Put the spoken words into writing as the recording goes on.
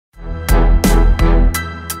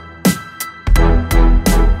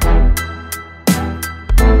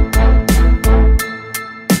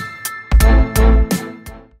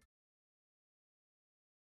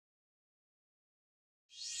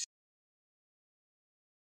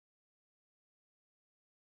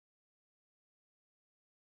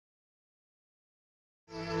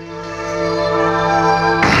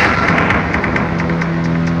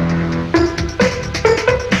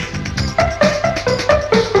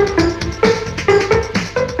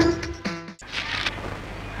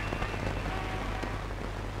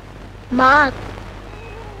মা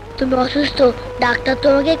তুমি অসুস্থ, ডাক্তার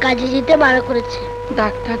তোমাকে কাজে যেতে মানা করেছে।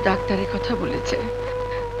 ডাক্তার ডাক্তারের কথা বলেছে,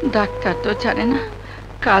 ডাক্তার তো জানে না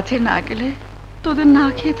কাজে না গেলে তোদের না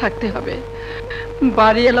খেয়ে থাকতে হবে।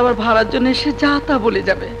 বাড়ি এলে আবার ভাড়ার জন্য এসে যা তা বলে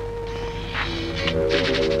যাবে।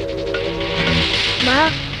 মা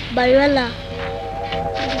বাড়িওয়ালা।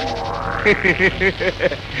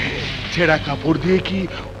 ছেঁড়া কাপড় দিয়ে কি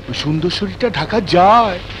সুন্দর শরীরটা ঢাকা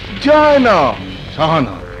যায়? যায় না।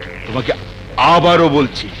 সাহানা, তোমাকে আবারও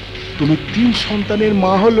বলছি, তুমি 3 সন্তানের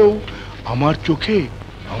মা হলেও আমার চোখে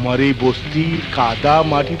আমার এই বস্তির কাদা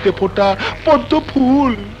মাটিতে ফোটা পদ্ম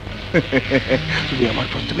ফুল। তুমি আমার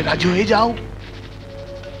প্রস্তাবে রাজি হয়ে যাও,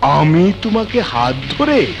 আমি তোমাকে হাত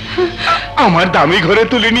ধরে আমার দামি ঘরে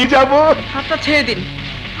তুলে নিয়ে যাব। হাতটা ছেড়ে দিন,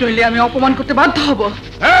 নইলে আমি অপমান করতে বাধ্য হব।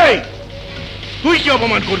 এই, তুই কি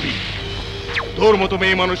অপমান করবি? তোর মতো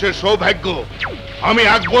মেয়ে মানুষের সৌভাগ্য আমি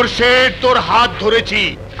আকবর শেঠ তোর হাত ধরেছি।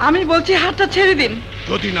 আমি বলছি হাতটা ছেড়ে দিন।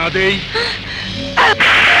 যদি না দেই?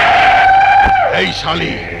 এই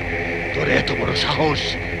শালি, তোর এত বড় সাহস,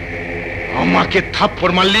 আমাকে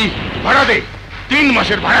থাপ্পড় মারলি? ভাড়া দে, 3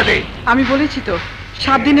 মাসের ভাড়া দে। আমি বলেছি তো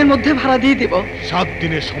 7 দিনের মধ্যে ভাড়া দিয়ে দেব। 7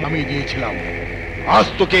 দিনের সময় আমি দিয়েছিলাম, আজ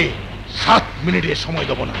তোকে 7 মিনিটের সময়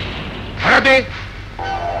দেব না। ভাড়া দে।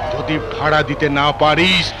 যদি ভাড়া দিতে না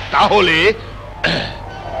পারিস তাহলে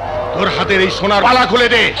তোর হাতের এই সোনার বালা খুলে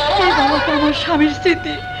দে। এই বাবাটা আমার স্বামীর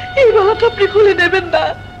স্মৃতি, এই বালাটা আপনি খুলে দেবেন না।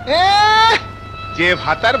 যে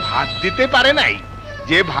ভাতার ভাত দিতে পারে নাই,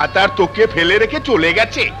 যে ভাতার তোকে ফেলে রেখে চলে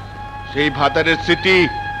গেছে, সেই ভাতারের স্মৃতি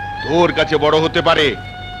তোর কাছে বড় হতে পারে,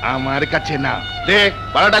 আমার কাছে না। দে,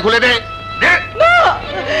 বালাটা খুলে দে। না,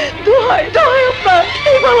 দোহাই দোহাই আপনার,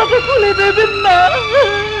 এই বালাটা খুলে দেবেন না।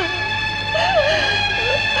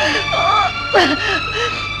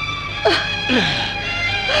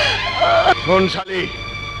 শোন শালি,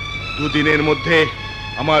 2 দিনের মধ্যে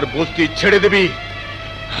আমার বস্তি ছেড়ে দিবি।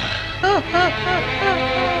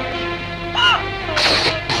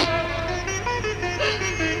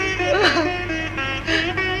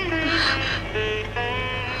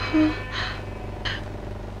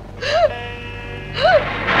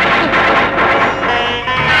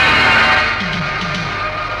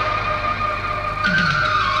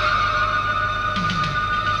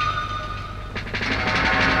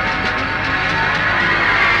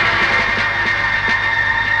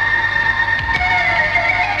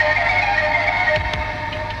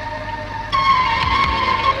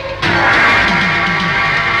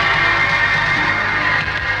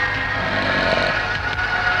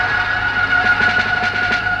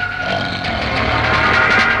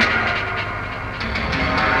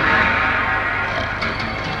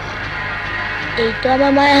 এই তো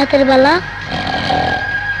আমার মায়ের হাতের বালা।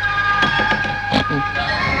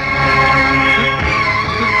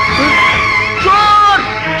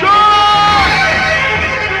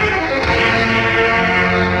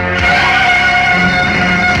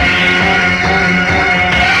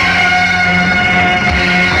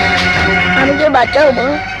 আমাকে বাঁচাও মা,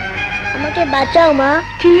 আমাকে বাঁচাও মা।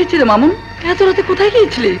 কি হয়েছিল মামুন? এত রাতে কোথায়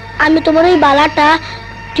গিয়েছিলি? আমি তোমার ওই বালাটা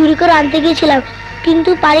চুরি করে আনতে গিয়েছিলাম,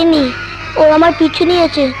 কিন্তু পারিনি, ও আমার পিছু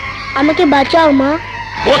নিয়েছে। আমাকে বাঁচাও মা।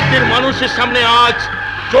 বস্তির মানুষের সামনে আজ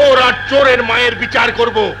চোর আর চোরের মায়ের বিচার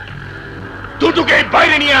করব। দুটোকে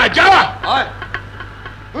বাইরে নিয়ে আয়, যা।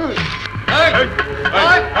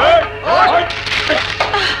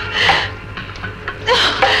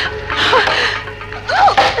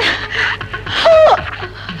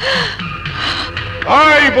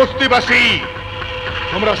 এই বস্তিবাসী,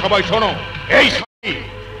 তোমরা সবাই শোনো, এই শালি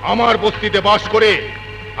আমার বস্তিতে বাস করে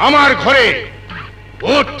আমার ঘরে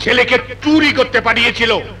ওর ছেলেকে চুরি করতে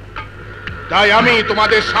পাঠিয়েছিল। তাই আমি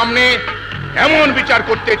তোমাদের সামনে এমন বিচার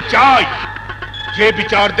করতে চাই যে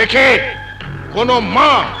বিচার দেখে কোনো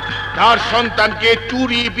মা তার সন্তানকে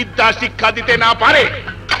চুরি বিদ্যা শিক্ষা দিতে না পারে।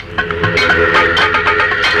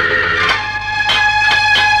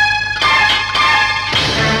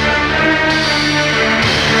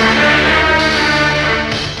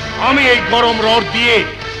 আমি এই গরম রড দিয়ে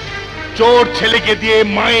চোর ছেলেকে দিয়ে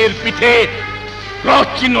মায়ের পিঠে ক্রস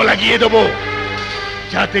চিহ্ন লাগিয়ে দেব,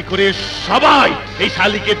 যাতে করে সবাই এই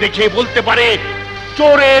শালিকে দেখে বলতে পারে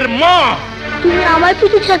চোরের মা। তুমি আমার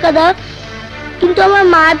পিঠে ছেঁকা দাও, কিন্তু আমার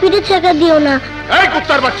মায়ের পিঠে ছেঁকা দিও না। এই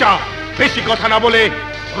কুত্তার বাচ্চা, বেশি কথা না বলে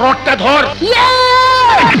রডটা ধর।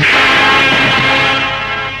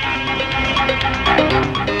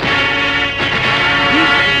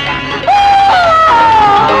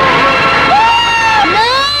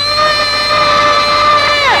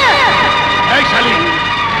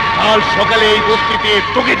 কাল সকালে এই বস্তিতে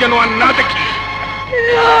তোকে যেন আর না দেখি।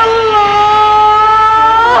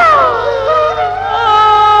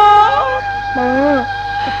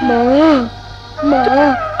 মা মা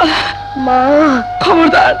মা।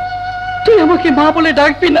 খবরদার, তুই আমাকে মা বলে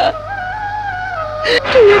ডাকবি না।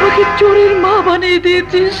 তুই আমাকে চোরের মা বানিয়ে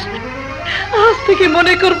দিয়েছিস। আজ থেকে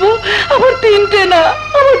মনে করব আমার তিনটে না,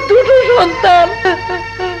 আমার দুটো সন্তান।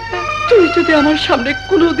 তুই যদি আমার সামনে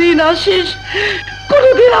কোনোদিন আসিস,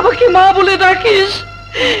 কোনোদিন আমাকে মা বলে ডাকিস,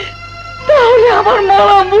 তাহলে আমার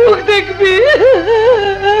মরা মুখ দেখবি।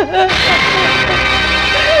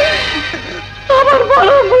 আমার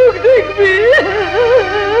মরা মুখ দেখবি।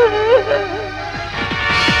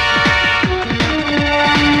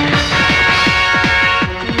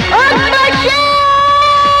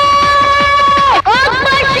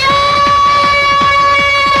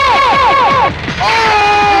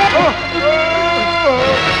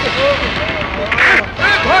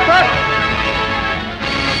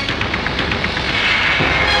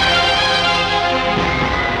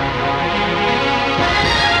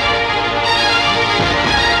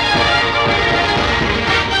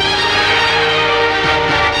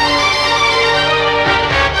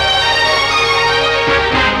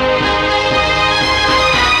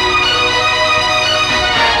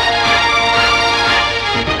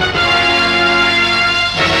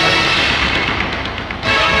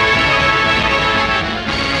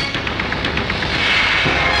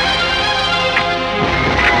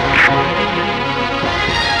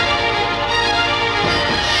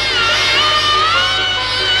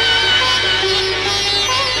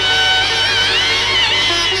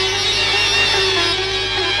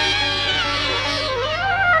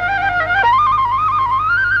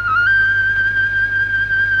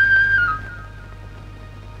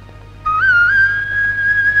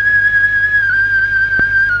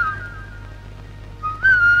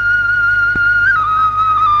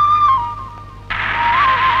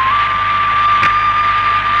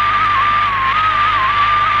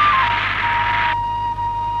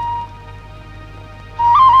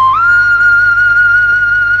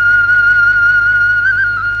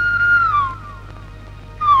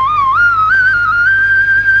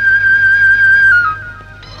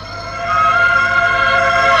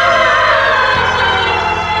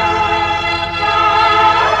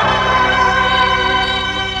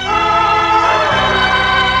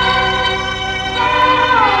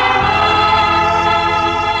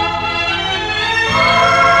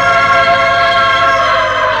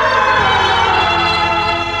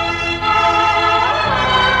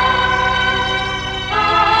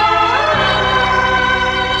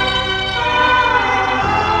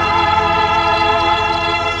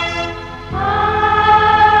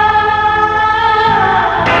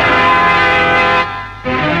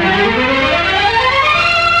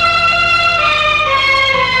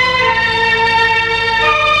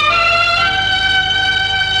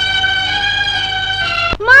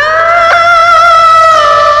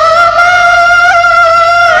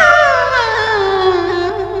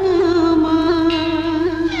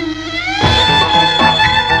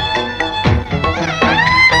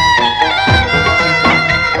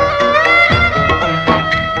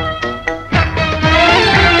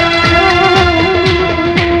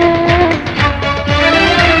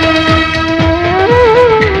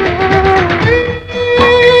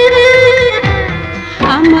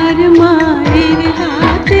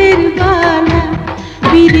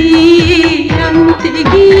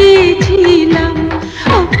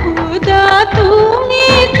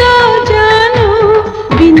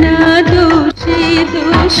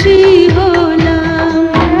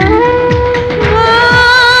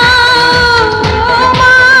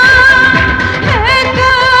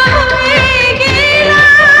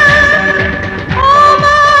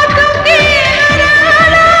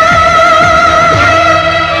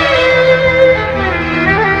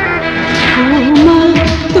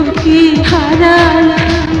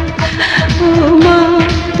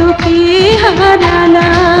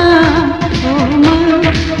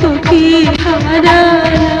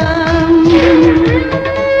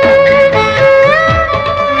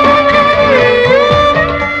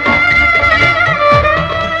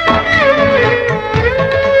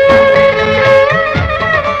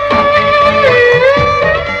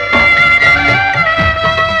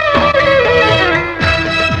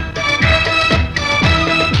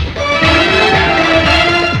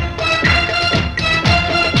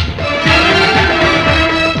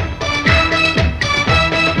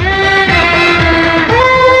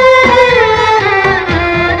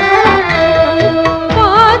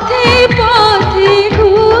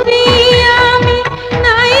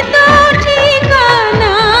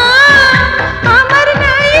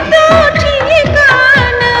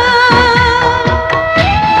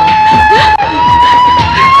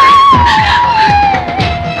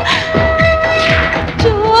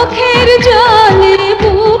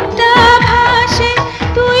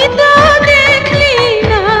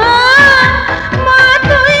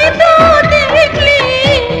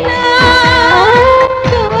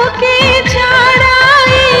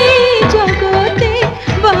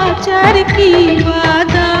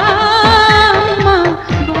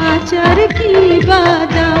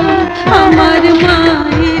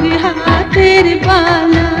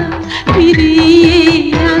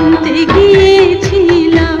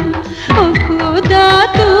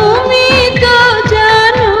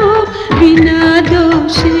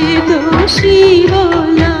 দোষী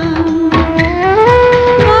হলাম।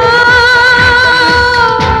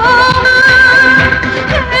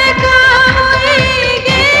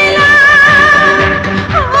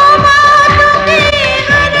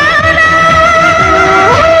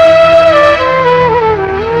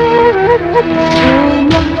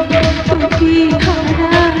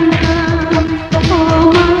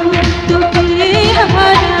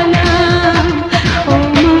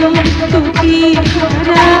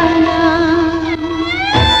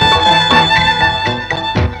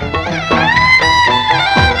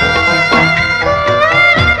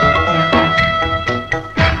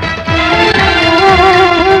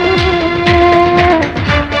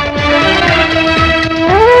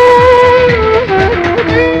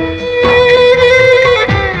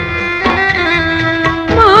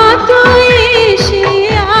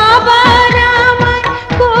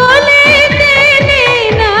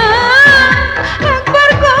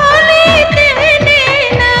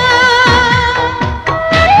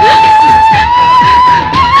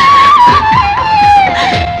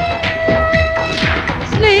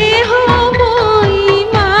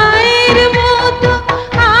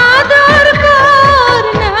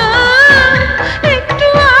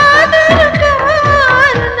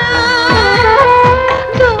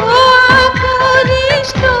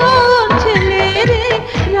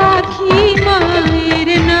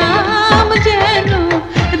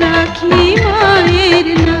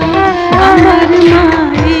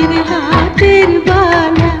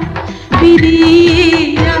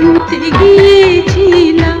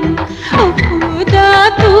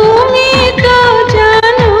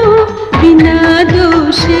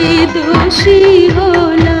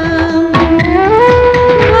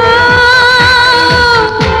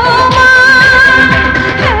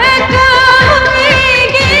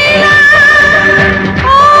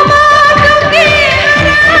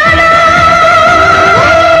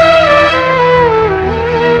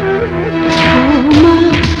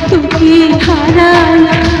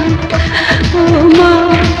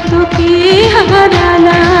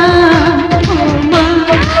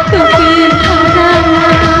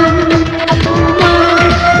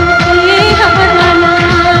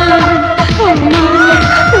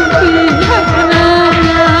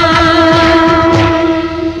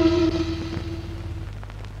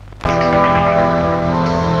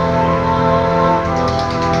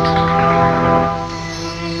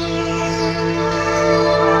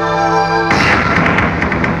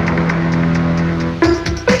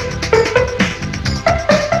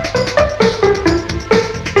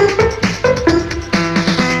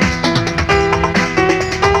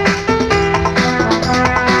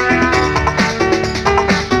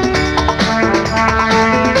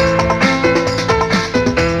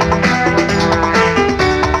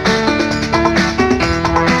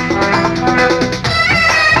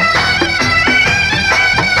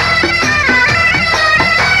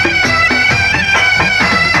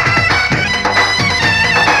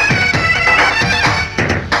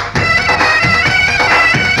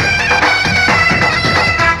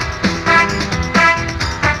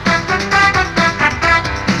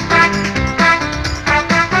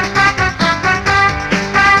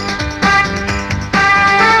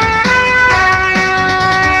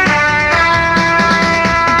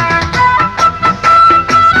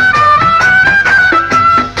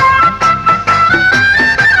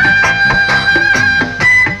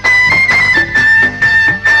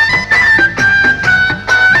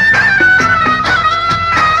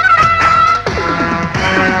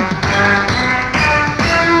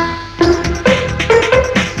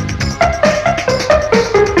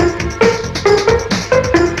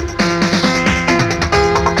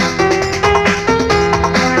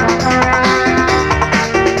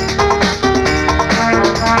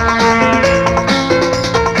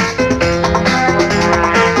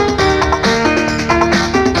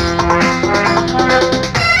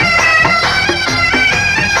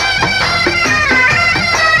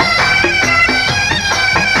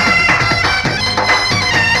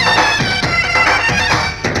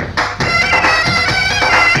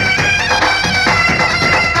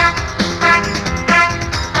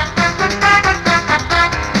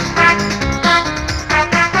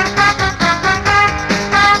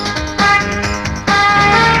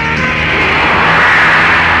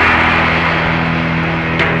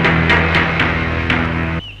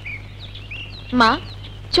 মা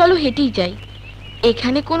চলো হেঁটেই যাই,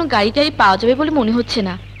 এখানে কোনো গাড়ি টাড়ি পাওয়া যাবে বলে মনে হচ্ছে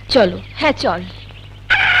না। চলো। হ্যাঁ চল।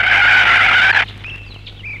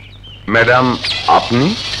 ম্যাডাম আপনি?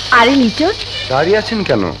 আরে লিটন, দাঁড়িয়ে আছেন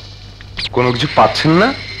কেন? কোনো কিছু পাচ্ছেন না?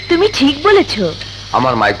 তুমি ঠিক বলেছো।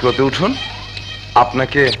 আমার মাইক্রোতে উঠুন।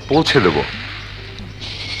 আপনাকে পৌঁছে দেব।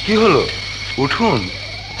 কি হলো, উঠুন।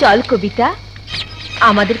 চল কবিতা,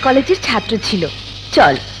 আমাদের কলেজের ছাত্র ছিল,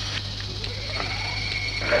 চল।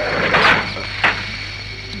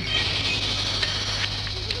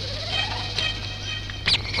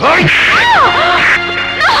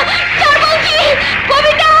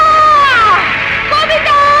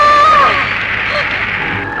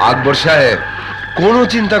 আকবর সাহেব, কোনো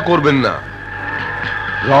চিন্তা করবেন না।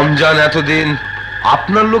 রমজান এতদিন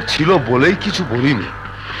আপনার লোক ছিল বলেই কিছু বলিনি।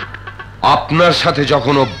 আপনার সাথে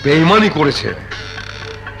যখন ও বেইমানি করেছে,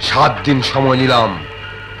 7 দিন সময় নিলাম।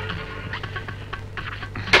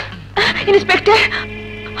 ইন্সপেক্টর,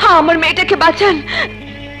 আমার মেয়েটাকে বাঁচান।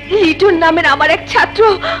 লিটন নামের আমার এক ছাত্র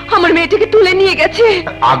আমার মেয়েটাকে তুলে নিয়ে গেছে।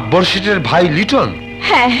 আকবর শেঠের ভাই লিটন?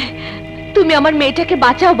 হ্যাঁ, তুমি আমার মেয়েটাকে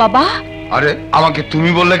বাঁচাও বাবা। আরে, আমাকে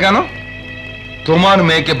তুমি বললে কেন? তোমার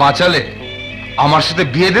মেয়েকে বাঁচালে আমার সাথে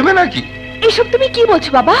বিয়ে দেবে নাকি? এসব তুমি কি বলছো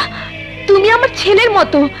বাবা? তুমি আমার ছেলের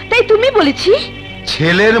মতো, তাই তুমি বলেছি।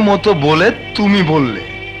 ছেলের মতো বলে তুমি বললে,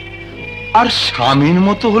 আর স্বামীর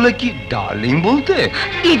মতো হলে কি ডার্লিং বলতে?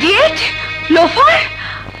 Idiot, loafer!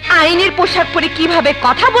 আইনের পোশাক পরে কিভাবে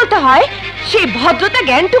কথা বলতে হয় সেই ভদ্রতা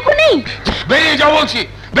জ্ঞানটুকু নেই। বেরিয়ে যাও বলছি,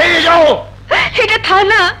 বেরিয়ে যাও। এটা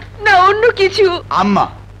থানা না অন্য কিছু? আম্মা,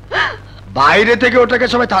 বাইরে থেকে ওটাকে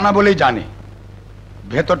সবাই থানা বলেই জানে,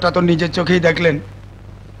 ভেতরটা তো নিজের চোখেই দেখলেন।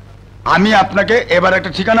 আমি আপনাকে এবার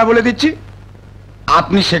একটা ঠিকানা বলে দিচ্ছি,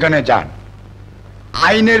 আপনি সেখানে যান।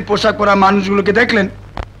 আইনের পোশাক পরা মানুষগুলোকে দেখলেন,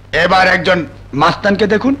 এবার একজন মাস্তানকে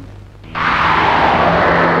দেখুন।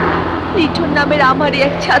 লিটন নামের আমারই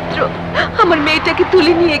এক ছাত্র আমার মেয়েটাকে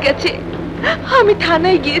তুলে নিয়ে গেছে। আমি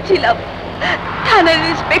থানায় গিয়েছিলাম, থানার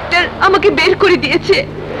ইন্সপেক্টর আমাকে বের করে দিয়েছে।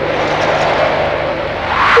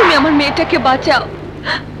 তুমি আমার মেয়েটাকে বাঁচাও।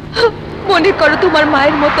 মনে করো তোমার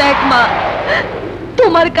মায়ের মতো এক মা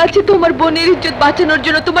তোমার কাছে তোমার বোনের ইজ্জত বাঁচানোর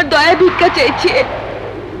জন্য তোমার দয়া ভিক্ষা চাইছে,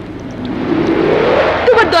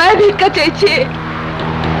 তোমার দয়া ভিক্ষা চাইছে।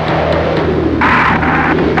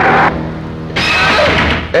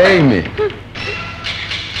 এই মেয়ে,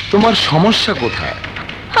 তোমার সমস্যা কোথায়?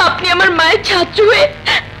 আপনি আমার মায়ের ছাত্র হয়ে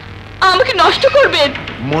আমাকে নষ্ট করবেন?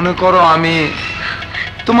 মনে করো আমি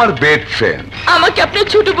তোমার বেড ফ্রেন্ড। আমাকে আপনার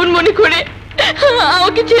ছোট বোন মনে করে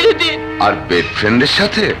আমাকে ছেড়ে দিন। আর বেড ফ্রেন্ডের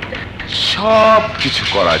সাথে সব কিছু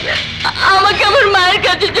করা যায়। আমাকে আমার মায়ের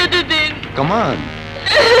কাছে যেতে দিন। কামান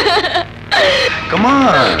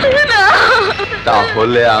কামান।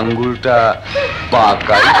 তাহলে আঙ্গুলটা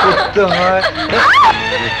বাঁকাই করতে হয়।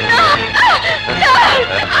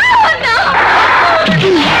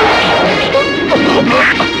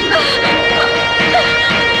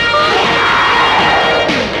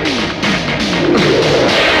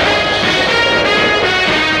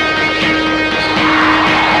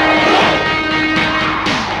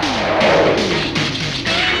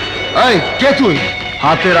 এই কে তুই?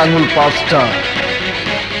 হাতের আঙুল 5টা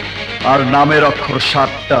আর নামের অক্ষর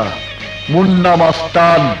 7টা। মুন্না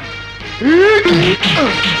মাস্তান।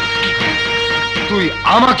 তুই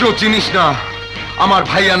আমাকেও চিনিস না? আমার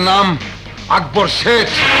ভাইয়ার নাম আকবর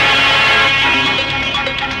শেঠ।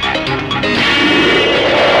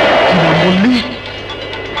 কি নাম বললি?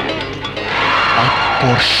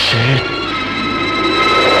 আকবর শেঠ।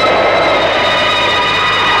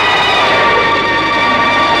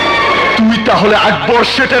 তুই তাহলে আকবর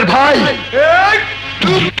শেঠের ভাই?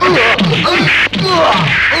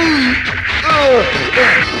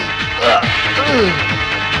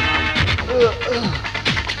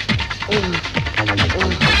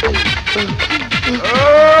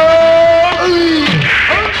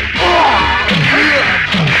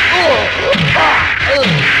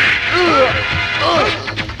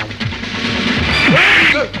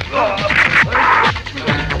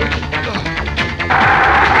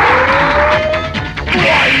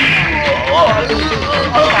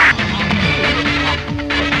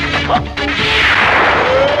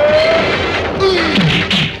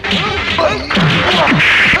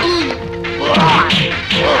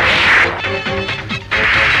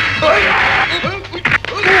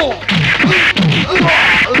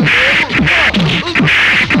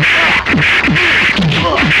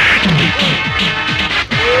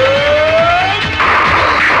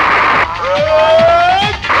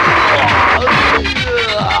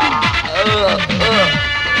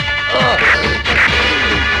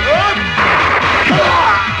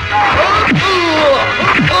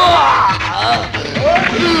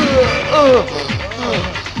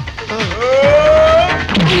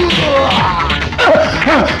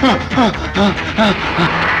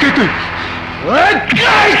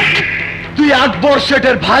 তুই আকবর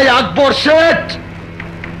শেঠের ভাই আকবর শেঠ?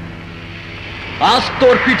 আজ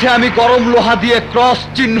তোর পিঠে আমি গরম লোহা দিয়ে ক্রস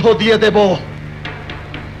চিহ্ন দিয়ে দেব,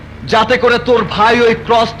 যাতে করে তোর ভাই ওই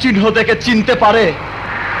ক্রস চিহ্ন দেখে চিনতে পারে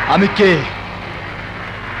আমি কে।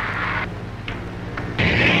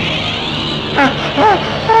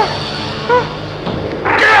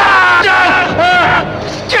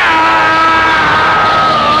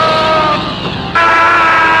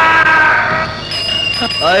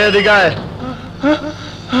 এদিকে আয়,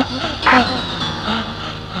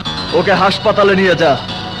 ওকে হাসপাতালে নিয়ে যা।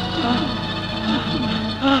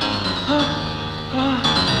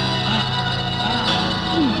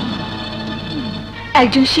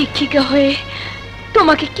 একজন শিক্ষিকা হয়ে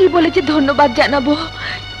তোমাকে কি বলে যে ধন্যবাদ জানাবো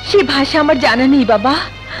সে ভাষা আমার জানা নেই বাবা।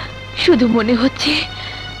 শুধু মনে হচ্ছে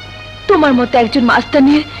তোমার মতো একজন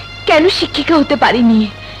মাস্টারের কেন শিক্ষিকা হতে পারিনি।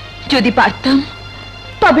 যদি পারতাম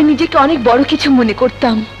তবে নিজেকে অনেক বড় কিছু মনে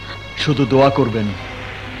করতাম। শুধু দোয়া করবেন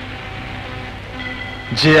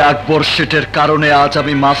যে আকবর শেঠের কারণে আজ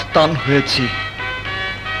আমি মাস্তান হয়েছি,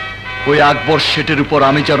 ওই আকবর শেঠের উপর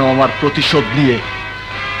আমি যেন আমার প্রতিশোধ নিয়ে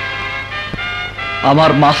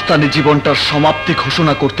আমার মাস্তানি জীবনটার সমাপ্তি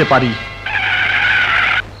ঘোষণা করতে পারি।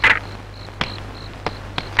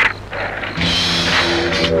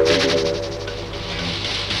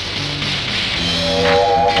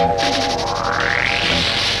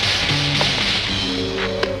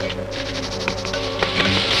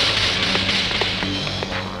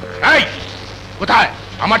 কোথায়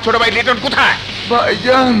আমার ছোট ভাই লিটন? কোথায়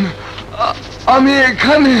ভাইজান? আমি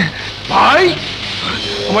এখানে। ভাই?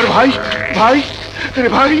 আমার ভাই? ভাই রে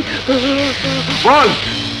ভাই, বল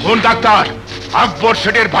কোন ডাক্তার আকবর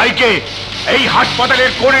শেঠের ভাইকে এই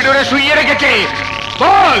হাসপাতালের করিডোরে শুইয়ে রেখেছে?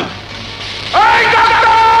 বল। এই ডাক্তার!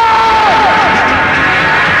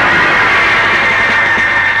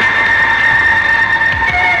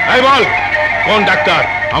 এই বল কোন ডাক্তার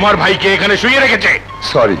আমার ভাইকে এখানে শুইয়ে রেখেছে?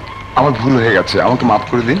 সরি, আমার ভুল হয়ে গেছে, আমাকে মাফ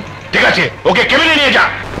করে দিন। ঠিক আছে, ওকে কেবিনে নিয়ে যা।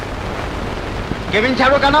 কেবিন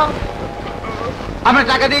ছাড়বো কেন? আমরা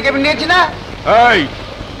টাকা দিয়ে কেবিন নিয়েছি না। এই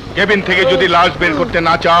কেবিন থেকে যদি লাশ বের করতে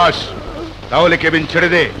না চাস তাহলে কেবিন ছেড়ে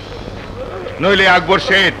দে, নইলে আকবর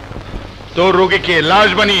শেঠ তোর রোগীকে লাশ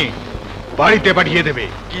বানিয়ে বাড়িতে পাঠিয়ে দেবে।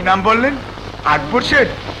 কি নাম বললেন? আকবর শেঠ?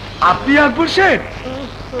 আপনি আকবর শেঠ?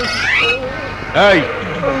 এই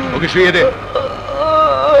ওকে শুইয়ে দে।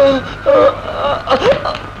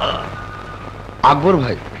 আকবর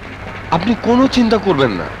ভাই, আপনি কোনো চিন্তা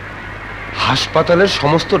করবেন না। হাসপাতালের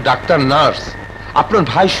সমস্ত ডাক্তার নার্স আপনার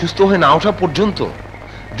ভাই সুস্থ হয়ে না ওঠা পর্যন্ত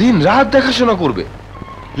দিন রাত দেখাশোনা করবে।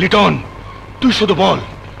 লিটন, তুই শুধু বল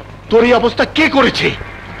তোর এই অবস্থা কে করেছে?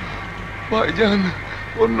 ভাইজান,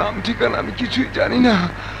 ওর নাম ঠিকানা আমি কিছুই জানি না।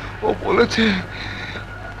 ও বলেছে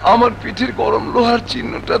আমার পিঠের গরম লোহার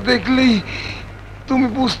চিহ্নটা দেখলেই তুমি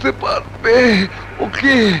বুঝতে পারবে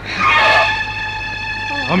ওকে।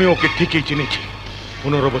 আমি ওকে ঠিকই চিনেছি।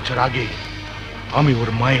 15 বছর আগে আমি ওর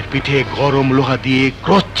মায়ের পিঠে গরম লোহা দিয়ে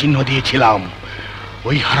ক্রস চিহ্ন দিয়েছিলাম।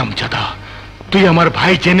 ওই হারামজাদা তুই আমার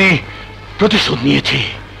ভাই জেনে প্রতিশোধ নিয়েছে।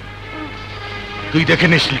 তুই দেখে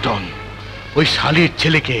নিস লিটন, ওই শালির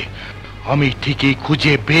ছেলেকে আমি ঠিকই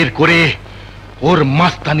খুঁজে বের করে ওর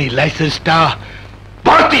মাস্তানি লাইসেন্সটা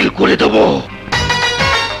বাতিল করে দেবো।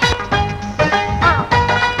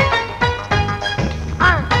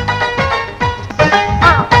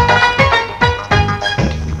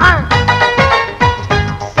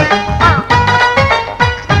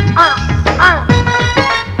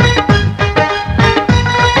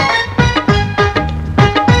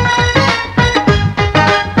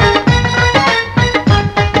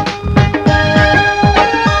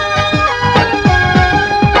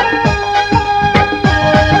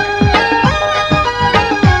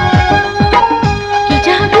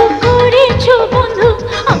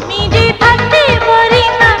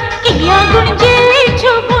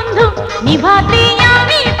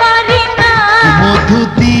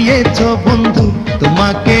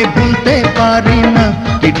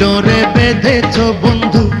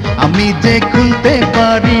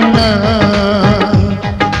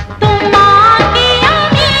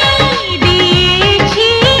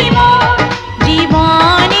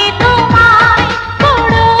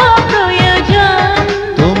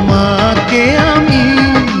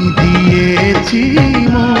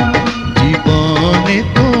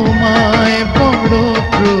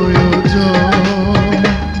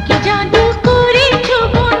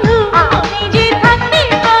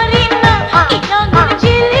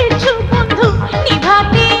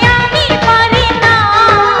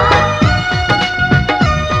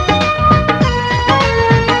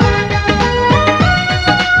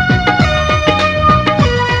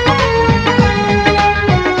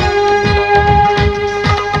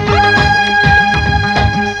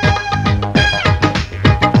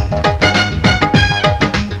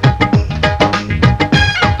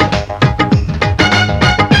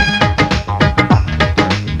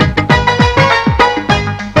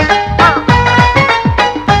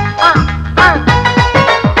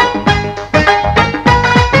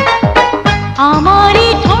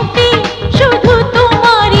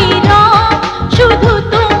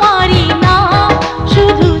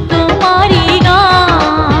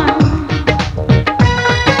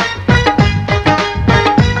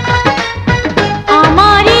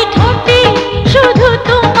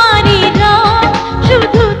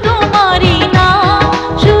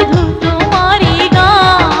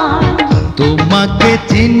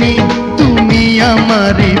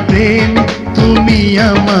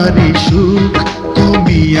 আমারি সুখ,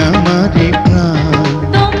 তুমি আমারি প্রাণ।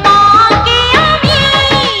 তোমাকে আমি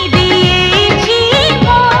দিয়েছি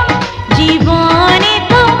মন, জীবনে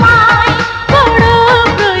তোমায় বড়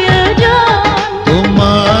প্রয়োজন।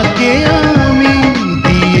 তোমাকে আমি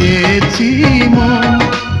দিয়েছি মন,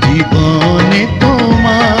 জীবনে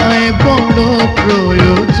তোমায় বড়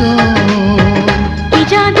প্রয়োজন। কি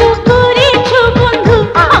জাদু করেছো বন্ধু,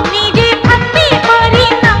 আমি যে থাকতে পারি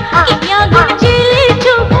না। কি আগুন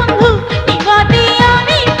জ্বেলেছো বন্ধু, নিভাতে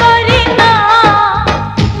আমি পারি না।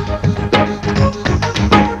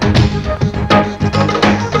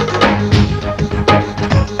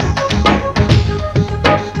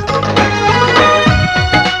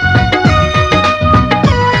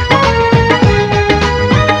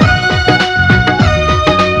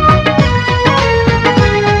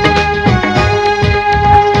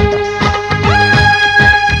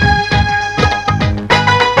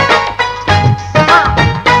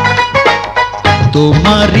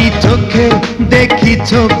 তোমারই চোখে দেখি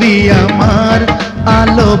ছবি আমার,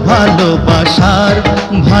 আলো ভালোবাসার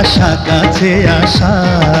ভাষা কাছে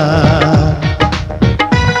আসার।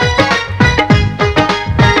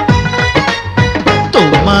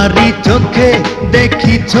 তোমারই চোখে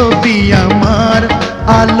দেখি ছবি আমার,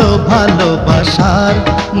 আলো ভালোবাসার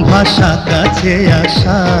ভাষা কাছে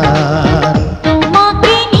আসার।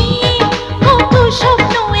 তোমাকে নিয়ে কত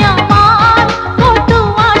স্বপ্ন আমার, কত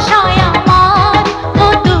আশায় আমার,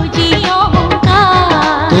 কত যে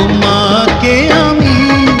অহংকার। তোমাকে আমি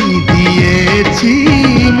দিয়েছি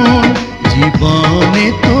মন, জীবনে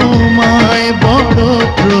তোমায় বড়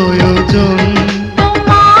প্রয়োজন।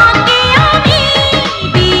 তোমাকে আমি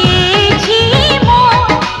দিয়েছি মন,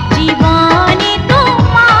 জীবনে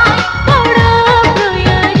তোমায় বড়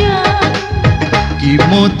প্রয়োজন। কি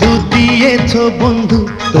মধু দিয়েছ বন্ধু,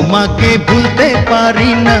 তোমাকে ভুলতে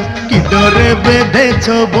পারি না। কি ডরে বেঁধেছ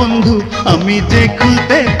বন্ধু, আমি যে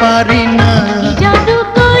খুলতে পারি না। কি জাদু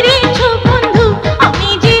করেছো বন্ধু, আমি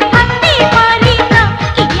যে থাকতে পারি না।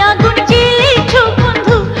 কি আগুন জ্বেলেছো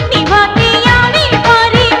বন্ধু, নিভাতে আমি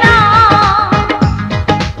পারি না।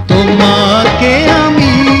 তোমাকে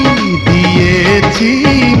আমি দিয়েছি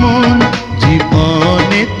মন,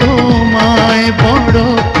 জীবনে তোমায় বড়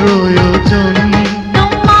প্রয়োজন।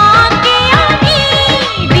 তোমাকে আমি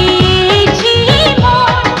দিয়েছি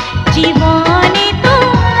মন, জীবনে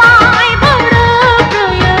তোমায় বড়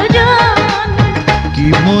প্রয়োজন। কি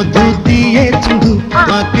মধু দিয়েছ বন্ধু,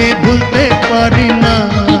 তোমাকে ভুলতে পারি না।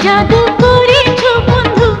 কি জাদু করেছো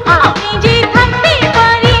বন্ধু, আমি যে থাকতে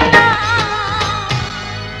পারি না।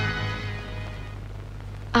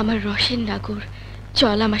 আমার রসের নাগর,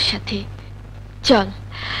 চল আমার সাথে, চল।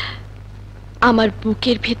 আমার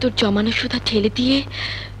বুকের ভেতর জমানো সুধা ঠেলে দিয়ে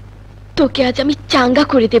তোকে আজ আমি চাঙ্গা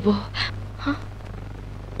করে দেব। হ্যাঁ?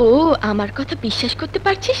 ও, আমার কথা বিশ্বাস করতে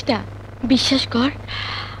পারছিস না? বিশ্বাস কর,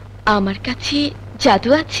 আমার কাছে জাদু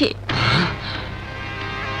আছে।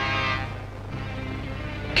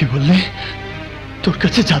 কি বললে? তোর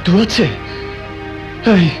কাছে জাদু আছে?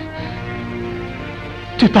 এই,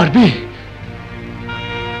 তুই পারবি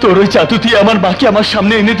তোর ওই জাদু দিয়ে আমার মাকে আমার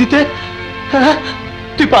সামনে এনে দিতে? হ্যাঁ,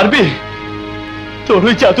 তুই পারবি তোর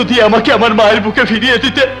ওই জাদু দিয়ে আমাকে আমার মায়ের বুকে ফিরিয়ে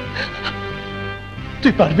দিতে?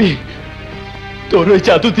 তুই পারবি তোর ওই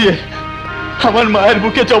জাদু দিয়ে আমার মায়ের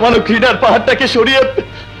বুকে জমানো ঘৃণার পাহাড়টাকে সরিয়ে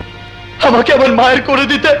আমাকে আমার মায়ের করে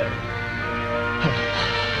দিতে?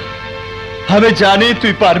 আমি জানি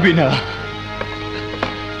তুই পারবি না,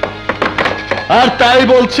 আর তাই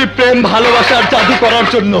বলছি প্রেম ভালোবাসার জাদু করার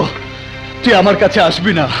জন্য তুই আমার কাছে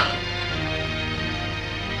আসবি না।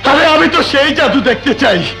 আরে আমি তো সেই জাদু দেখতে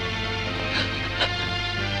চাই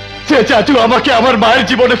যে জাদু আমাকে আমার মায়ের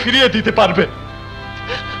জীবনে ফিরিয়ে দিতে পারবে।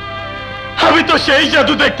 আমি তো সেই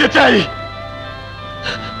জাদু দেখতে চাই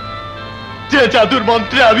যে জাদুর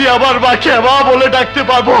মন্ত্রে আমি আমার মাকে মা বলে ডাকতে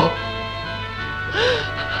পারবো।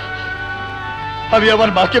 আমি আমার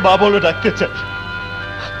মাকে মা বলে ডাকতে চাই,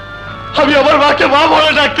 আমি আমার মাকে মা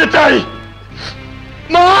বলে ডাকতে চাই।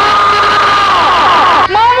 মা!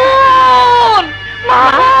 মামুন!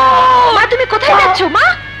 মা, তুমি কোথায় যাচ্ছ মা?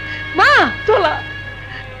 মা! তোলা,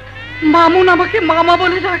 মামুন আমাকে মামা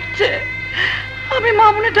বলে ডাকছে। আমি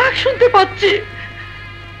মামুনের ডাক শুনতে পাচ্ছি।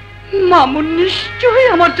 মামুন নিশ্চয়ই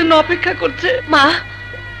আমার জন্য অপেক্ষা করছে। মা,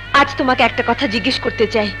 আজ তোমাকে একটা কথা জিজ্ঞেস করতে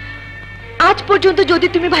চাই। আজ পর্যন্ত যদি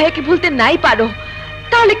তুমি ভাইয়াকে ভুলতে নাই পারো,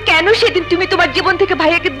 তাহলে কেন সেদিন তুমি তোমার জীবন থেকে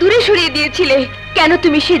ভাইয়াকে দূরে সরিয়ে দিয়েছিলে? কেন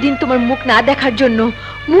তুমি সেদিন তোমার মুখ না দেখার জন্য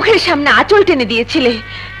মুখের সামনে আঁচল টেনে দিয়েছিলে?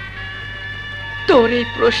 তোর এই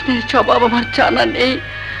প্রশ্নের জবাব আমার জানা নেই।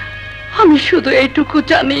 আমি শুধু এইটুকু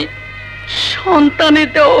জানি, সন্তানের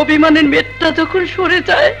দেওয়া অভিমানের মেটটা যখন সরে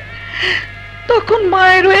যায়, তখন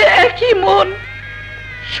মায়ের হয়ে একই মন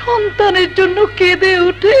সন্তানের জন্য কেঁদে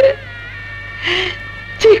ওঠে,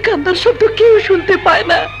 যে কান্নার শব্দ কেউ শুনতে পায়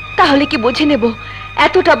না। তাহলে কি বুঝে নেব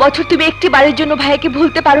এতটা বছর তুমি একটি বারের জন্য ভাইকে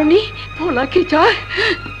ভুলতে পারোনি? ভোলা কি যায়?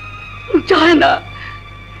 যায় না।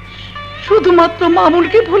 শুধুমাত্র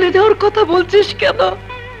মামুনকে ভুলে যাওয়ার কথা বলছিস কেন?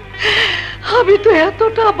 আমি তো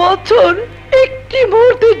এতটা বছর একটি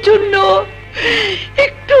মুহূর্তের জন্য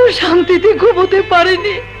একটু শান্তিতে ঘুমোতে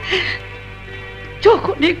পারিনি।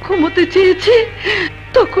 যখনই ঘুমোতে চেয়েছি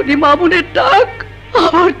তখনই মামুনের ডাক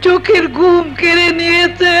আমার চোখের ঘুম কেড়ে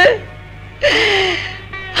নিয়েছে।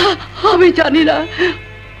 আমি জানি না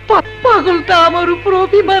পাগলটা আমার উপর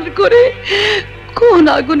অভিমান করে কোন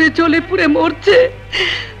আগুনে জ্বলে পুড়ে মরছে।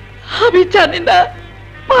 আমি জানি না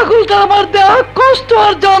পাগলটা আমার দেওয়া কষ্ট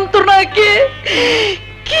আর যন্ত্রণাকে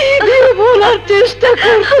কি দিয়ে ভোলার চেষ্টা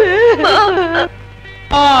করছে।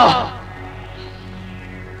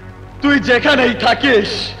 তুই যেখানেই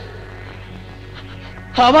থাকিস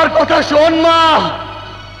আমার কথা শোন মা।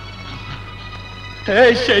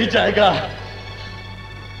 এই সেই জায়গা,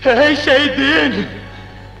 এই সেই দিন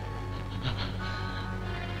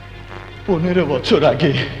 15 বছর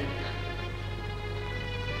আগে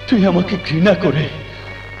তুই আমাকে ঘৃণা করে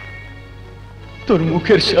তোর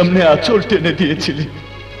মুখের সামনে আঁচল টেনে দিয়েছিলি,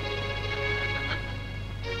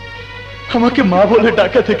 আমাকে মা বলে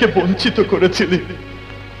ডাকা থেকে বঞ্চিত করেছিলি।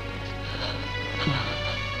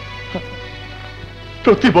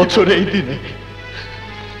 প্রতি বছর এই দিনে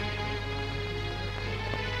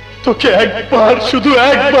তোকে একবার, শুধু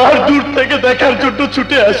একবার দূর থেকে দেখার জন্য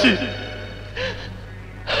ছুটে আসি,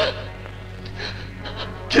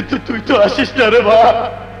 কিন্তু তুই তো আসিস না রে মা।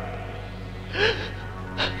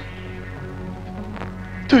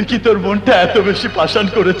 তুই কি তোর মনটা এত বেশি পাষাণ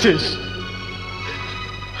করেছিস?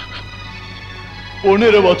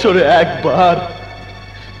 15 বছরে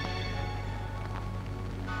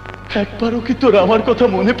একবারও কি তোর আমার কথা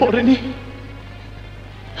মনে পড়েনি?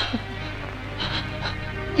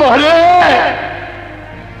 মারে,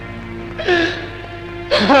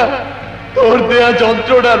 তোর দেয়া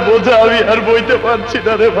যন্ত্রণার বোঝা আমি আর বইতে পারছি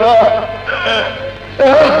না রে মা,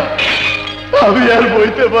 আমি আর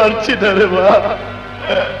বইতে পারছি না রে মা।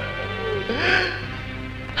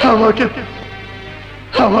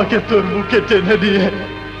 আমাকে তোর মুখে টেনে দিয়ে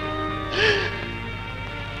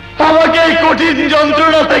আমাকে এই কঠিন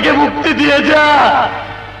যন্ত্রণা থেকে মুক্তি দিয়ে যা।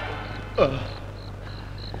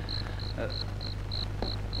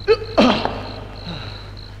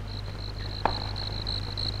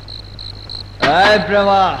 এই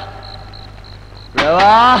প্রেমা,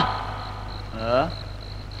 প্রেমা,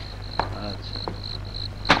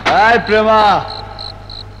 এই প্রেমা,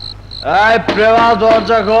 এই প্রেমা,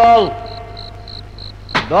 দরজা খোল,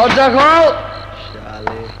 দরজা খোল।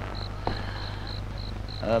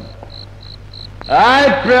 এই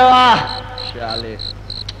প্রেমা,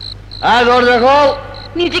 এই দরজা খোল।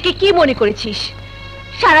 নিজেকে কি মনে করেছিস?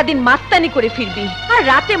 সারাদিন মাস্তানি করে ফিরবি আর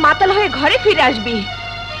রাতে মাতাল হয়ে ঘরে ফিরে আসবি।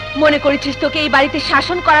 মনে করেছিস তোকে এই বাড়িতে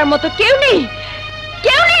শাসন করার মতো কেউ নেই?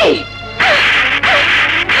 কেউ নেই।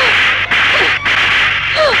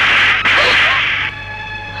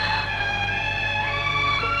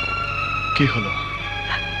 কি হলো?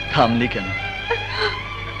 থামলি কেন?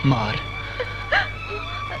 মার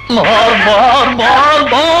মার মার মার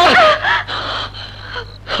মার।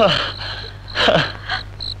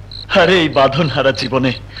 আরে এই বাঁধন হারা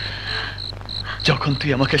জীবনে যখন তুই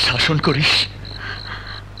আমাকে শাসন করিস,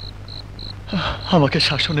 আমাকে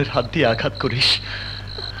শাসনের হাত দিয়ে আঘাত করিস,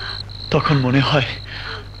 তখন মনে হয়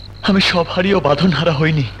আমি সব হারিয়েও বাঁধন হারা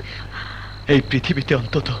হইনি। এই পৃথিবীতে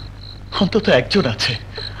অন্তত একজন আছে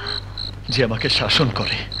যে আমাকে শাসন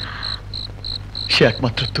করে, সে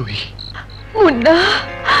একমাত্র তুই। মুন্না,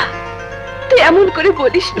 তুই এমন করে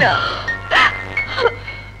বলিস না।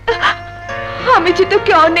 আমি যে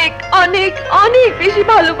তোকে অনেক অনেক অনেক বেশি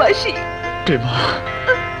ভালোবাসি। প্রেমা,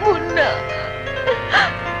 মুন্না,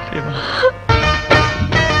 প্রেমা।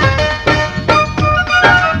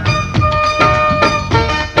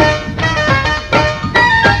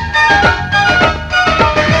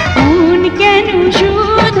 মন কেন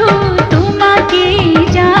শুধু তোমাকে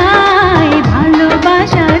চায়,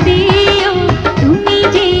 ভালোবাসা দিও তুমি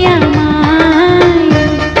যে আমায়।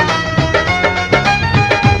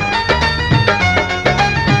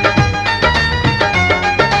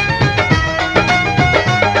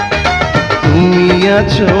 তুমি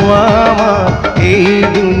আছো আমার এই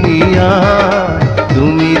দুনিয়ায়,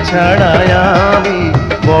 তুমি ছাড়া আমি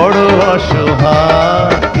বড়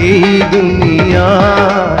অসহায়। এই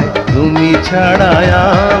দুনিয়ায় তুমি ছাড়া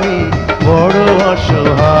আমি বড়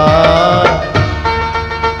অসহায়।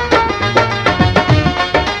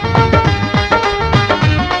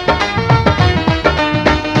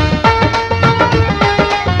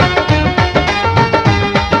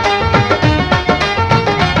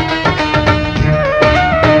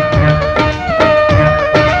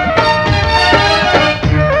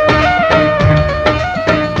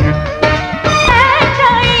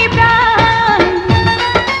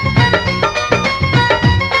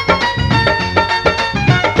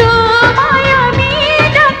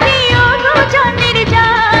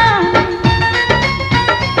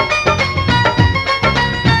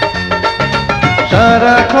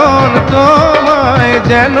 সারাক্ষণ তোমায়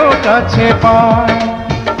যেন কাছে পাই,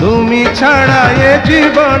 তুমি ছাড়া এ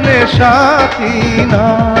জীবনে সাথী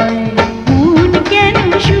নাই। মন কেন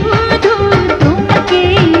শুধু তোমাকে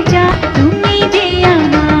যা, তুমি যে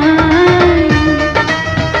আমার।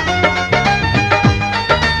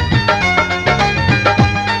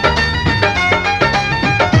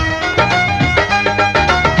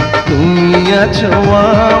 তুমি আছো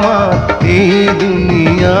আমার এই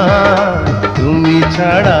দুনিয়া, তুমি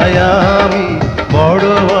ছাড়াই আমি বড়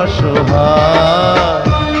অসহায়।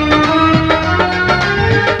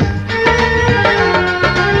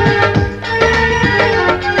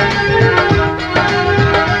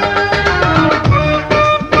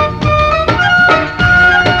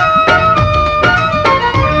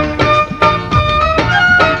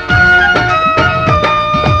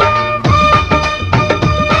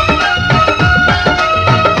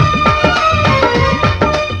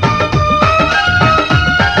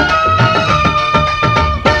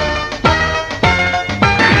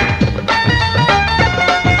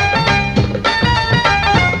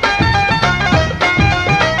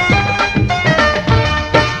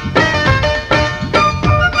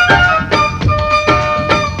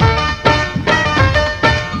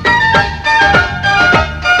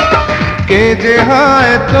 কে যে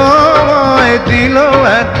হয় তোমায় দিল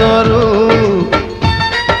এত রূপ,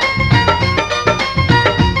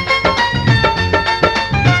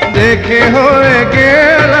 দেখে হয়ে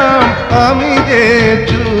গেলাম আমি যে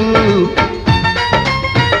চুপ।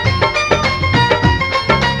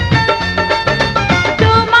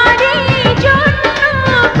 তোমারই জন্য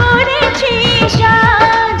করেছি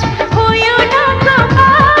সাজ, হইও না তো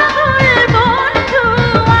পাগল বন্ধু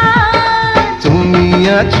আজ। তুমি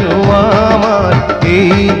আছো আমার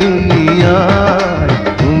এই দুনিয়ায়,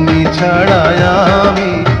 তুমি ছাড়া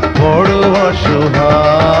আমি বড় অসহায়।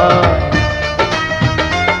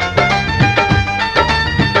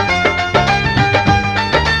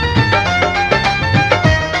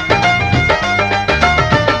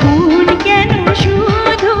 মন কেন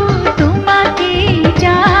শুধু তোমাকে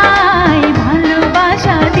চাই,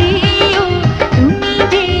 ভালোবাসা দিও তুমি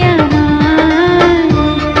যে আমার।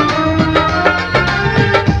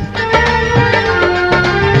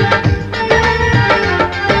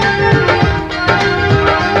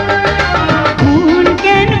 মন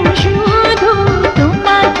কেন শুধু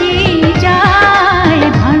তোমাকে চাই,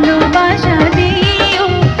 ভালোবাসা দিও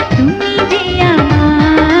তুমি যে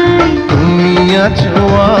আমার। তুমি আছো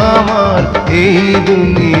আমার এই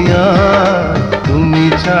দুনিয়ায়, তুমি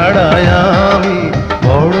ছাড়া আমি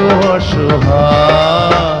বড় অসহায়।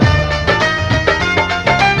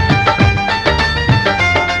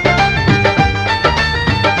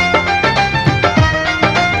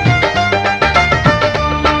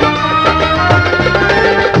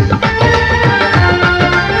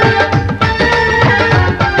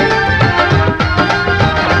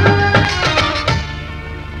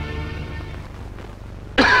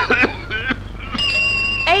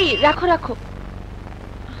 এই রাখো রাখো।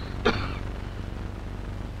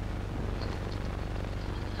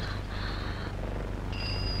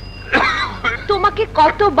 তোমাকে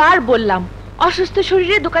কতবার বললাম অসুস্থ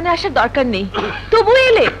শরীরে দোকানে আসার দরকার নেই, তবু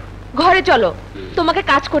এলে। ঘরে চলো, তোমাকে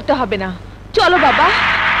কাজ করতে হবে না। চলো বাবা।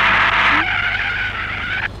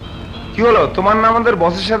 কি হলো, তোমার না আমাদের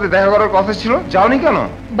বসের সাথে দেখা করার কথা ছিল, যাওনি কেন?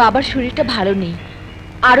 বাবার শরীরটা ভালো নেই,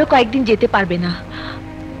 আরো কয়েকদিন যেতে পারবে না।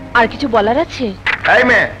 আর কিছু বলার আছে? এই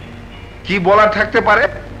মেয়ে, কি বলার থাকতে পারে,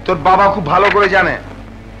 তোর বাবা খুব ভালো করে জানে।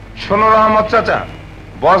 শোনো রহমত চাচা,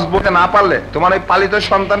 বস বলতে না পারলে তোমার এই পালিত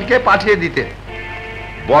সন্তানকে পাঠিয়ে দিতে।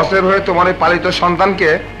 বসের হয়ে তোমার এই পালিত সন্তানকে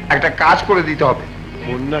একটা কাজ করে দিতে হবে।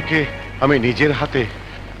 মুন্নাকে আমি নিজের হাতে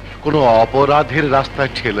কোনো অপরাধের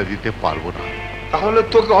রাস্তায় ঠেলে দিতে পারবো না। তাহলে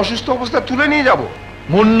তোকে অসুস্থ অবস্থায় তুলে নিয়ে যাব?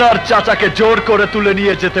 মুন্নার চাচাকে জোর করে তুলে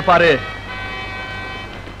নিয়ে যেতে পারে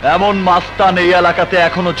এমন মাস্তান এই এলাকাতে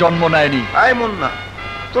এখনো জন্ম নেয়নি। এই মুন্না,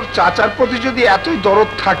 তোর চাচার প্রতি যদি এতই দরদ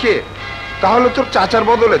থাকে, তাহলে তোর চাচার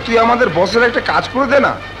বদলে তুই আমাদের বসের একটা কাজ করে দে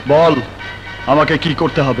না। বল আমাকে কি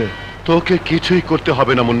করতে হবে? তোকে কিছুই করতে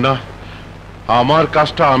হবে না মুন্না, আমার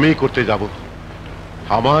কাজটা আমিই করতে যাব।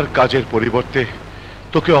 আমার কাজের পরিবর্তে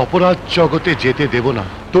তোকে অপরাধ জগতে যেতে দেব না।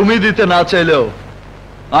 তুমি দিতে না চাইলেও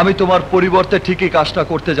আমি তোমার পরিবর্তে ঠিকই কাজটা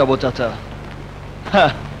করতে যাব চাচা।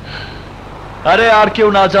 হ্যাঁ, আরে আর কেউ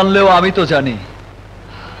না জানলেও আমি তো জানি।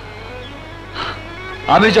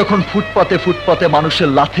 আমি যখন ফুটপাতে ফুটপাতে মানুষের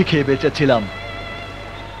লাথি খেয়ে বেঁচেছিলাম,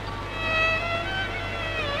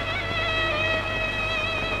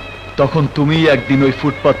 তখন তুমি একদিন ওই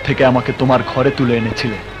ফুটপাত থেকে আমাকে তোমার ঘরে তুলে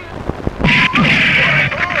এনেছিলে।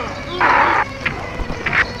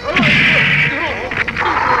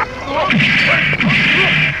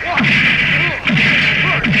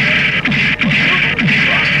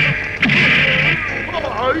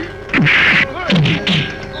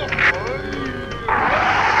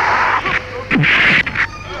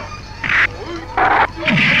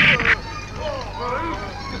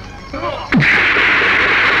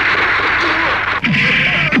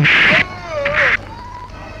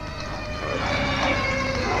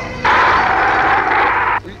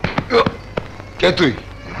 কে তুই?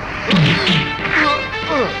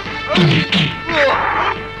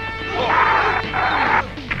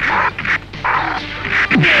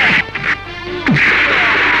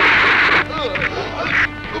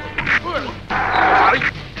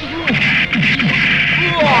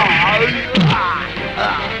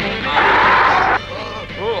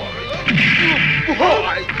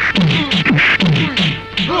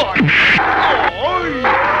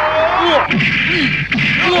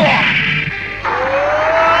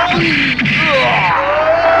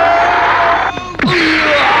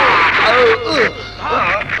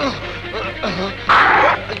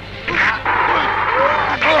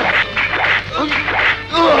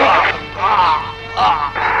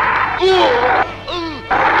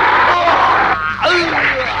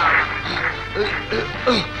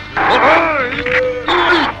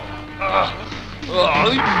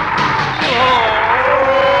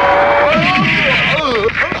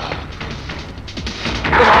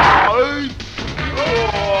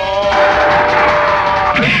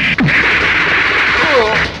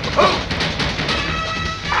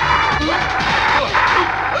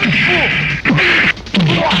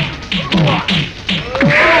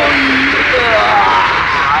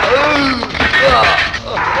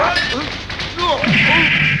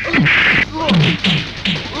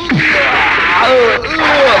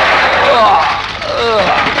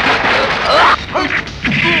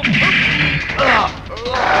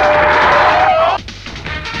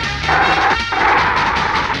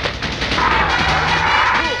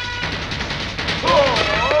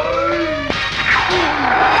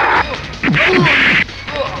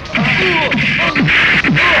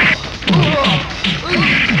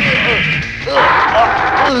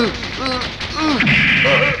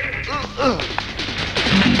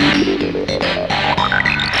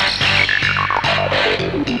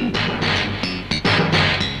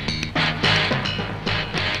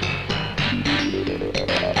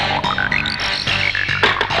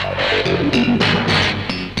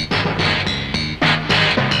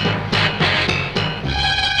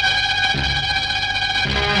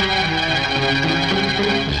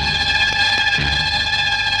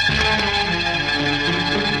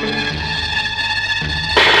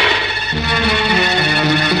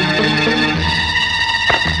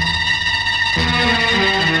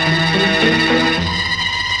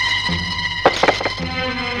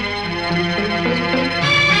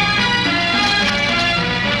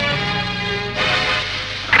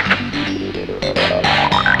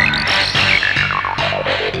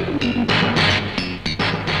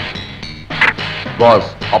 Boss,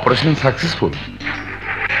 operation successful.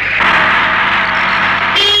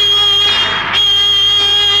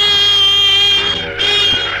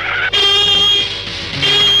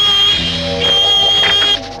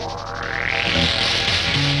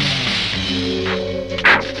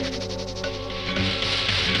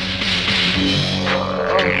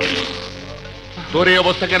 তোর এই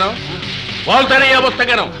অবস্থা কেন? বল তোর এই অবস্থা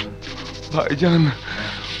কেন? ভাইজান,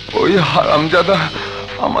 ওই হারামজাদা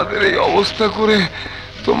আমাদের এই অবস্থা করে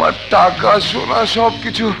তোমার টাকা সোনা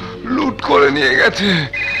সবকিছু লুট করে নিয়ে গেছে।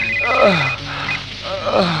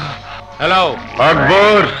 হ্যালো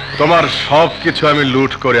আকবর, তোমার সবকিছু আমি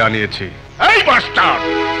লুট করে আনিয়েছি। এই বাস্টার্ড,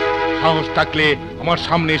 সাহস থাকলে আমার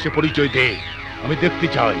সামনে এসে পরিচয় দে, আমি দেখতে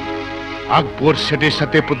চাই আকবর শেঠের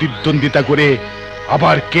সাথে প্রতিদ্বন্দ্বিতা করে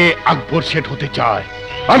আবার কে আকবর শেঠ হতে চায়।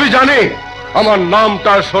 আমি জানি আমার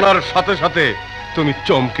নামটা শোনার সাথে সাথে তুমি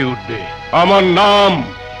চমকে উঠবে। আমার নাম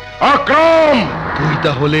আকরাম। তুই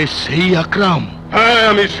তাহলে সেই আকরাম? হ্যাঁ,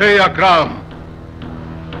 আমি সেই আকরাম।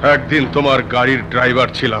 একদিন তোমার গাড়ির ড্রাইভার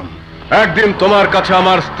ছিলাম, একদিন তোমার কাছে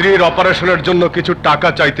আমার স্ত্রীর অপারেশনের জন্য কিছু টাকা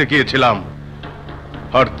চাইতে গিয়েছিলাম,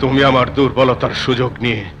 আর তুমি আমার দুর্বলতার সুযোগ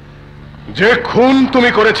নিয়ে যে খুন তুমি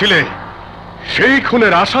করেছিলে সেই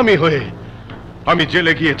খুনের আসামি হয়ে আমি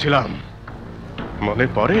জেলে গিয়েছিলাম। মনে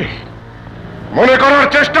পড়ে? মনে করার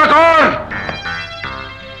চেষ্টা কর।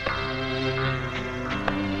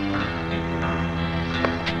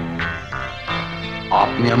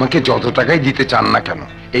 আপনি আমাকে যত টাকাই দিতে চান না কেন,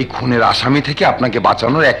 এই খুনের আসামি থেকে আপনাকে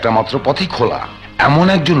বাঁচানোর একটা মাত্র পথই খোলা। এমন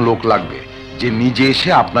একজন লোক লাগবে যে নিজে এসে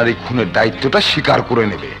আপনার এই খুনের দায়িত্বটা স্বীকার করে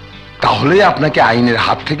নেবে, তাহলেই আপনাকে আইনের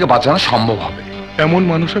হাত থেকে বাঁচানো সম্ভব হবে। এমন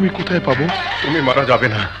মানুষ আমি কোথায় পাবো? তুমি মারা যাবে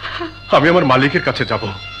না, আমি আমার মালিকের কাছে যাব।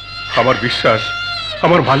 আমার বিশ্বাস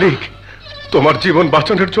আমার মালিক তোমার জীবন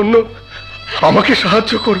বাঁচানোর জন্য আমাকে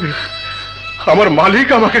সাহায্য করবে। আমার মালিক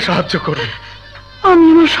আমাকে সাহায্য করবে। আমি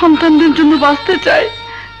আমার সন্তানদের জন্য বাঁচতে চাই।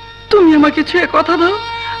 তুমি আমাকে ছুঁয়ে কথা দাও,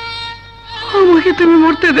 আমাকে তুমি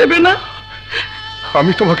মরতে দেবে না।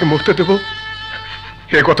 আমি তোমাকে মরতে দেব?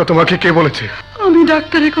 এ কথা তোমাকে কে বলেছে? আমি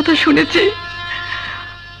ডাক্তারের কথা শুনেছি,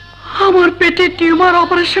 আমার পেটে টিউমার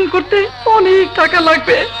অপারেশন করতে অনেক টাকা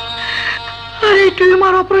লাগবে, আর এই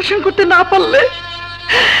টিউমার অপারেশন করতে না পারলে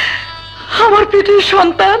আমার পেটের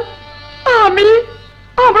সন্তান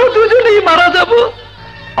আমরা দুজনেই মারা যাব।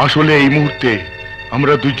 আসলে এই মুহূর্তে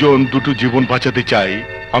আমরা দুজন দুটো জীবন বাঁচাতে চাই।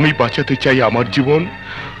 আমি বাঁচাতে চাই আমার জীবন,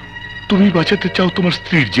 তুমি বাঁচাতে চাও তোমার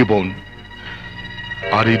স্ত্রীর জীবন।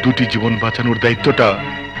 আর এই দুটি জীবন বাঁচানোর দায়িত্বটা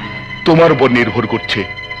তোমার উপর নির্ভর করছে।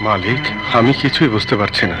 মালিক, আমি কিছুই বুঝতে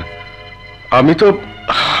পারছি না। আমি তো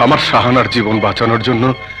আমার শাহানার জীবন বাঁচানোর জন্য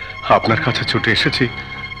আপনার কাছে ছুটে এসেছি,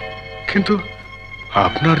 কিন্তু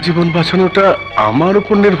আপনার জীবন বাঁচানোটা আমার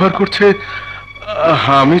উপর নির্ভর করছে,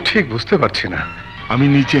 আমি ঠিক বুঝতে পারছি না। আমি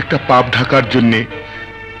নিজে একটা পাপ ঢাকার জন্যে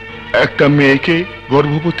একটা মেয়েকে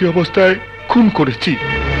গর্ভবতী অবস্থায় খুন করেছি।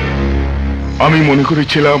 আমি মনে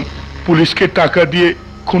করেছিলাম পুলিশকে টাকা দিয়ে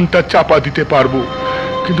খুনটা চাপা দিতে পারবো,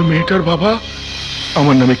 কিন্তু মেয়েটার বাবা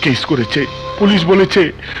আমার নামে কেস করেছে। পুলিশ বলেছে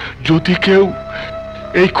যদি কেউ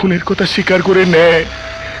এই খুনের কথা স্বীকার করে নেয়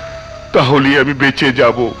তাহলেই আমি বেঁচে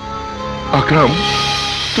যাব। আকরাম,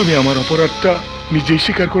 তুমি আমার অপরাধটা নিজেই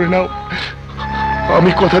স্বীকার করে নাও।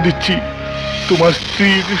 আমি কথা দিচ্ছি তোমার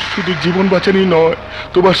স্ত্রীর শুধু জীবন বাঁচানোই নয়,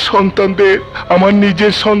 তোমার সন্তানদের আমার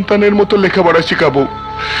নিজের সন্তানের মতো লেখাপড়া শেখাবো।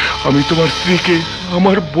 আমি তোমার স্ত্রীকে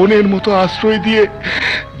আমার বোনের মতো আশ্রয় দিয়ে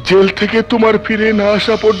জেল থেকে তোমার ফিরে না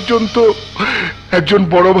আসা পর্যন্ত একজন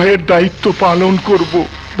বড় ভাইয়ের দায়িত্ব পালন করব।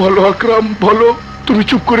 বলো আকরাম, বলো। তুমি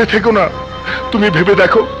চুপ করে থেকো না। তুমি ভেবে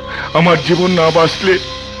দেখো, আমার জীবন না বাঁচলে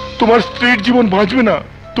তোমার স্ত্রীর জীবন বাঁচবে না।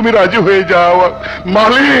 তুমি রাজি হয়ে যাও।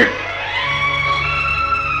 মালিক,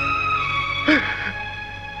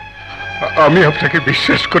 আমি আপনাকে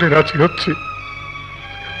বিশ্বাস করে রাজি হচ্ছি।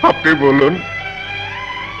 আপনি বলুন,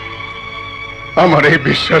 আমার এই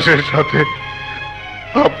বিশ্বাসের সাথে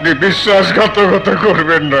আপনি বিশ্বাসঘাতকতা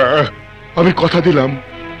করবেন না। আমি কথা দিলাম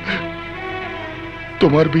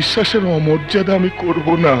তোমার বিশ্বাসের অমর্যাদা আমি করব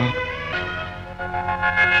না।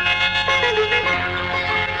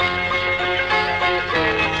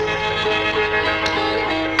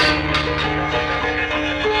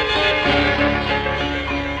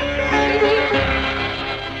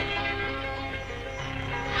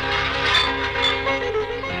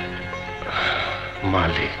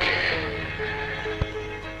 মালিক,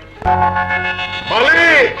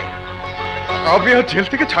 মালিক, আমি আর জেল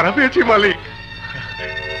থেকে ছাড়া পেয়েছি। মালিক,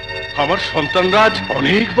 আমার সন্তানরা আজ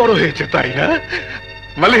অনেক বড় হয়েছে, তাই না?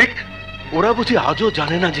 মালিক, ওরা বুঝি আজও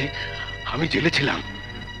জানে না যে আমি জেলে ছিলাম?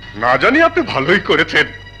 না জানি আপনি ভালোই করেছেন।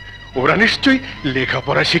 ওরা নিশ্চয়ই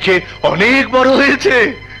লেখাপড়া শিখে অনেক বড় হয়েছে।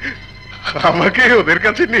 আমাকে ওদের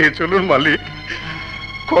কাছে নিয়ে চলুন মালিক।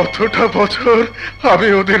 কতটা বছর আমি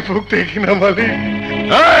ওদের মুখ দেখি না মালিক।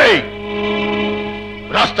 এই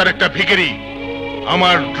রাস্তার একটা ভিখারি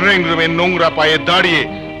আমার ড্রয়িং রুমে নোংরা পায়ে দাঁড়িয়ে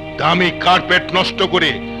দামি কার্পেট নষ্ট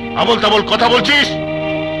করে আবল তাবল কথা বলছিস?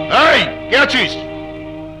 এই কে আছিস?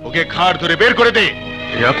 ওকে ঘাড় ধরে বের করে দে।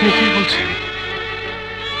 আপনি কি বলছেন?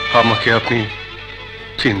 আমাকে আপনি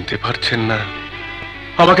চিনতে পারছেন না?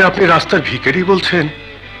 আমাকে আপনি রাস্তার ভিখারি বলছেন?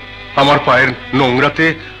 আমার পায়ের নোংরাতে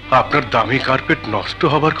আপনার দামি কার্পেট নষ্ট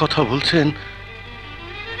হবার কথা বলছেন?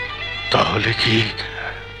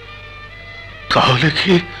 তাহলে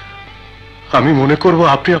কি আমি মনে করব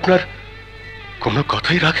আপনি আপনার কোনো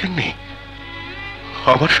কথাই রাখেননি,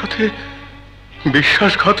 আমার সাথে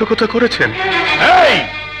বিশ্বাসঘাতকতা করেছেন? এই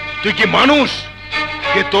তুই কি মানুষ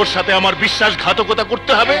যে তোর সাথে আমার বিশ্বাসঘাতকতা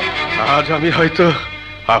করতে হবে? আজ আমি হয়তো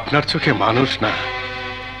আপনার চোখে মানুষ না,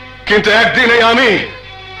 কিন্তু একদিনে আমি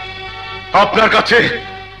আপনার কাছে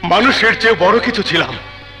মানুষের চেয়ে বড় কিছু ছিলাম।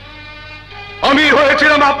 আমি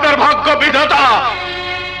হয়েছিলাম আপনার ভাগ্য বিধাতা।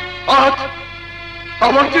 আজ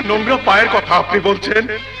আমার যে নোংরা পায়ের কথা আপনি বলছেন,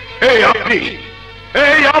 এই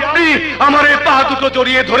আপনি আমার এই পা দুটো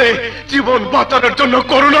জড়িয়ে ধরে জীবন বাঁচানোর জন্য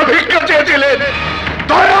করুণা ভিক্ষা চেয়েছিলেন,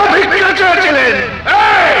 দয়া ভিক্ষা চেয়েছিলেন।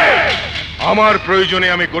 আমার প্রয়োজনে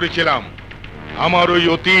আমি করেছিলাম। আমার ওই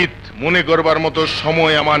অতীত মনে করবার মতো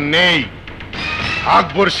সময় আমার নেই।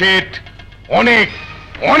 আকবর শেঠ অনেক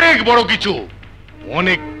অনেক বড় কিছু,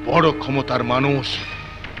 অনেক বড় ক্ষমতার মানুষ।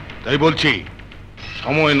 তাই বলছি,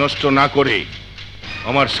 সময় নষ্ট না করে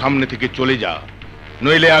আমার সামনে থেকে চলে যা,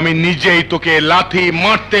 নইলে আমি নিজেই তোকে লাথি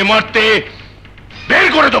মারতে মারতে বের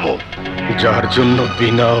করে দেবো। যার জন্য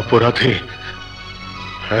বিনা অপরাধে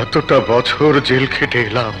এতটা বছর জেল খেটে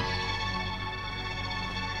এলাম,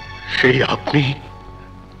 সেই আপনি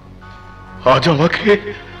আজ আমাকে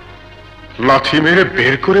লাথি মেরে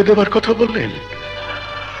বের করে দেবার কথা বললেন?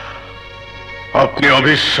 আপনি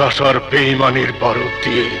অবিশ্বাস আর বেঈমানির বারুদ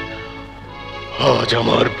দিয়ে আজ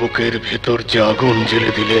আমার বুকের ভেতর যে আগুন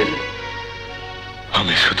জ্বেলে দিলেন,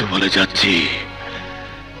 আমি শুধু বলে যাচ্ছি,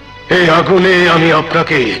 এই আগুনে আমি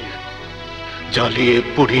আপনাকে জ্বালিয়ে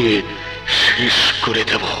পুড়িয়ে শেষ করে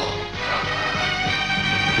দেব,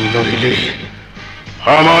 নইলে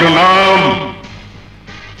আমার নাম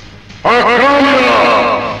আকরাম না।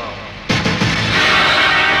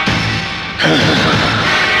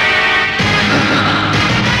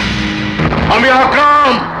 আমি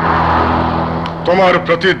আকরাম, তোমার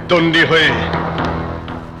প্রতিদ্বন্দ্বী হয়ে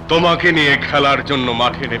তোমাকে নিয়ে খেলার জন্য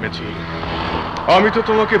মাঠে নেমেছি। আমি তো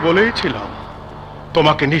তোমাকে বলেইছিলাম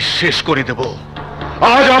তোমাকে নিঃশেষ করে দেব।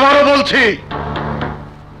 আজ আবারও বলছি,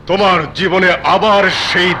 তোমার জীবনে আবার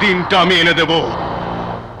সেই দিনটা আমি এনে দেব,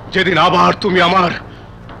 যেদিন আবার তুমি আমার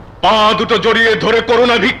পা দুটো জড়িয়ে ধরে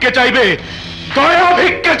করুণা ভিক্ষে চাইবে, দয়া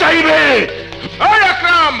ভিক্ষে চাইবে। এই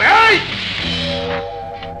আকরাম, এই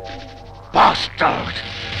বাস্টার্ড,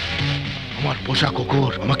 আমার পোষা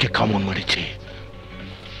কুকুর আমাকে কামড় মারিছে।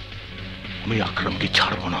 আমি আকরামকে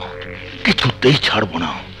ছাড়বো না, কিছুতেই ছাড়বো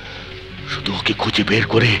না। শুধু ওকে খুঁজে বের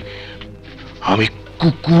করে আমি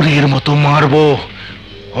কুকুরের মতো মারবো।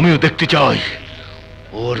 আমিও দেখতে চাই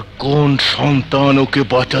ওর কোন সন্তান ওকে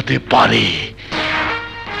বাঁচাতে পারে।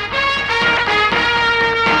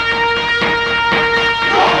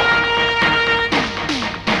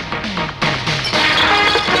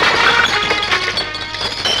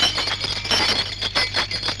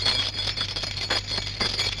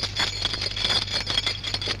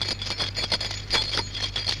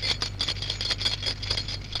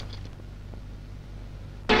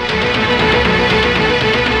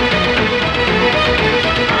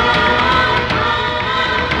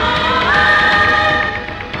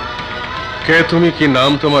 কে তুমি, কি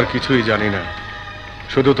নাম তোমার কিছুই জানি না,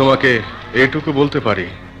 শুধু তোমাকে এটুকু বলতে পারি,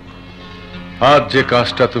 আজ যে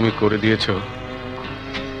কাজটা তুমি করে দিয়েছ,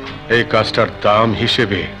 এই কাজটার দাম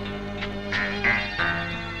হিসেবে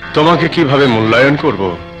তোমাকে কিভাবে মূল্যায়ন করব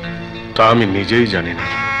তা আমি নিজেই জানি না।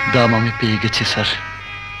 দাম আমি পেয়ে গেছি স্যার,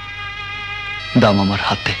 দাম আমার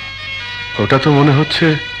হাতে। ওটা তো মনে হচ্ছে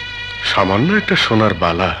সামান্য একটা সোনার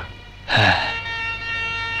বালা। হ্যাঁ,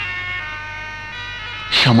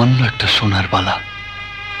 সামান্য একটা সোনার বালা।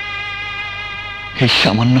 এই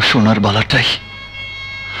সামান্য সোনার বালাটাই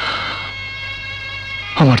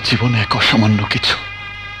আমার জীবনে এক অসামান্য কিছু।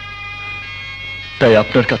 তাই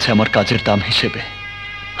আপনার কাছে আমার কাজের দাম হিসেবে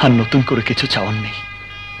আর নতুন করে কিছু চাওয়ার নেই।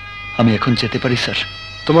 আমি এখন যেতে পারি স্যার?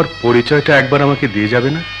 তোমার পরিচয়টা একবার আমাকে দিয়ে যাবে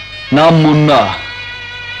না? নাম মুন্না,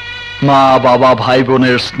 মা বাবা ভাই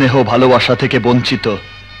বোনের স্নেহ ভালোবাসা থেকে বঞ্চিত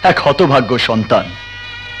এক হতভাগ্য সন্তান।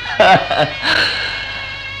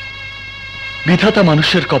 বিধাতা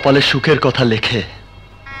মানুষের কপালে সুখের কথা লেখে,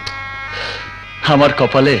 আমার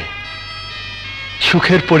কপালে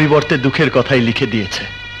সুখের পরিবর্তে দুঃখের কথাই লিখে দিয়েছে।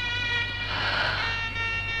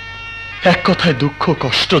 এক কথায় দুঃখ,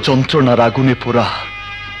 কষ্ট, যন্ত্রণার আগুনে পোড়া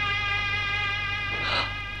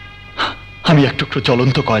আমি এক টুকরো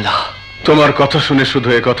জ্বলন্ত কয়লা। তোমার কথা শুনে শুধু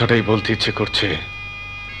এ কথাটাই বলতে ইচ্ছে করছে,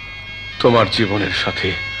 তোমার জীবনের সাথে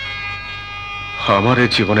আমার এই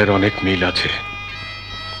জীবনের অনেক মিল আছে।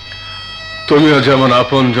 তুমিও যেমন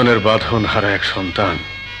আপনজনের বাঁধন হারা এক সন্তান,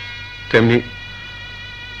 তেমনি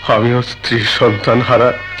আমিও স্ত্রী সন্তান হারা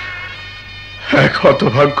এক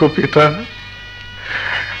হতভাগ্য পিতা।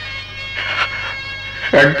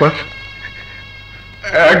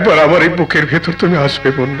 একবার আমার এই বুকের ভেতর তুমি আসবে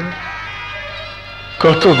বন্যা।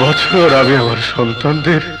 কত বছর আমি আমার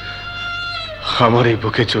সন্তানদের আমার এই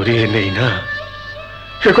বুকে জড়িয়ে নেই না,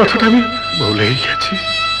 এ কথাটা আমি ভুলেই গেছি।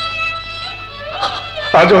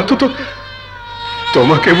 আজ অন্তত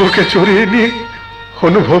তোমাকে বুকে জড়িয়ে নিয়ে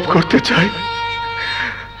অনুভব করতে চাই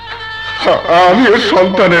আমি ওর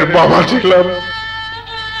সন্তানের বাবা ছিলাম।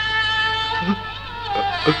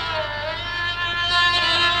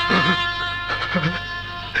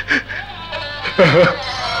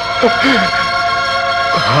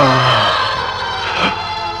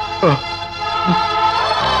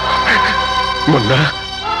 মুন্না,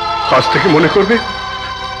 আজ থেকে মনে করবে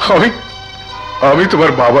আমি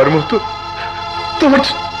তোমার বাবার মতো। তোমার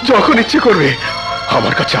যখন ইচ্ছে করবে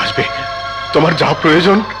আমার কাছে আসবে, তোমার যা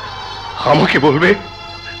প্রয়োজন আমাকে বলবে,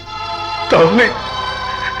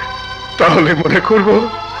 তাহলে মনে করব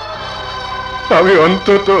আমি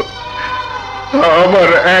অন্তত আমার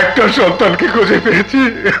একটা সন্তানকে খুঁজে পেয়েছি।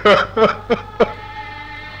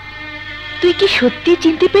 তুই কি সত্যি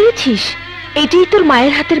চিনতে পেরেছিস এটাই তোর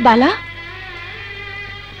মায়ের হাতের বালা?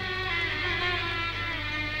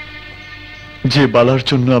 যে বালার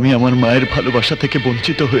জন্য আমি আমার মায়ের ভালোবাসা থেকে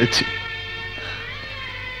বঞ্চিত হয়েছি,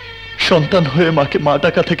 সন্তান হয়ে মাকে মা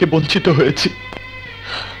ডাকা থেকে বঞ্চিত হয়েছি।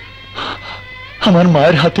 আমার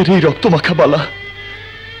মায়ের হাতের এই রক্তমাখা বালা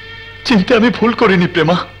চিনতে আমি ভুল করিনি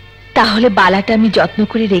প্রেমা। তাহলে বালাটা আমি যত্ন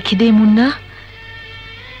করে রেখে দেই মুন্না।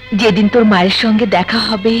 যেদিন তোর মায়ের সঙ্গে দেখা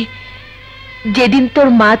হবে, যেদিন তোর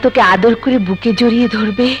মা তোকে আদর করে বুকে জড়িয়ে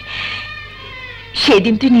ধরবে,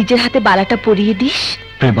 সেদিন তুই নিজের হাতে বালাটা পরিয়ে দিস।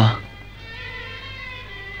 প্রেমা,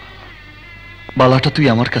 বালাটা তুই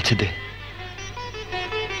আমার কাছে দে।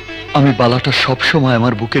 আমি বালাটা সব সময়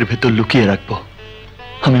আমার বুকের ভেতর লুকিয়ে রাখবো।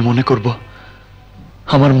 আমি মনে করব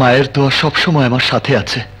আমার মায়ের দোয়া সব সময় আমার সাথে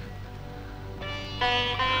আছে।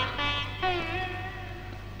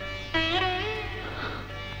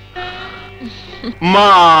 মা,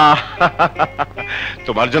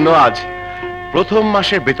 তোমার জন্য আজ প্রথম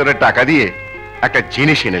মাসের বেতনের টাকা দিয়ে একটা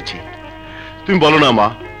জিনিস এনেছি। তুমি বলো না মা,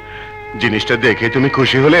 জিনিসটা দেখে তুমি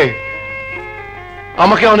খুশি হলে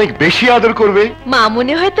আমাকে অনেক বেশি আদর করবে। মা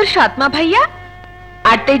মনে হয় তোর সৎমা ভাইয়া,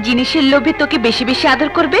 আর তাই জিনিসের লোভে তোকে বেশি বেশি আদর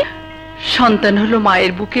করবে। সন্তান হলো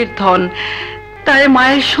মায়ের বুকের ধন, তাই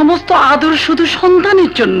মায়ের সমস্ত আদর শুধু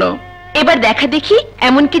সন্তানের জন্য। এবার দেখা দেখি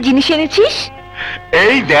এমন কি জিনিস এনেছিস।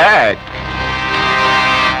 এই দেখ,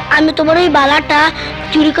 আমি তোমার ওই বালাটা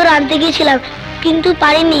চুরি করে আনতে গিয়েছিলাম, কিন্তু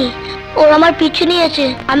পারিনি। ও আমার পিছু নিয়েছে।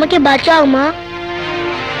 আমাকে বাঁচাও মা।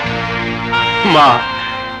 মা,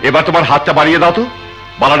 এবার তোমার হাতটা বাড়িয়ে দাও তো,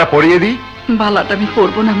 বালাটা পরিয়ে দিই। বালাটা আমি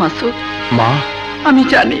পরবো না মাসুদ। মা, আমি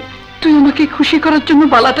জানি তুই আমাকে খুশি করার জন্য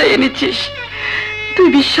বালাটা এনেছিস। তুই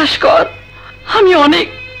বিশ্বাস কর, আমি অনেক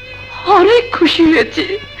অনেক খুশি হয়েছি,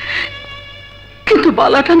 কিন্তু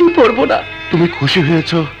বালাটা আমি পরবো না। তুমি খুশি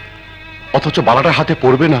হয়েছো অথচ বালাটা হাতে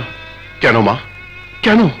পড়বে না কেন মা?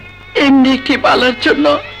 কেন? এমনি একটি বালার জন্য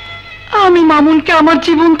আমি মামুনকে আমার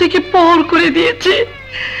জীবন থেকে পর করে দিয়েছি।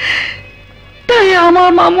 তাই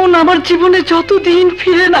আমার মামুন আমার জীবনে যতদিন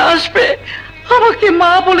ফিরে না আসবে, আমাকে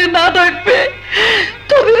মা বলে না ডাকবে,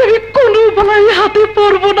 তোদের আমি কোনো ভাই হাতে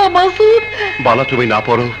পড়বো না মাসুদ। বালা তুমি না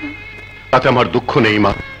পড়ো তাতে আমার দুঃখ নেই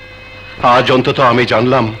মা। আজ অন্তত আমি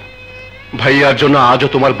জানলাম ভাইয়ার জন্য আজও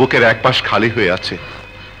তোমার বুকের এক পাশ খালি হয়ে আছে।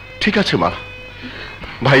 ঠিক আছে মা,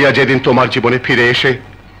 ভাইয়া যেদিন তোমার জীবনে ফিরে এসে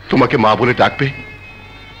তোমাকে মা বলে ডাকবে,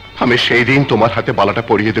 আমি সেই দিন তোমার হাতে বালাটা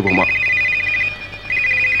পরিয়ে দেব মা।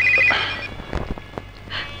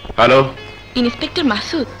 হ্যালো, ইন্সপেক্টর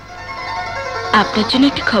মাসুদ, আপনার জন্য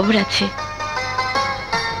একটা খবর আছে।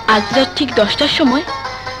 আজ রাত ঠিক 10টার সময়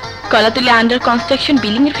কলাতলি আন্ডার কনস্ট্রাকশন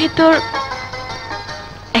বিল্ডিং এর ভেতর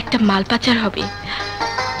একটা মাল পাচার হবে।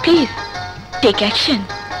 Please take action.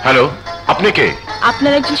 হ্যালো, আপনি কে?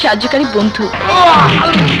 আপনার একজন সাহায্যকারী বন্ধু।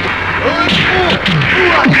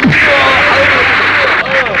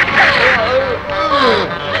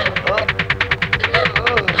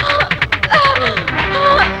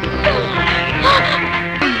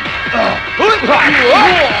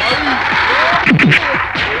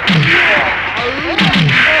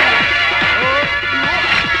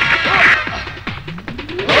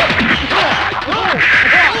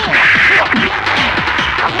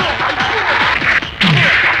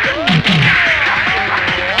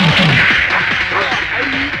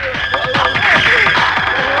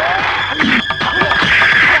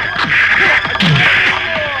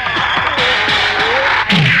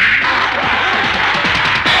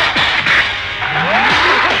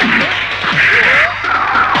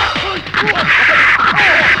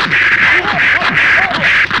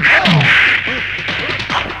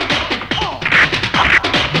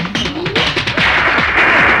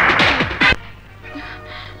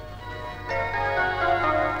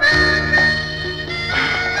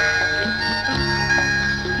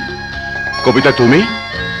 কবিতা তুমি?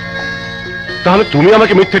 তাহলে তুমি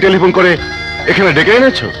আমাকে মিথ্যে টেলিফোন করে এখানে ডেকে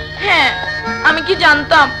এনেছো? হ্যাঁ, আমি কি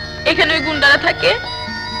জানতাম এখানে ওই গুন্ডারা থাকে।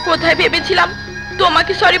 কোথায় ভেবেছিলাম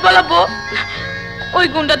তোমাকে সরি বলাবো, ওই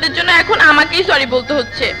গুন্ডাদের জন্য এখন আমাকেই সরি বলতে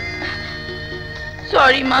হচ্ছে।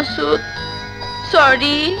 Sorry Masud,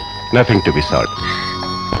 sorry. Nothing to B sorry.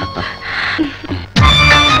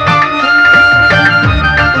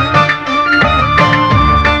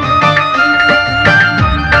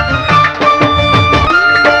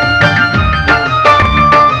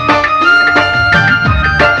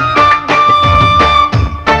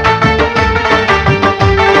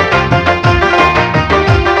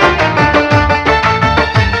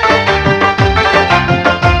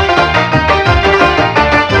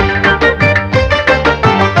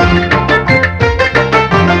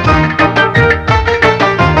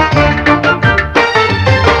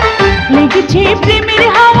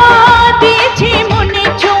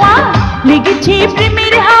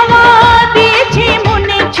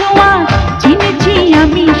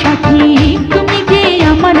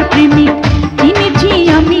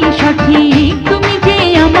 সঠিক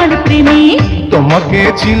তোমাকে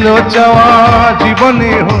ছিল চাওয়া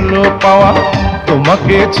জীবনে হলো পাওয়া,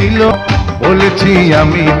 তোমাকে ছিল বলেছি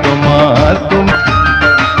আমি তোমার, তুমি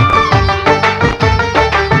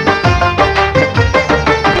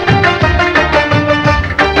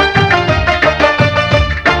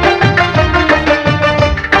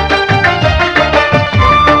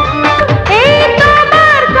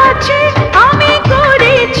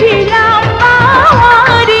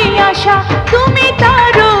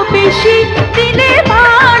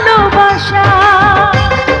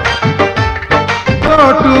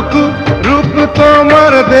রূপ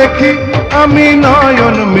তোমার দেখি আমি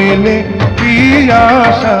নয়ন মেলে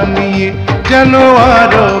পিয়াসা নিয়ে, যেন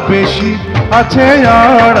আরো বেশি আছে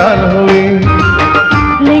আড়াল হয়ে।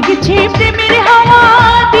 লেগেছে প্রেমের হাওয়া,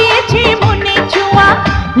 দিয়েছে মনে ছোঁয়া,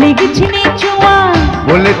 লেগেছে ছোঁয়া।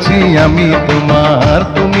 বলেছি আমি তোমার,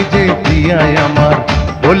 তুমি যে প্রিয়ায় আমার,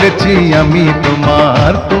 বলেছি আমি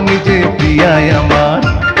তোমার, তুমি যে প্রিয়ায় আমার।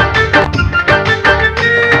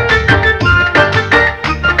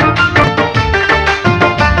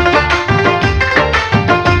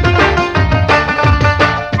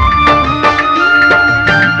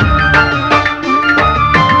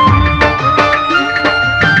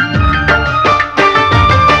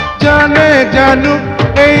 জানো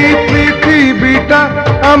এই পৃথিবীটা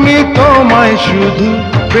আমি তোমায় শুধু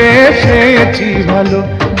বেসেছি ভালো,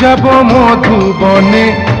 যাব মধুবনে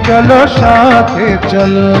চলো সাথে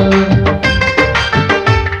চলো।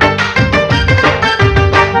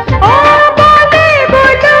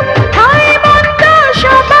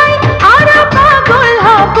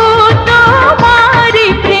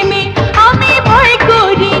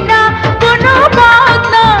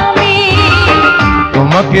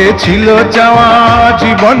 তোমাকে ছিল চাওয়া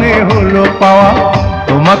জীবনে হলো পাওয়া,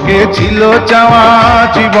 তোমাকে ছিল চাওয়া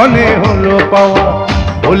জীবনে হলো পাওয়া।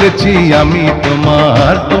 বলেছি আমি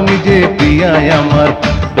তোমার, তুমি যে প্রিয়ায় আমার,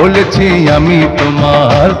 বলেছি আমি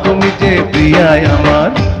তোমার, তুমি যে প্রিয়ায় আমার।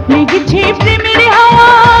 লেগেছে প্রেমের হাওয়া,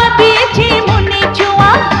 দিয়েছে মনে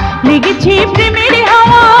ছোঁয়া, লেগেছে প্রেমের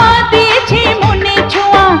হাওয়া, দিয়েছে মনে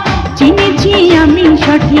ছোঁয়া। চিনেছি আমি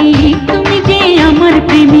সঠিক, তুমি যে আমার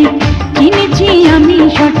প্রেমিক, চিনেছি আমি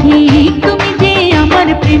সঠিক, তুমি যে আমার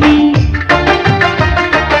প্রেমিক।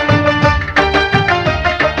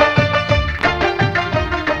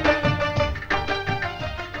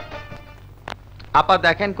 আপা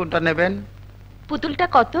দেখেন কোনটা নেবেন। পুতুলটা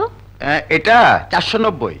কত? এটা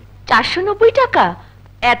 490। 490 টাকা?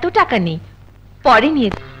 এত টাকা নেই, পরে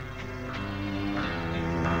নিয়ে।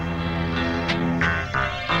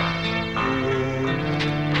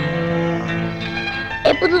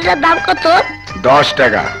 এই পুতুলটার দাম কত? 10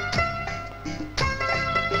 টাকা।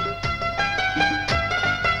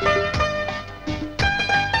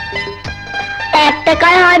 এক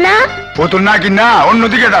টাকায় হয় না? পুতুল না কি না,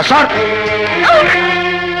 অন্যদিকে যা সর।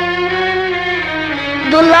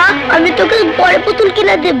 দোলা, আমি তোকে পরে পুতুল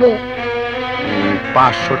কিনে দেব।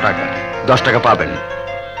 500 টাকা। 10 টাকা পাবেন।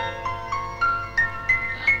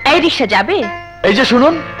 এই রিক্সা যাবে? এই যে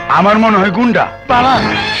শুনুন, আমার মনে হয় গুন্ডা। বাবা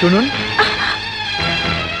শুনুন,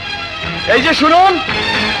 এই যে শুনুন,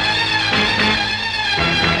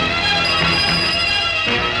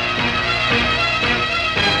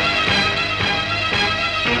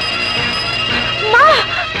 মা!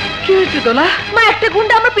 কি হয়েছে দোলা? মা, একটা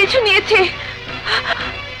গুন্ডা আমার পিছু নিয়েছে।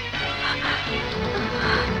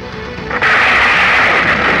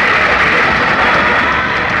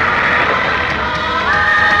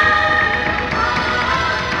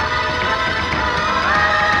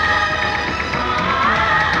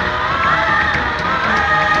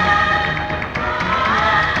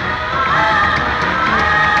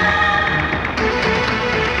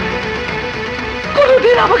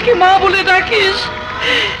 কোনদিন আমাকে মা বলে ডাকিস,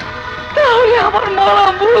 তাহলে আমার মরা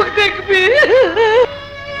মুখ দেখবি।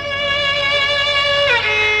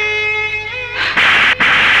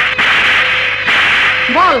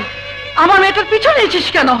 বল, আমার মেয়েটার পিছু নিয়েছিস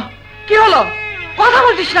কেন? কি হলো? কথা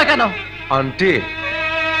বলছিস না কেন? আন্টি,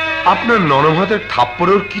 আপনার নরম হাতের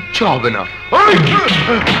থাপ্পড়েও কিচ্ছু হবে না।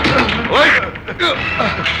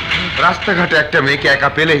 রাস্তাঘাটে একটা মেয়েকে একা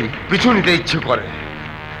পেলেই পিছু নিতে ইচ্ছে করে।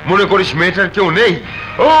 মনে করিস মেয়েটার কেউ নেই?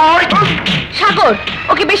 সাগর,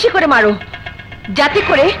 ওকে বেশি করে মারো, যাতে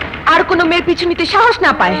করে আর কোনো মেয়ের পিছু নিতে সাহস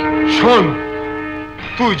না পায়। শোন,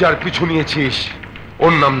 তুই যার পিছু নিয়েছিস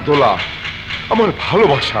ওর নাম দোলা, আমার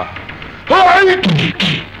ভালোবাসা।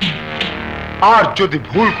 আর যদি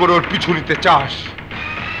ভুল করে ওর পিছু নিতে চাস,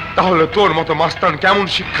 তাহলে তোর মতো মাস্তান কেমন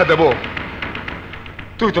শিক্ষা দেব?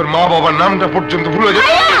 তুই তোর মা বাবার নামটা পর্যন্ত ভুলে যা।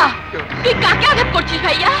 তুই কাকে আঘাত করছিস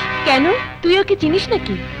ভাইয়া? কেন, তুই ওকে চিনিস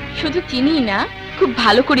নাকি? শুধু চিনি না, খুব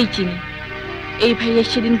ভালো করেই চিনি। এই ভাইয়া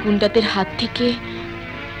সেদিন গুন্ডাদের হাত থেকে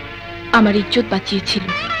আমার ইজ্জত বাঁচিয়েছিল।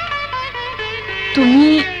 তুমি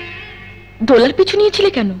দোলার পিছু নিয়েছিলে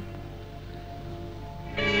কেন?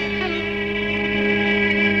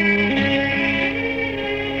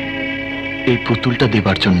 এই পুতুলটা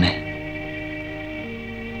দেবার জন্যে।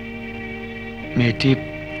 মেয়েটি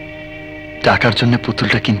টাকার জন্য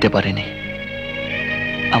পুতুলটা কিনতে পারেনি।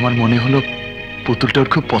 আমার মনে হলো পুতুলটা ওর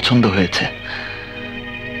খুব পছন্দ হয়েছে,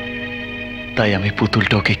 তাই আমি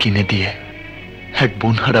পুতুলটা ওকে কিনে দিয়ে এক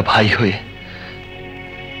বোনহারা ভাই হয়ে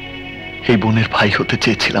এই বোনের ভাই হতে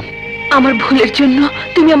চেয়েছিলাম। আমার ভুলের জন্য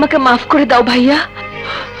তুমি আমাকে মাফ করে দাও ভাইয়া।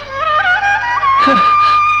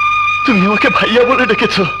 তুমি আমাকে ভাইয়া বলে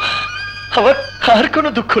ডেকেছো, আমার আর কোনো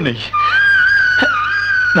দুঃখ নেই।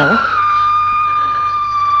 নাও।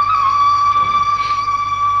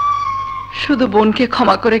 শুধু বোনকে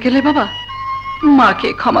ক্ষমা করে গেলে বাবা, মাকে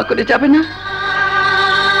ক্ষমা করে যাবে না?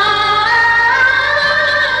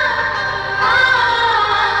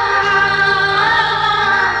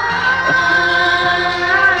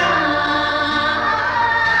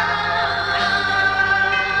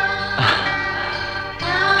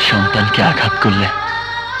 সন্তানকে আঘাত করলে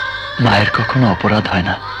মায়ের কখনো অপরাধ হয়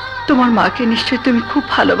না। তোমার মাকে নিশ্চয়ই তুমি খুব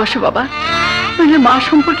ভালোবাসো বাবা, নইলে মা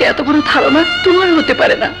সম্পর্কে এত বড় ধারণা তোমার হতে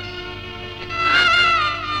পারে না।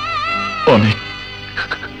 অনেক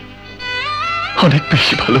অনেক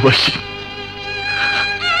বেশি ভালোবাসি।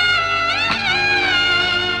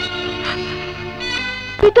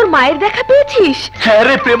 তুই তোর মায়ের দেখা পেয়েছিস? হ্যাঁ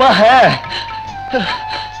রে প্রেমা, হ্যাঁ।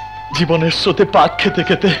 জীবনের স্রোতে পাক খেতে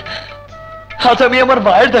খেতে আজ আমি আমার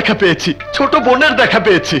মায়ের দেখা পেয়েছি, ছোট বোনের দেখা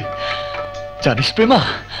পেয়েছি। জানিস প্রেমা,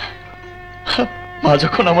 মা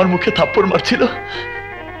যখন আমার মুখে থাপ্পড় মারছিল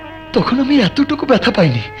তখন আমি এতটুকু ব্যথা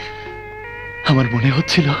পাইনি। আমার মনে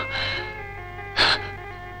হচ্ছিল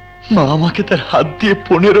মা আমাকে তার হাত দিয়ে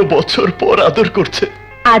 15 বছর পর আদর করছে।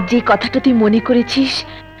 আজ যে কথাটা তুই মনে করেছিস,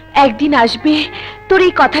 একদিন আসবে তোর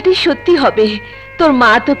এই কথাটি সত্যি হবে। তোর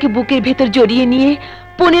মা তোকে বুকের ভেতর জড়িয়ে নিয়ে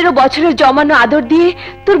 15 বছরের জমানো আদর দিয়ে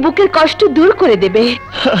তোর বুকের কষ্ট দূর করে দেবে।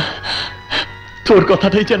 তোর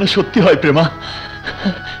কথাটাই যেন সত্যি হয় প্রেমা।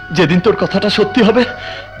 যেদিন তোর কথাটা সত্যি হবে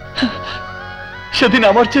সেদিন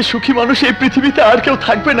আমার চেয়ে সুখী মানুষ এই পৃথিবীতে আর কেউ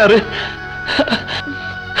থাকবে না রে,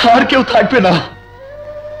 আর কেউ থাকবে না।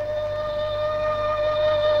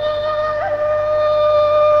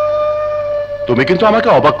 তুমি কিন্তু আমাকে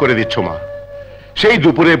অবাক করে দিচ্ছ মা। সেই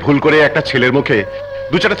দুপুরে ভুল করে একটা ছেলের মুখে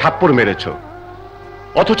 2-4 থাপ্পড় মেরেছ,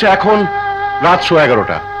 অথচ এখন রাত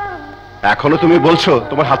 11:30 এখনো তুমি বলছো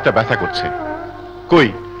তোমার হাতটা ব্যথা করছে। কই,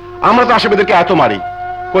 আমরা তো আসামিদেরকে এত মারি,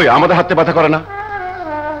 কই আমাদের হাতে ব্যথা করে না?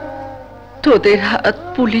 তোদের হাত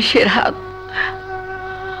পুলিশের হাত,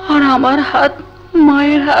 আর আমার হাত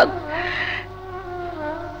মায়ের হাত।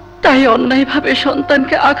 তাই অন্যায়ভাবে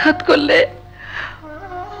সন্তানকে আঘাত করলে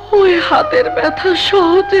ওই হাতের ব্যথা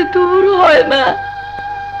সহজে দূর হয় না।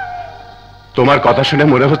 তোমার কথা শুনে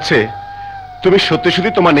মনে হচ্ছে তুমি সত্যি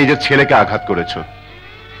সত্যি তোমার নিজের ছেলেকে আঘাত করেছো।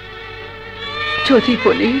 যদি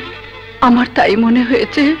বলি আমার তাই মনে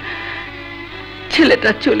হয়েছে,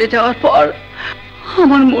 ছেলেটা চলে যাওয়ার পর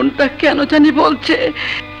আমার মনটা কেন জানি বলছে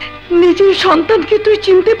নিজের সন্তানকে তুই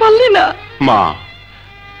চিনতে পারলি না। মা,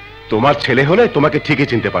 তোমার ছেলে হলে তোমাকে ঠিকই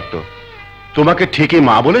চিনতে পারতো, তোমাকে ঠিকই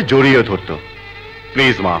মা বলে জড়িয়ে ধরতো।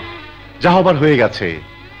 প্লিজ মা, যা হবার হয়ে গেছে,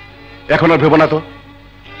 এখন আর ভেবো না তো।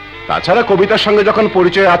 তাছাড়া কবিতার সঙ্গে যখন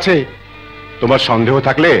পরিচয় আছে, তোমার সন্দেহ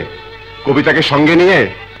থাকলে কবিতাকে সঙ্গে নিয়ে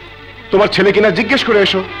তোমার ছেলে কিনা জিজ্ঞেস করে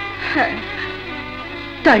এসো। হ্যাঁ,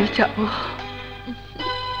 তাই যাব।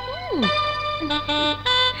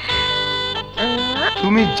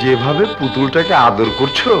 তুমি যেভাবে পুতুলটাকে আদর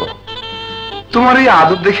করছো, তোমার এই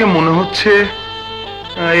আদর দেখে মনে হচ্ছে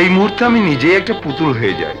এই মুহূর্তে আমি নিজেই একটা পুতুল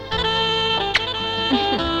হয়ে যাই।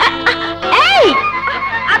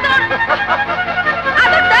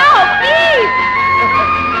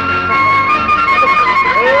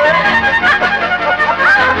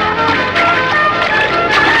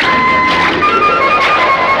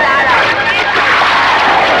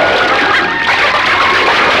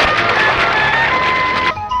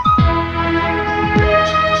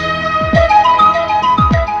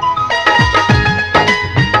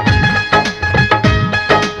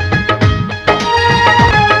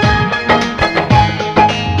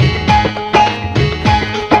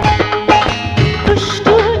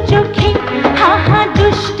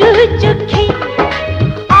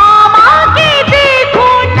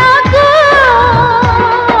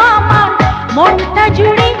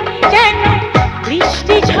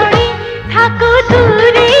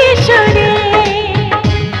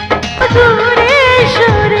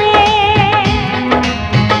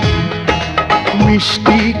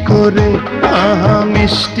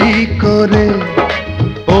 মিষ্টি করে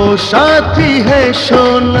ও সাথী হে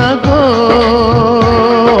সোনা গো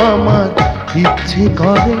আমার ইচ্ছে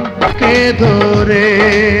করে কে ধরে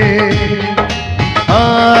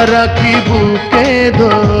আর রাখি বুকে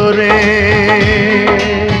ধরে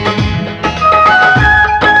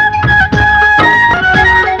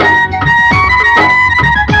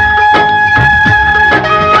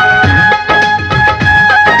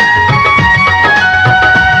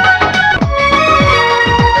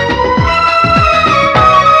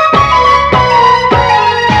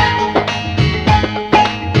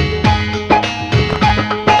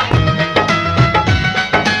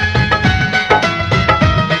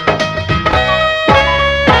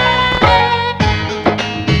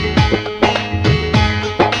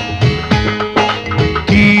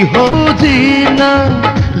না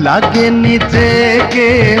লাগে নিজেকে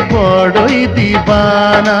বড়ই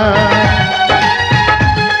দিবানা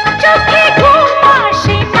চোখে ঘুম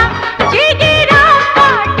আসে না জেগে রাত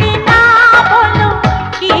কাটে না বলো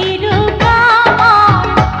কি রোগ আমার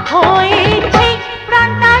হয়েছে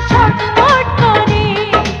প্রাণটা ছটফট করে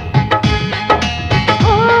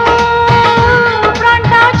ও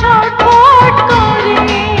প্রাণটা ছটফট করে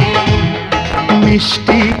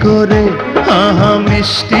মিষ্টি করে আহা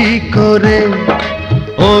মিষ্টি করে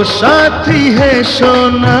ও সাথী হে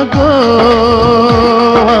সোনা গো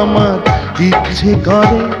আমার ইচ্ছে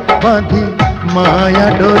করে বাঁধি মায়া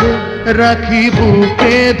ডোরে রাখি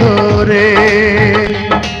বুকে ধরে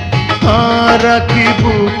রাখি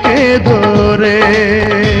বুকে ধরে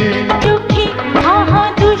চোখে আহা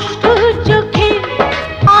দুষ্টু চোখে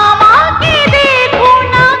আমাকে দেখো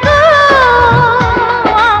না গো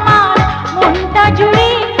আমার মনটা জুড়ে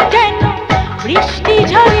যেন বৃষ্টি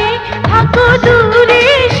ঝরে থাকো দূরে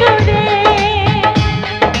সরে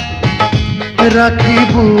রাখি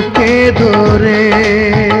বুকে ধরে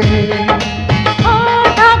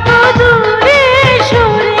থাকো দূরে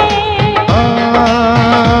সরে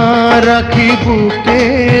রাখি বুকে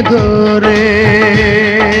ধরে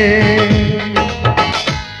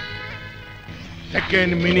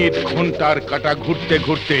সেকেন্ড মিনিট ঘন্টার কাটা ঘুরতে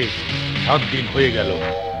ঘুরতে 7 দিন হয়ে গেল।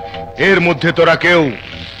 এর মধ্যে তোরা কেউ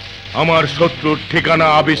আমার শত্রুর ঠিকানা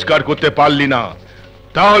আবিষ্কার করতে পারলি না,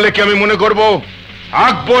 তাহলে কি আমি মনে করব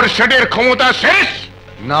আকবর শেঠের ক্ষমতা শেষ?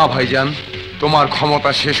 না ভাইজান, তোমার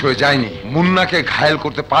ক্ষমতা শেষ হয়ে যায়নি। মুন্নাকে ঘায়েল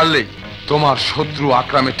করতে পারলেই তোমার শত্রু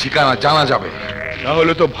আকরামের ঠিকানা জানা যাবে।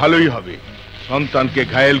 তাহলে তো ভালোই হবে, সন্তানকে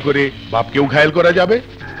ঘায়েল করে বাপকেও ঘায়েল করা যাবে।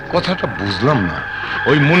 কথাটা বুঝলাম না।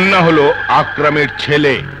 ওই মুন্না হলো আকরামের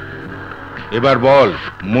ছেলে। এবার বল,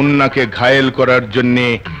 মুন্নাকে ঘায়েল করার জন্য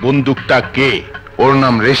বন্দুকটা কে? ওর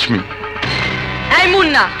নাম রেশমি। এই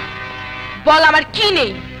মুন্না, বল আমার কি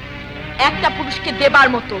নেই? একটা পুরুষকে দেবার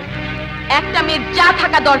মতো একটা মেয়ের যা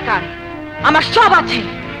থাকা দরকার আমার সব আছে।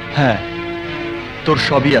 হ্যাঁ, তোর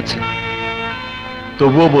সবই আছে।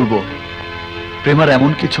 তবুও বলবো প্রেমার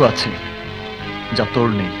এমন কিছু আছে যা তোর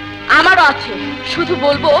নেই। আমারও আছে, শুধু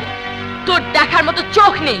বলবো তোর দেখার মতো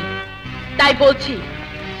চোখ নেই। তাই বলছি,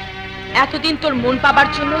 এতদিন তোর মন পাবার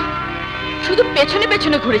জন্য শুধু পেছনে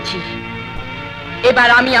পেছনে ঘুরেছি। এবার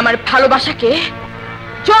আমি আমার ভালোবাসাকে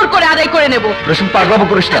জোর করে আদায় করে নেব। রেশম পাগলামো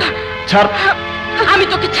করিস না, ছাড়। আমি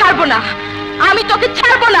তোকে ছাড়বো না, আমি তোকে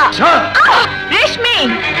ছাড়বো না। রেশমি,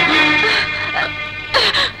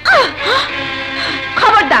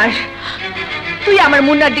 খবরদার, তুই আমার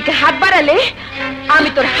মুন্নার দিকে হাত বাড়ালে আমি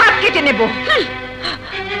তোর হাত কেটে নেব।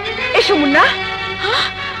 এসো মুন্না।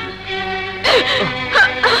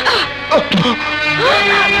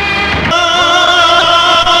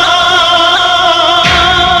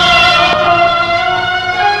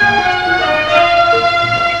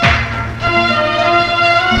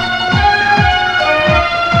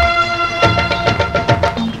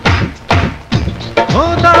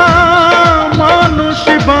 মানুষ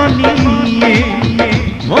বানিয়ে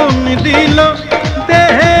মন দিল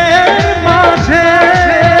দেহের মাঝে,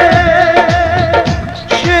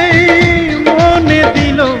 সেই মনে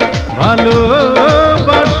দিল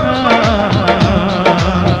ভালোবাসা,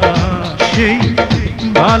 সেই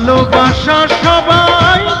ভালোবাসা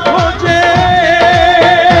সবাই খোঁজে।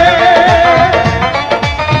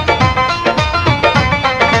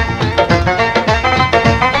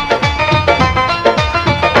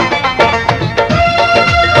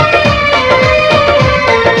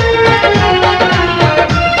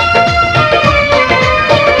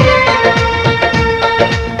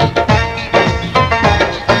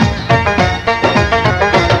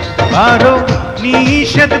 কারো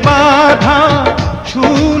নিষেধ বাধা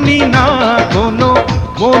শুনি না, কোনো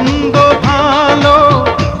মন্দ ভালো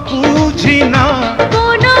বুঝি না,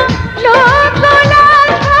 কোনো লোক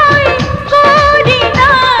করি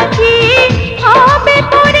না, কি হবে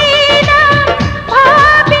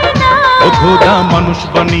খোদা মানুষ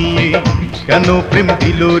বানিয়ে কেন প্রেম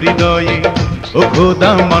দিল হৃদয়ে, ও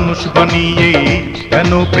খোদা মানুষ বানিয়ে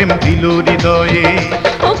কেন প্রেম দিল হৃদয়ে,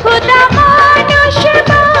 ও খোদা মানুষ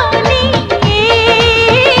বানিয়ে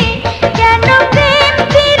কেন প্রেম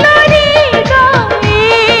দিল হৃদয়ে,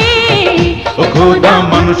 ও খোদা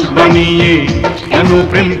মানুষ বানিয়ে কেন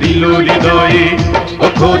প্রেম দিল হৃদয়ে, ও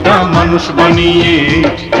খোদা মানুষ বানিয়ে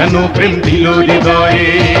কেন প্রেম দিল হৃদয়ে।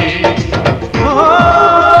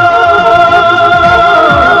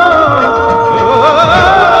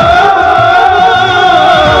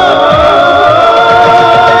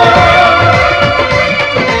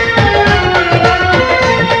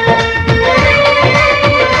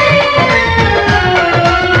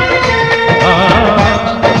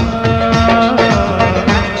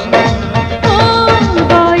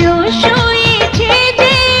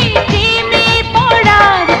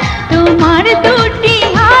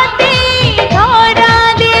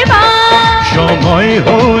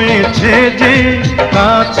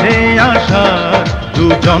 কাছে আসা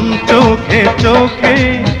দুজন চোখে চোখে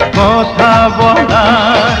কথা বলা,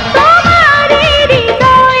 তোমার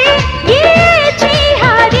হৃদয়ে গিয়েছি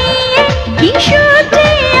হারিয়ে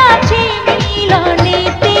কিশোরে আছে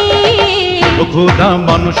মিলনেতে, ও খোদা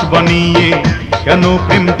মানুষ বানিয়ে কেন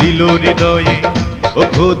প্রেম দিল হৃদয়ে, ও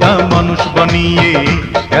খোদা মানুষ বানিয়ে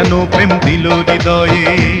কেন প্রেম দিল হৃদয়ে,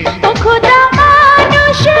 ও খোদা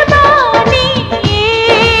মানুষ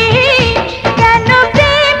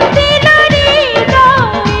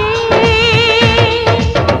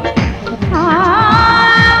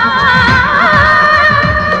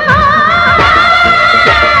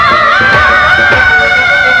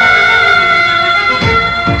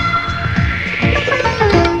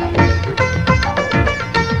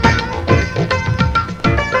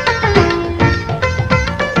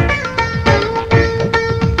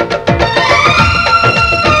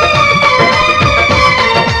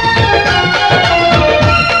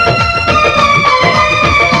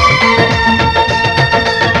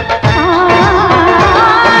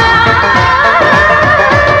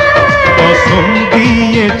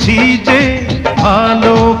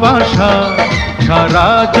ভালোবাসা সারা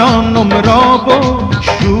জন্ম রব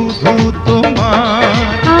শুধু তোমার,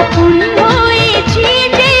 আপন হয়েছি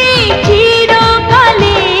যে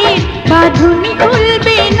চিরকালে বাঁধন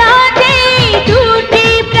খুলবে না যে দুটি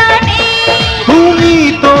প্রাণে, তুমি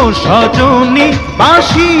তো সজনী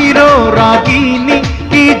বাঁশির রাগিনী,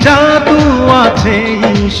 কি জাদু আছে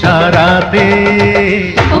ইশারাতে,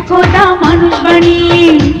 ও খোদা মানুষ বানিয়ে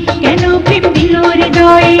কেন প্রেম দিল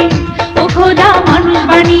হৃদয়ে, ও খোদা মানুষ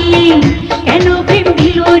বানিয়ে কেন প্রেম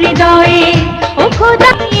দিল হৃদয়ে, ও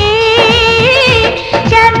খোদা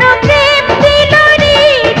কেন প্রেম দিল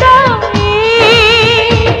হৃদয়ে,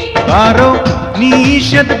 কারো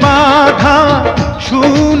নিষেধ বাধা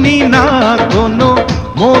শুনি না কোনো,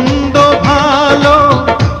 মন্দ ভালো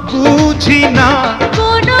বুঝি না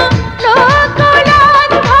কোনো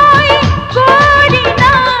লোকলাদ ভয় করি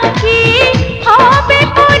না, কি হবে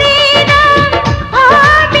করি না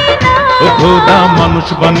ভাবি না, ও খোদা মানুষ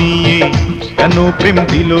বানিয়ে কেন প্রেম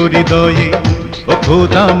দিল হৃদয়ে, ও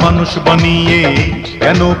খোদা মানুষ বানিয়ে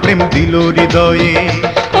কেন প্রেম দিল হৃদয়ে,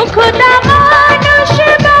 ও খোদা মানুষ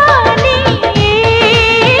বানিয়ে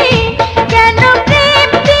কেন প্রেম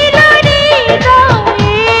দিল হৃদয়ে,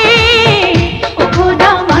 ও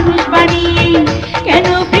খোদা মানুষ বানিয়ে কেন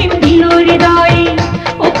প্রেম দিল হৃদয়ে,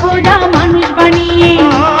 ও খোদা মানুষ বানিয়ে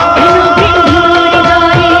কেন প্রেম দিল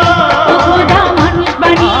হৃদয়ে, ও খোদা মানুষ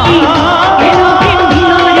বানিয়ে কেন প্রেম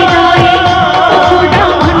দিল হৃদয়ে, ও খোদা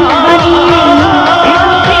মানুষ বানিয়ে কেন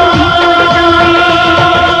প্রেম দিল হৃদয়ে।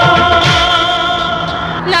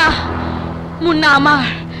 না, মুন্না আমার,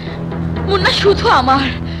 মুন্না শুধু আমার,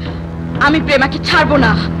 আমি প্রেমাকে ছাড়বো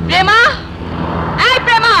না। প্রেমা, এই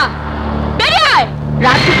প্রেমা, বেরিয়ে আয়।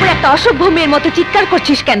 রাত দুপুরে একটা অসভ্য মেয়ের মতো চিৎকার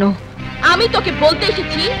করছিস কেন? আমি তোকে বলতে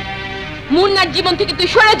এসেছি মুন্নার জীবন থেকে তুই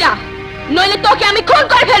সরে যা, নইলে তোকে আমি খুন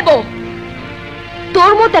করে ফেলবো।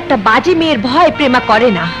 তোর মতো একটা বাজে মেয়ের ভয় প্রেমা করে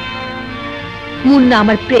না। মুন্না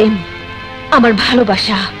আমার প্রেম, আমার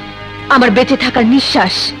ভালোবাসা, আমার বেঁচে থাকার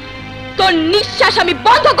নিঃশ্বাস। তোর নিঃশ্বাস আমি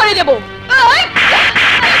বন্ধ করে দেব।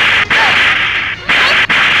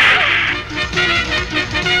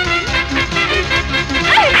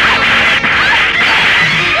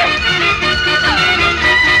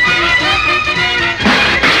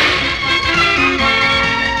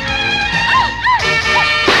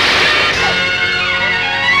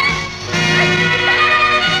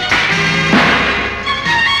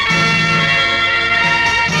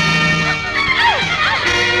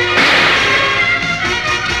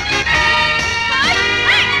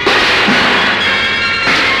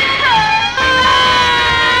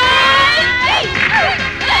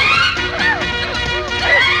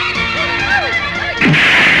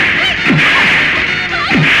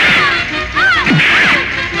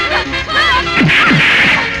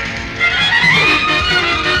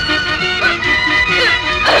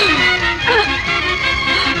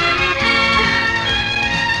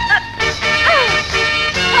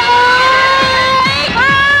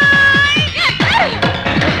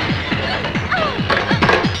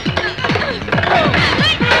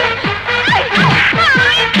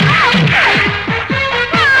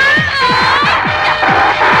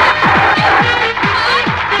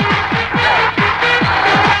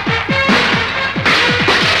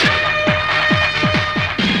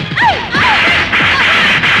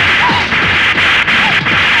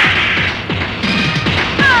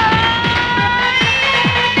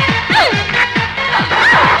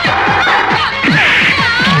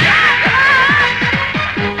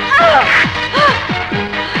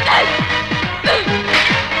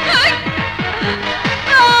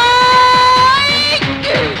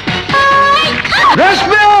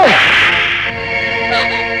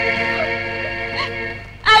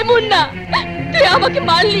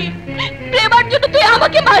 মারলি, প্রেমার জন্য তুই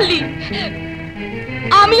আমাকে মারলি।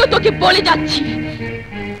 আমিও তোকে বলে যাচ্ছি,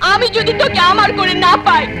 আমি যদি তোকে আমার করে না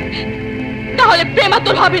পাই তাহলে প্রেমা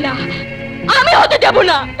তোর হবে না, আমি হতে দেব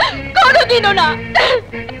না, কোনোদিনও না।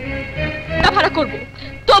 ভাড়া করবো,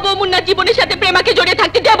 তবুও মুন্নার জীবনের সাথে প্রেমাকে জড়িয়ে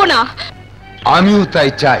থাকতে দেব না। আমিও তাই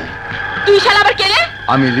চাই। তুই শালা আবার কে রে?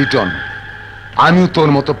 আমি লিটন, আমিও তোর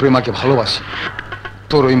মতো প্রেমাকে ভালোবাসি।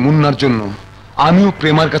 তোর ওই মুন্নার জন্য আমিও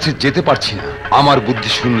প্রেমার কাছে যেতে পারছি না। আমার বুদ্ধি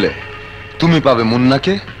শুনলে তুমি পাবে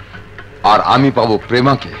মুন্নাকে আর আমি পাবো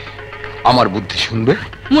প্রেমাকে। আমার বুদ্ধি শুনবে?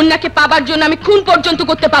 মুন্নাকে পাবার জন্য আমি খুন পর্যন্ত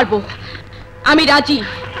করতে পারবো, আমি রাজি।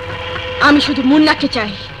 আমি শুধু মুন্নাকে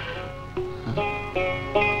চাই।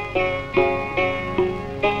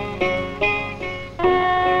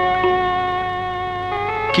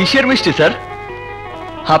 কিসের মিষ্টি স্যার?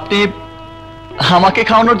 আপনি আমাকে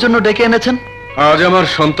খাওয়ানোর জন্য ডেকে এনেছেন? আজ আমার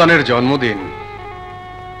সন্তানের জন্মদিন।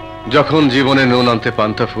 যখন জীবনে নুন আনতে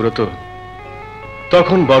পান্তা ফুরতো,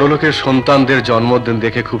 তখন বড়লোকের সন্তানদের জন্মদিন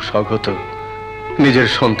দেখে খুব শখ হতো নিজের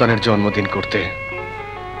সন্তানের জন্মদিন করতে।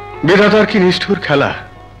 বিধাতার কি নিষ্ঠুর খেলা!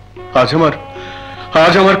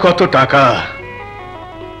 আজ আমার কত টাকা,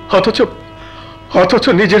 অথচ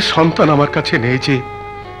নিজের সন্তান আমার কাছে নেই যে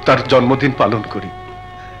তার জন্মদিন পালন করি।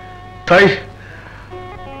 তাই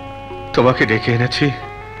তোমাকে ডেকে এনেছি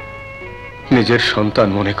নিজের সন্তান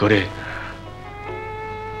মনে করে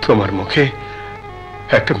তোমার মুখে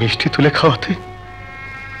একটা মিষ্টি তুলে খাওয়াতে।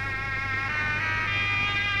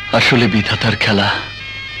 আসলে বিধাতার খেলা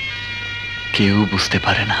কেউ বুঝতে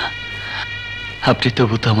পারে না। আপনি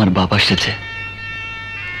তবু তো আমার বাবা সেজে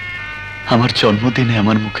আমার জন্মদিনে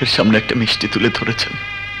আমার মুখের সামনে একটা মিষ্টি তুলে ধরেছেন,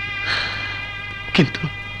 কিন্তু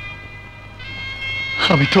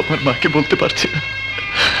আমি তো আমার মাকে বলতে পারছি না,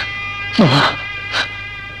 মা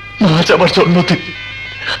আজ আমার জন্মদিন,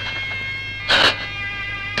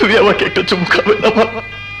 তুমি আমাকে একটা চুমু খাবে না মা?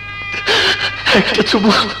 একটা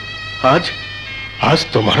চুমু। আজ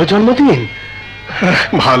তোমারও জন্মদিন?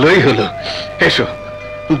 ভালোই হলো। এসো,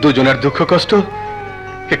 দুজনের দুঃখ কষ্ট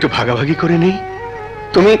একটু ভাগাভাগি করে নেই।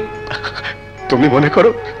 তুমি মনে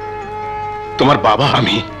করো তোমার বাবা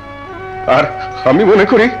আমি, আর আমি মনে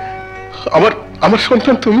করি আমার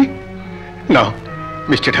সন্তান তুমি। নাও,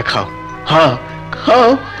 মিষ্টিটা খাও। হ্যাঁ, খাও।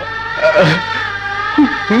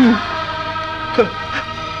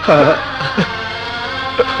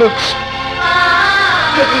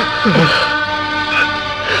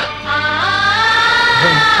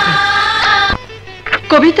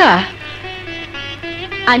 কবিতা,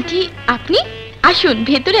 আন্টি আপনি আসুন,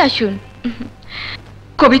 ভেতরে আসুন।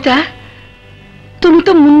 কবিতা, তুমি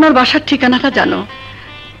তো মুন্নার বাসার ঠিকানাটা জানো,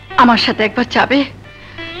 আমার সাথে একবার যাবে?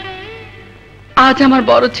 আজ আমার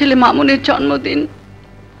বড় ছেলে মামুনের জন্মদিন।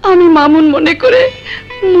 আমি মামুন মনে করে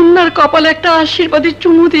মুন্নার কপালে একটা আশীর্বাদের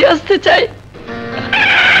চুমু দিয়ে আসতে চাই।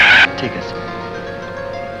 ঠিক আছে।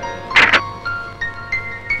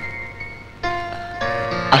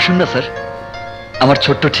 আসুন না স্যার, আমার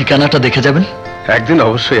ছোট্ট ঠিকানাটা দেখে যাবেন। একদিন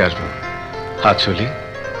অবশ্যই আসবো। চলি।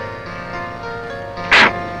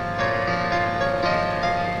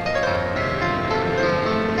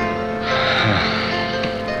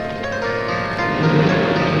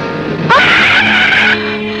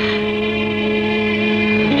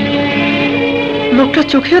 লোকটা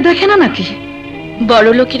চোখেও দেখে না নাকি? বড়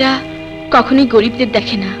লোকেরা কখনোই গরিবদের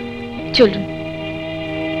দেখে না। চলুন।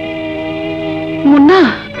 মুন্না,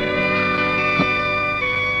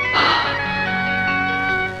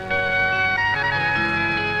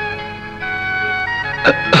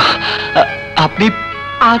 আপনি?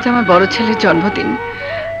 আজ আমার বড় ছেলের জন্মদিন,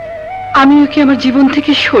 আমি ওকে আমার জীবন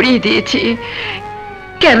থেকে সরিয়ে দিয়েছি।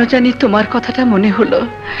 কেন জানি তোমার কথাটা মনে হলো,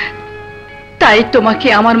 তাই তোমাকে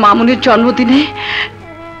আমার মামুনের জন্মদিনে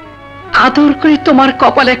আদর করে তোমার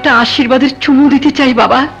কপালে একটা আশীর্বাদের চুমু দিতে চাই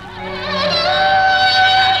বাবা।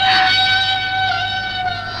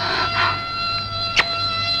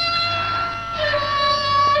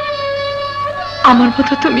 আমার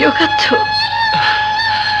মতো তুমিও খাচ্ছ?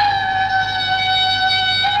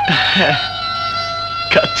 হ্যাঁ,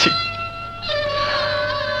 খাচ্ছি।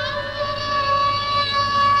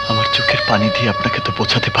 আমার চোখের পানি দিয়ে আপনাকে তো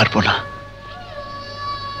বোঝাতে পারবো না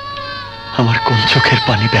আমার কোন চোখের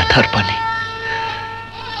পানি ব্যথার পানি,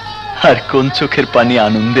 আর কোন চোখের পানি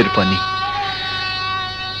আনন্দের পানি।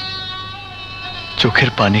 চোখের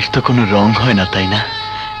পানির তো কোনো রং হয় না, তাই না?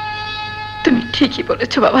 তুমি ঠিকই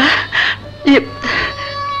বলেছো বাবা।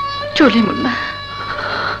 চলি মুন্না।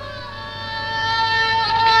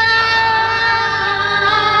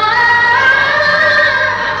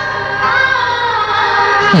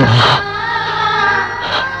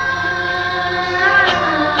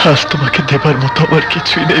 আজ তোমাকে দেবার মতো আমার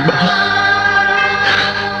কিছুই নেই মা।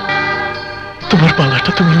 আমার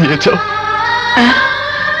বালাটা তুমি নিয়ে যাও।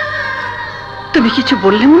 তুমি কিছু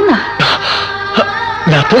বললে না?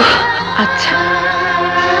 না তো। আচ্ছা,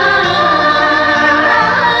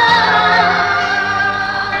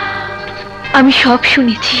 আমি সব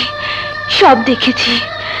শুনেছি, সব দেখেছি।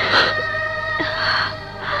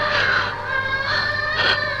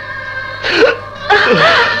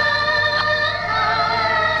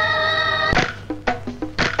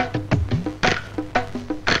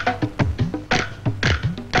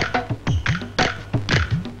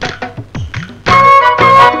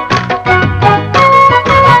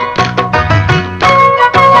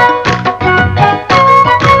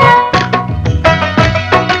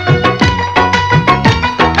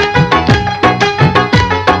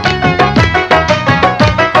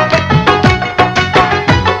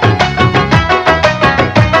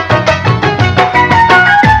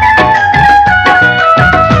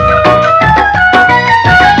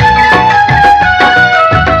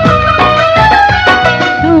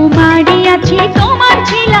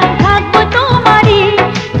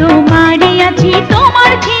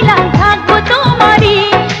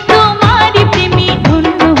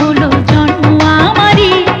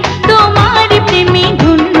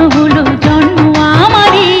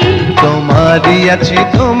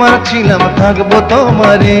 ছিলাম থাকবো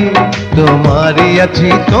তোমারি, তোমারই আছি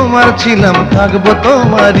তোমার ছিলাম থাকবো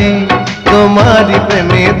তোমারি, তোমারই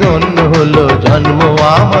প্রেমে ধন্য হলো জন্ম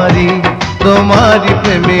আমারি, তোমারই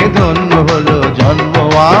প্রেমে ধন্য হলো জন্ম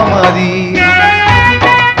আমারি।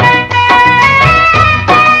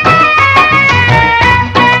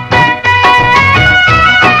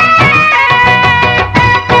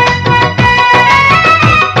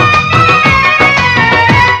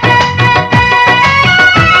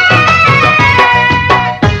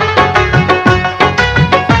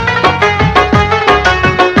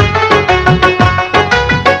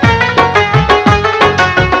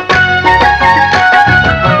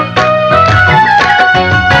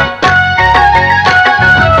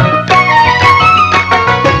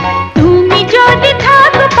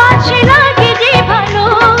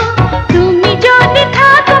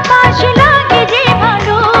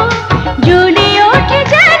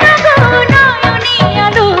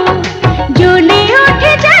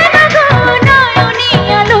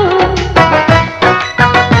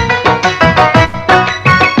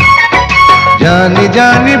 জানি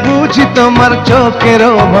জানি বুঝি তোমার চোখের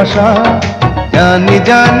ভাষা, জানি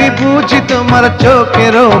জানি বুঝি তোমার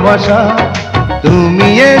চোখের ভাষা, তুমি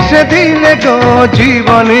এসে দিলে গো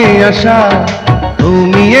জীবনে আশা,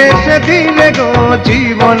 তুমি এসে দিলে গো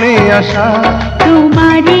জীবনে আশা।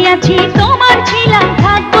 তোমারই আছি তোমার ছিলাম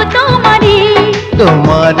থাকবো তোমারই,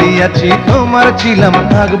 তোমারই আছি তোমার ছিলাম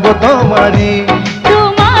থাকবো তোমারই,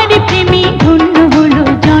 তোমারই প্রেমে ধন্য হলো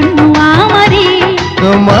জন্ম আমারই,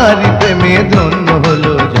 তোমারই প্রেমে ধন্য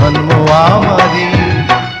হলো জন্ম আমারি।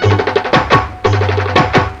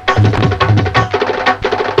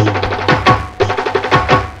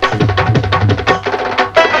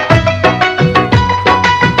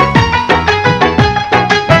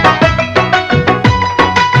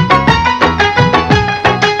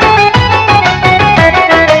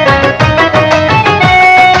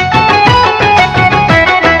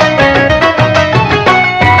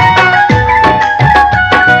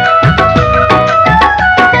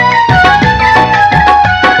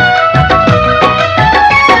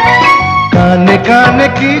 কানে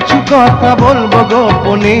কিছু কথা বলবো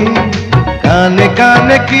গোপনে, কানে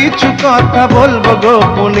কানে কিছু কথা বলবো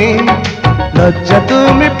গোপনে, লজ্জা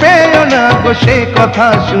তুমি পেও না গো সে কথা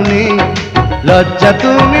শুনি, লজ্জা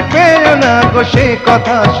তুমি পেও না গো সে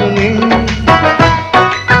কথা শুনি।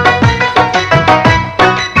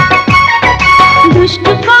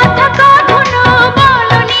 দুষ্টু কথা কখনো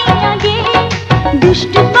বলনি আগে,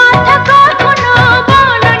 দুষ্টু কথা কখনো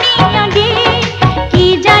বলনি আগে, কি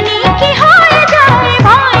জানি কি হয়ে যায়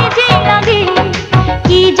ভয় যে লাগে,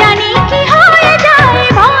 কি জানি কি হয়ে যায়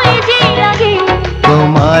ভয় যে লাগে।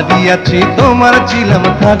 তোমারই আছি তোমার ছিলাম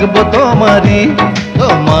থাকবো তোমারই,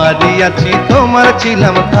 তোমারই আছি তোমার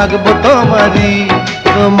ছিলাম থাকবো তোমারই,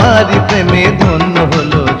 তোমারই প্রেমে ধন্য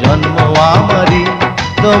হলো জন্ম আমারি,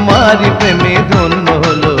 তোমারই প্রেমে ধন্য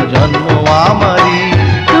হলো জন্ম আমারি।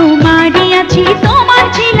 তোমারই আছি তোমার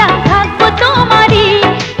ছিলাম থাকবো তোমারই,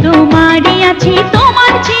 তোমারই আছি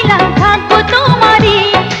তোমার ছিলাম থাকবো তোমারই,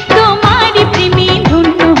 তোমারই প্রেমে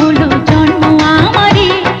ধন্য হলো জন্ম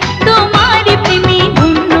আমারই, তোমারই প্রেমে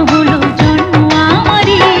ধন্য হলো জন্ম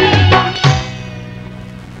আমারই।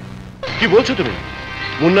 কি বলছো তুমি?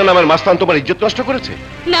 মুন্না নামের মাস্তান তোমার ইজ্জত নষ্ট করেছে?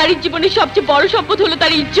 নারীর জীবনের সবচেয়ে বড় সম্পদ হলো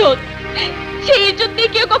তার ইজ্জত, সেই ইজ্জত নিয়ে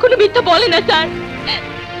কেউ কখনো মিথ্যা বলে না স্যার।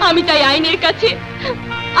 আমি তাই আইনের কাছে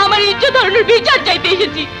আমার আমার ইজ্জত হারানোর বিচার চাইতে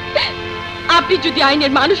এসেছি। আপনি যদি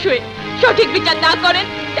আইনের মানুষ হয়ে সঠিক বিচার না করেন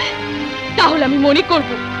তাহলে আমি মনে করব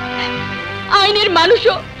আইনের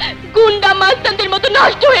মানুষও গুন্ডা মাস্তানদের মতো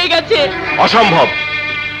নষ্ট হয়ে গেছে। অসম্ভব।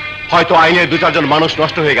 হয়তো আইনের 2-4 জন মানুষ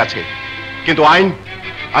নষ্ট হয়ে গেছে, কিন্তু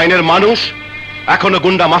আইনের মানুষ এখনো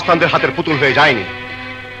গুন্ডা মাস্তানদের হাতের পুতুল হয়ে যায়নি।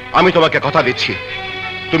 আমি তোমাকে কথা দিচ্ছি,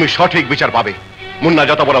 তুমি সঠিক বিচার পাবে। মুন্না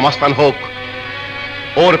যত বড় মাস্তান হোক,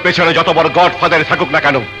 ওর পেছনে যত বড় গডফাদার থাকুক না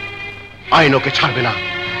কেন, আইন ওকে ছাড়বে না,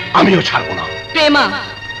 আমিও ছাড়বো না। প্রেমা,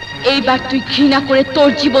 এইবার তুই ঘৃণা করে তোর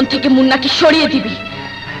জীবন থেকে মুন্নাকে সরিয়ে দিবি,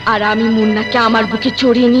 আর আমি মুন্নাকে আমার বুকে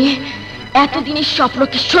জড়িয়ে নিয়ে এতদিনের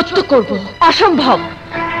স্বপ্নকে সত্য করব। অসম্ভব,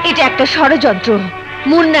 এটা একটা ষড়যন্ত্র।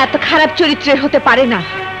 মুন্না এত খারাপ চরিত্রের হতে পারে না।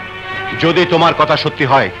 যদি তোমার কথা সত্যি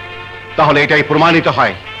হয় তাহলে এটাই প্রমাণিত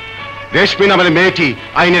হয় রেশমি নামের মেয়েটি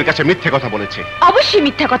আইনের কাছে মিথ্যে কথা বলেছে। অবশ্যই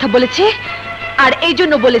মিথ্যা কথা বলেছে, আর এই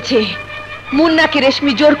জন্য বলেছে মুন্নাকে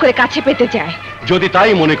রেশমি জোর করে কাছে পেতে চায়। যদি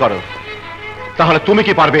তাই মনে করো তাহলে তুমি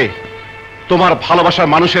কি পারবে তোমার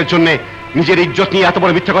ভালোবাসার মানুষের জন্য নিজের ইজ্জত নিয়ে এত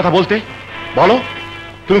বড় মিথ্যে কথা বলতে? বলো,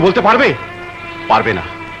 তুমি বলতে পারবে? পারবে না,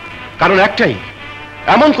 কারণ একটাই,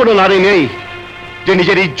 এমন কোনো নারী নেই যে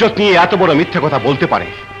নিজের ইজ্জত নিয়ে এত বড় মিথ্যে কথা বলতে পারে।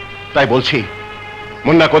 তাই বলছি,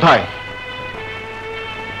 মুন্না কোথায়?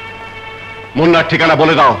 মুন্নার ঠিকানা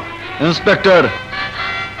বলে দাও। ইন্সপেক্টর,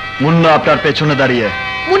 মুন্না আপনার পেছনে দাঁড়িয়ে।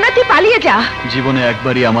 মুন্না, তুই পালিয়ে যা। জীবনে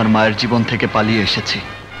একবারই আমার মায়ের জীবন থেকে পালিয়ে এসেছি,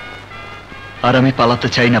 আর আমি পালাতে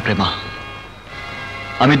চাই না প্রেমা।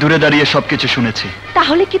 আমি দূরে দাঁড়িয়ে সবকিছু শুনেছি।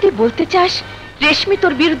 তাহলে কি তুই বলতে চাস রেশমি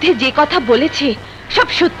তোর বিরুদ্ধে যে কথা বলেছে সব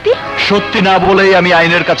সত্যি? সত্যি না বলেই আমি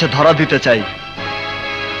আইনের কাছে ধরা দিতে চাই,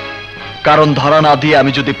 কারণ ধরা না দিয়ে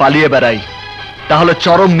আমি যদি পালিয়ে বেড়াই তাহলে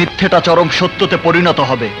চরম মিথ্যেটা চরম সত্যতে পরিণত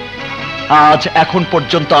হবে। আজ এখন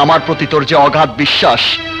পর্যন্ত আমার প্রতি তোর যে অগাধ বিশ্বাস,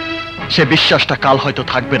 সে বিশ্বাসটা কাল হয়তো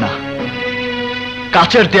থাকবে না,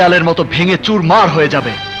 কাচের দেয়ালের মতো ভেঙে চুরমার হয়ে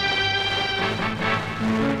যাবে।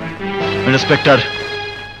 ইন্সপেক্টর,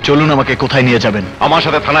 চলুন, আমাকে কোথায় নিয়ে যাবেন? আমার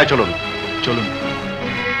সাথে থানায় চলুন। চলুন।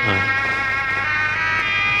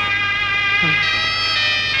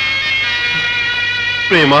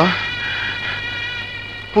 প্রেমা,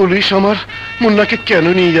 পুলিশ আমার মুন্নাকে কেন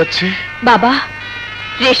নিয়ে যাচ্ছে? বাবা,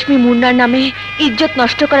 রেশমি মুন্নার নামে ইজ্জত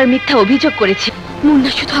নষ্ট করার মিথ্যা অভিযোগ করেছে।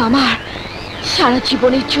 মুন্না শুধু আমার, সারা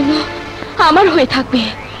জীবনের জন্য আমার হয়ে থাকবে।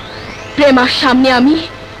 প্রেমার সামনে আমি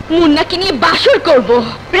মুন্নাকে নিয়ে বাসর করব।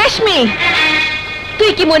 রেশমি,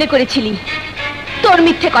 তুই কি মনে করেছিলি তোর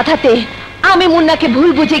মিথ্যে কথাতে আমি মুন্নাকে ভুল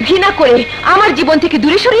বুঝে ঘৃণা করে আমার জীবন থেকে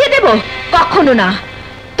দূরে সরিয়ে দেব? কখনো না।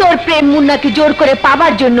 তোর প্রেম মুন্নাকে জোর করে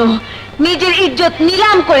পাবার জন্য নিজের ইজ্জত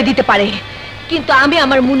নিলাম করে দিতে পারে, কিন্তু আমি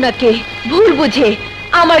আমার মুন্নাকে ভুল বুঝে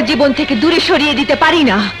আমার জীবন থেকে দূরে সরিয়ে দিতে পারি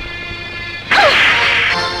না।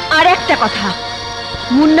 আর একটা কথা,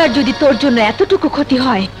 মুন্নার যদি তোর জন্য এতটুকু ক্ষতি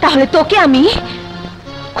হয় তাহলে তোকে আমি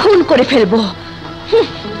খুন করে ফেলবো।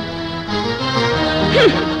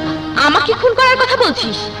 আমাকে খুন করার কথা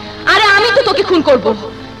বলছিস? আরে আমি তো তোকে খুন করব।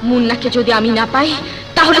 মুন্নাকে যদি আমি না পাই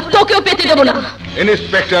তাহলে তোকেও পেতে দেব না।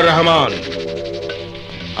 ইন্সপেক্টর রহমান,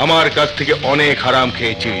 আমার কাছ থেকে অনেক হারাম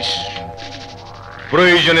খেয়েছিস,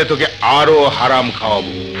 প্রয়োজনে তোকে আরো হারাম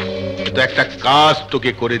খাওয়াবো। তো একটা কাজ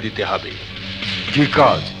তোকে করে দিতে হবে। কি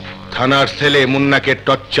কাজ? থানার ছেলে মুন্নাকে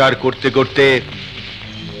টর্চার করতে করতে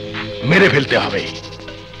মেরে ফেলতে হবে।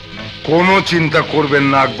 কোনো চিন্তা করবেন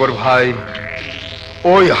না আকবর ভাই,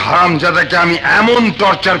 ওই হারামজাদাকে আমি এমন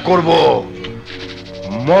টর্চার করব,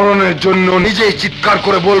 মরণের জন্য নিজেই চিৎকার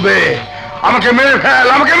করে বলবে, আমাকে মেরে ফেল,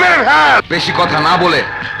 আমাকে মেরে ফেল। বেশি কথা না বলে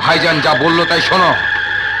ভাইজান যা বললো তাই শোনো,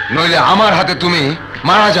 নইলে আমার হাতে তুমি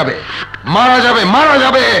মারা যাবে, মারা যাবে, মারা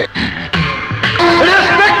যাবে।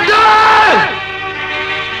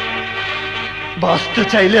 বাঁচতে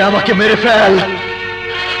চাইলে আমাকে মেরে ফেল,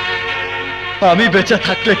 আমি বেঁচে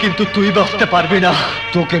থাকলে কিন্তু তুই বাঁচতে পারবি না।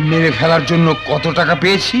 তোকে মেরে ফেলার জন্য কত টাকা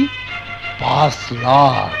পেয়েছি? 5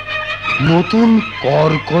 লাখ নতুন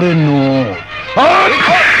কর করে নোট।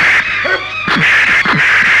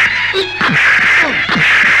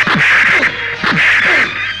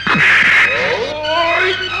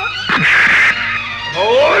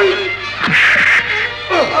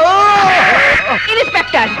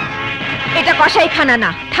 ইন্সপেক্টর, এটা কসাইখানা না,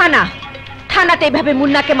 থানা। থানাতে এভাবে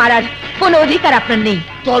মুন্নাকে মারার কোনো অধিকার আপনার নেই।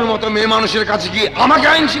 তোর মতো মেয়ে মানুষের কাছে কি আমাকে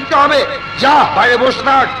আইন শিখতে হবে? যা বাইরে বসে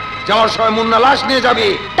থাক, যাওয়ার সময় মুন্না লাশ নিয়ে যাবি।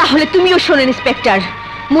 তাহলে তুমিও শোনেন ইন্সপেক্টর,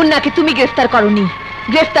 মুন্নাকে তুমি গ্রেফতার করনি,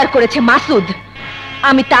 গ্রেফতার করেছে মাসুদ।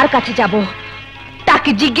 আমি তার কাছে যাব, তাকে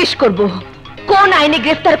জিজ্ঞেস করব কোন আইনে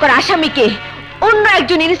গ্রেফতার করা আসামিকে অন্য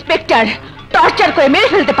একজন ইন্সপেক্টর টর্চার করে মেরে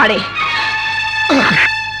ফেলতে পারে।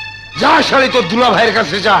 যা শালি তোর দুলা ভাইয়ের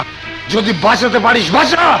কাছে যা, যদি বাঁচাতে পারিস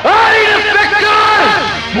বাঁচা।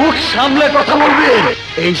 মুখ সামলে কথা বলবেন।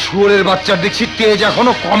 এই শুয়োরের বাচ্চার দেখছি তেজ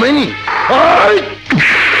এখনো কমেনি।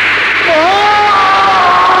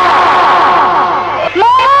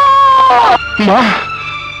 মা,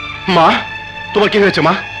 মা, তোমার কি হয়েছে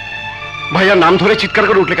মা? ভাইয়ার নাম ধরে চিৎকার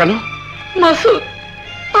করে উঠলে কেন? মাসুদ,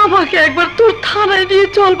 আমাকে একবার তোর থানায় নিয়ে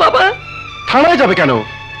চল বাবা। থানায় যাবে কেন?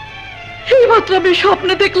 এইমাত্র আমি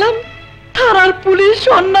স্বপ্নে দেখলাম থানার পুলিশ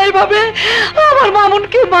অন্যায় ভাবে আমার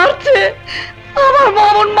মামুনকে মারছে। আমার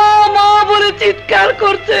মামুন মা মা বলে চিৎকার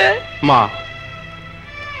করছে। মা,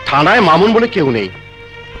 থানায় মামুন বলে কেউ নেই,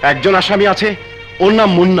 একজন আসামি আছে, ওর নাম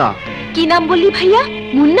মুন্না। কি নাম বললি ভাইয়া?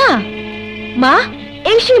 মুন্না? মা,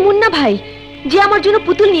 এই সেই মুন্না ভাই যে আমার জন্য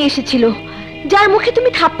পুতুল নিয়ে এসেছিল, যার মুখে তুমি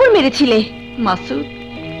থাপ্পড় মেরেছিলে। মাসুদ,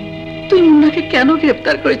 তুই মুন্নাকে কেন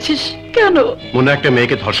গ্রেফতার করেছিস? কেন? মুন্না একটা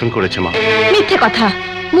মেয়েকে ধর্ষণ করেছে মা। মিথ্যে কথা।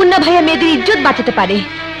 মুন্না ভাইয়া মেয়েদের ইজ্জত বাঁচাতে পারে,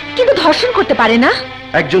 কিন্তু ধর্ষণ করতে পারে না।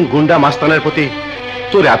 একজন গুন্ডা মাস্তানের প্রতি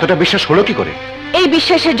তোর এতটা বিশ্বাস হলো কি করে? এই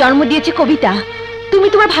বিশ্বাসের জন্ম দিয়েছে কবিতা। তুমি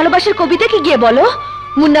তোমার ভালোবাসার কবিতাকে গিয়ে বলো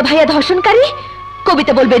মুন্না ভাইয়া ধর্ষণকারী।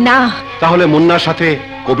 কবিতা বলবে না। তাহলে মুন্নার সাথে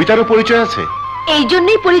কবিতারও পরিচয় আছে? এই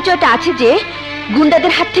জন্যই পরিচয়টা আছে যে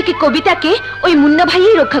গুন্ডাদের হাত থেকে কবিতাকে ওই মুন্না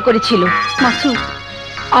ভাইই রক্ষা করেছিল। মাসুদ,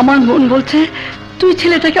 আমার মন বলছে তুই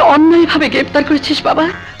ছেলেটাকে অন্যায়ভাবে গ্রেফতার করেছিস বাবা।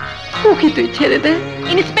 ওকে তুই ছেড়ে দে।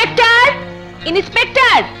 Inspector,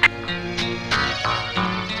 inspector!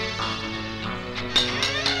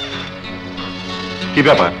 কি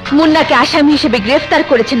ব্যাপার? মুন্নাকে আসামি হিসেবে গ্রেফতার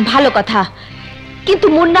করেছেন, ভালো কথা, কিন্তু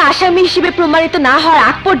মুন্না আসামি হিসেবে প্রমাণিত না হওয়ার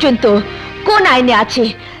আগ পর্যন্ত কোন আইনে আছে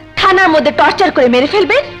থানার মধ্যে টর্চার করে মেরে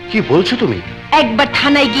ফেলবেন? কি বলছো তুমি? একবার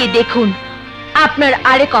থানায় গিয়ে দেখুন আপনার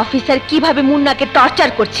আরেক অফিসার কিভাবে মুন্নাকে টর্চার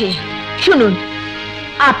করছে। শুনুন,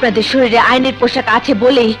 আপনাদের শরীরে আইনের পোশাক আছে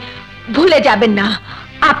বলেই ভুলে যাবেন না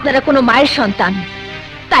আপনারা কোনো মায়ের সন্তান।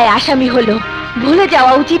 তাই আসামি হলো ভুলে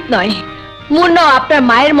যাওয়া উচিত নয়। মুন্নাও আপনার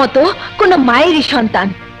মায়ের মতো কোনো মায়েরই সন্তান।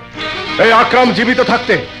 এই আকরাম জীবিত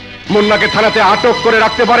থাকতে মুন্নাকে থানাতে আটক করে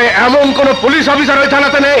রাখতে পারে এমন কোন পুলিশ অফিসার ওই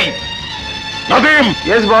থানাতে নেই। নাদিম!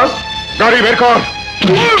 Yes boss. গাড়ি বের কর।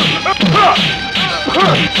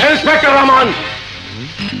 ইন্সপেক্টর রহমান,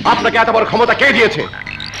 আপনাকে এত বড় ক্ষমতা কে দিয়েছে?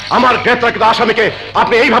 আমার গ্রেপ্তারকৃত আসামিকে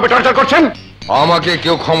আপনি এইভাবে টর্চার করছেন? আমাকে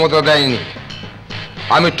কেউ ক্ষমতা দেয়নি,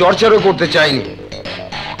 আমি টর্চারও করতে চাইনি।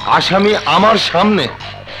 আসামি আমার সামনে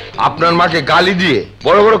আপনার মাকে গালি দিয়ে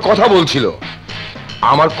বড় বড় কথা বলছিল,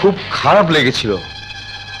 আমার খুব খারাপ লেগেছিল।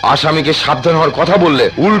 আসামিকে সাবধান হওয়ার কথা বললে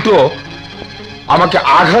উল্টো আমাকে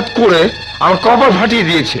আঘাত করে আমার কপাল ফাটিয়ে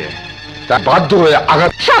দিয়েছে। তাই বাধ্য হয়ে আঘাত।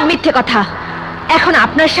 সব মিথ্যে কথা, এখন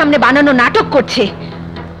আপনার সামনে বানানো নাটক করছে।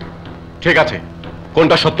 ঠিক আছে,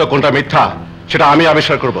 কোনটা সত্য কোনটা মিথ্যা সেটা আমি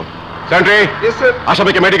আবিষ্কার করব। সেন্ট্রি,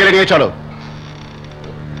 আসামিকে মেডিকেলে নিয়ে চলো।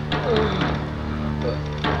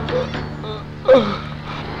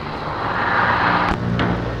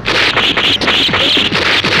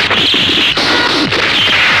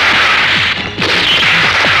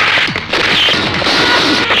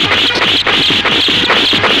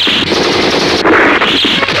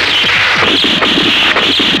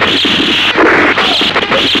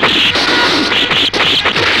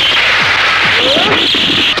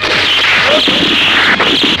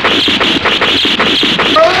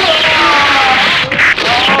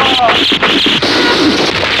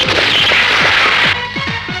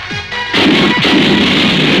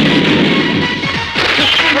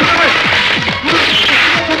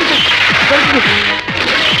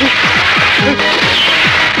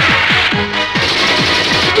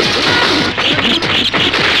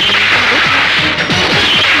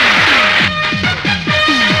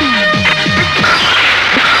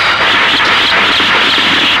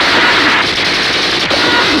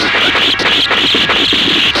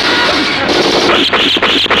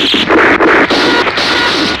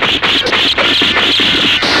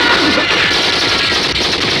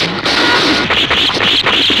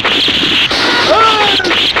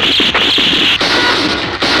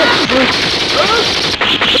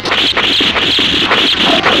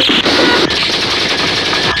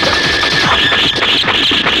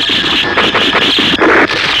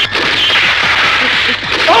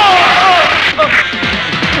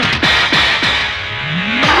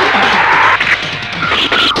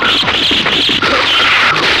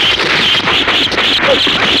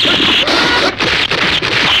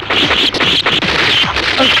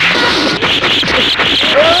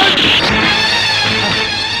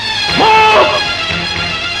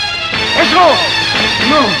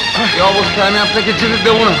 অবস্থায় আমি আপনাকে যেতে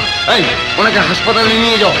দেবো না। এই, ওনাকে হাসপাতালে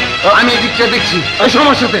নিয়ে যাও, আমি এদিকটা দেখছি।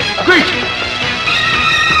 আমার সাথে কুইক।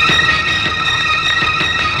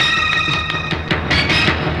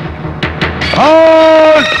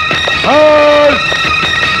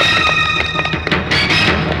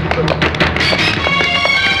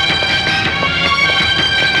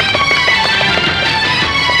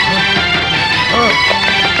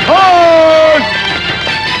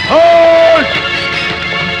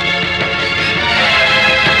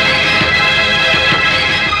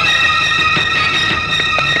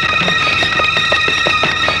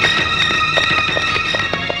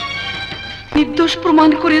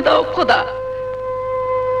 প্রমাণ করে দাও খোদা,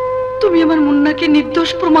 তুমি আমার মুন্নাকে নির্দোষ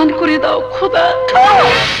প্রমাণ করে দাও খোদা।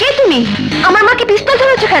 কে তুমি? আমার মাকে পিস্তল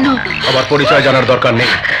ধরেছো কেন? আমার পরিচয় জানার দরকার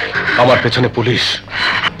নেই। আমার পেছনে পুলিশ।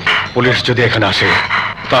 পুলিশ যদি এখানে আসে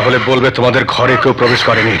তাহলে বলবে তোমাদের ঘরে কেউ প্রবেশ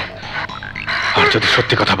করেনি। আর যদি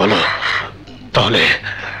সত্যি কথা বলো তাহলে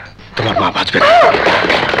তোমার মা বাঁচবে না।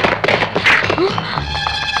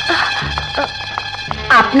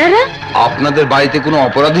 আপনারা? আপনাদের বাড়িতে কোনো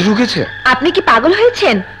অপরাধী ঢুকেছে? আপনি কি পাগল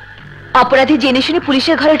হয়েছেন? অপরাধী জেনে শুনে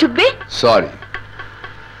পুলিশের ঘরে ঢুকবে? Sorry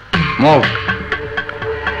move.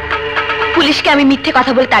 পুলিশকে আমি মিথ্যে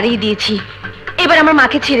কথা বলে তাড়িয়ে দিয়েছি, এবার আমার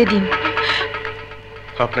মাকে ছেড়ে দিন।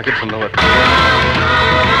 আপনাকে ধন্যবাদ।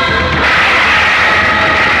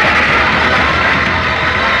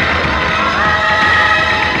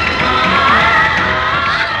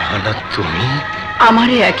 তুমি?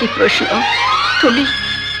 আমারই একই প্রশ্ন।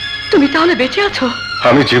 তুমি তাহলে বেঁচে আছো?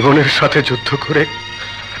 আমি জীবনের সাথে যুদ্ধ করে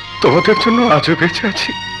তোমাদের জন্য আজও বেঁচে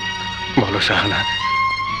আছি। বলো শাহানা,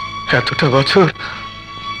 এতটা বছর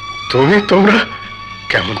তোমরা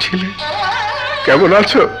কেমন ছিলে, কেমন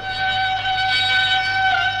আছো?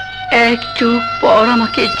 এক যুগ পর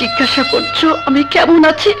আমাকে জিজ্ঞাসা করছো আমি কেমন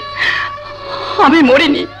আছি? আমি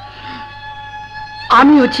মরিনি,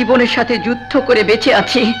 আমিও জীবনের সাথে যুদ্ধ করে বেঁচে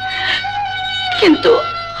আছি। কিন্তু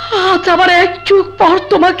আজ আবার এক যুগ পর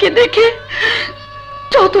তোমাকে দেখে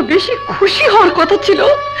যত বেশি খুশি হওয়ার কথা ছিল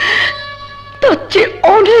তার চেয়ে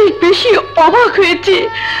অনেক বেশি অবাক হয়েছি।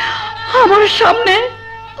 আমার সামনে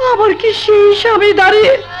আমার কি সেই স্বামী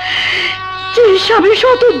দাঁড়িয়ে, যে স্বামী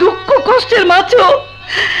শত দুঃখ কষ্টের মাঝেও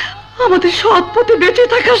আমাদের সৎ পথে বেঁচে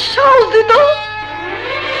থাকার সাহস দিত?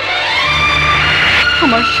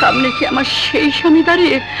 আমার সামনে কি আমার সেই স্বামী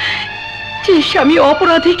দাঁড়িয়ে, যে স্বামী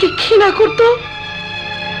অপরাধীকে ঘৃণা করত?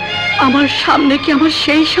 আমার সামনে কি আমার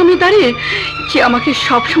সেই স্বামী দাঁড়িয়ে, যে আমাকে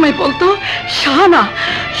সবসময় বলতো, শাহানা,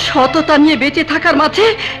 সততা নিয়ে বেঁচে থাকার মাঝে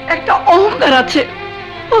একটা অহংকার আছে,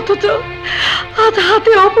 অথচ আজ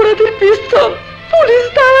হাতে অপরাধীর পিস্তল, পুলিশ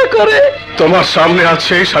তাড়া করে? তোমার সামনে আজ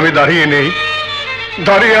সেই স্বামী দাঁড়িয়ে নেই,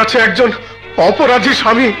 দাঁড়িয়ে আছে একজন অপরাধী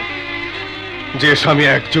স্বামী, যে স্বামী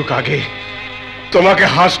এক যুগ আগে তোমাকে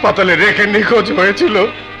হাসপাতালে রেখে নিখোঁজ হয়েছিল।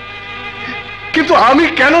 কিন্তু আমি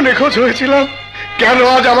কেন নিখোঁজ হয়েছিলাম? কেন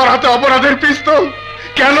আজ আমার হাতে অপরাধের পিস্তল?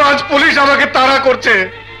 কেন আজ পুলিশ আমাকে তাড়া করছে?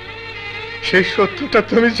 সেই সত্যটা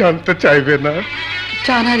তুমি জানতে চাইবে না?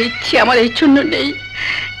 জানার ইচ্ছে আমার এই জন্য নেই,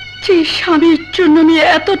 যে স্বামীর জন্য আমি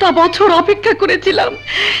এতটা বছর অপেক্ষা করেছিলাম,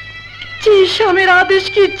 যে স্বামীর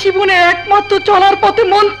আদেশকে জীবনে একমাত্র চলার পথে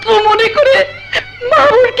মন্ত্র মনে করে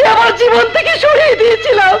মামুনকে আমার জীবন থেকে সরিয়ে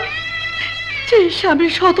দিয়েছিলাম, যে স্বামী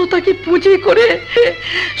সততাকে পুঁজি করে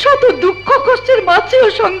শত দুঃখ কষ্টের মাঝেও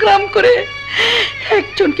সংগ্রাম করে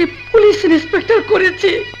একজনকে পুলিশ ইন্সপেক্টর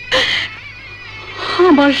করেছি।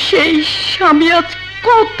 আমার সেই স্বামী আজ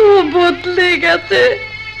কত বদলে গেছে।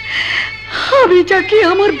 আমি যাকে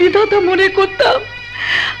আমার বিধাতা মনে করতাম,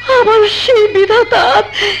 আমার সেই বিধাতা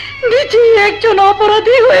নিজেই একজন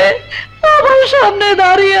অপরাধী হয়ে আমার সামনে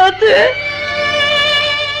দাঁড়িয়ে আছে।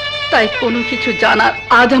 তাই কোনো কিছু জানার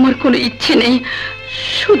আজ আমার কোনো ইচ্ছে নেই,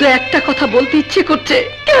 শুধু একটা কথা বলতে ইচ্ছে করছে,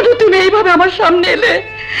 কেন তুমি এইভাবে আমার সামনে এলে?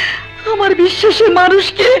 আমার বিশ্বাসের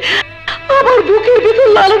মানুষকে আমার বুকের ভিতর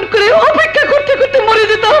লালন করে অপেক্ষা করতে করতে মরে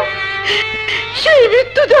যেতাম। সেই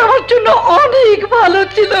মৃত্যু যে আমার জন্য অনেক ভালো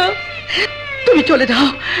ছিল। তুমি চলে যাও,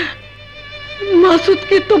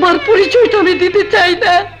 মাসুদকে তোমার পরিচয়টা আমি দিতে চাই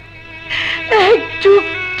না। এক যুগ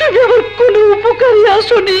তুমি আমার কোনো উপকারই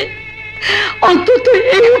আসনি, অন্তত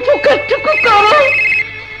এই উপকারটুকু করো।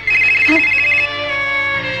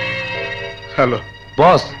 হ্যালো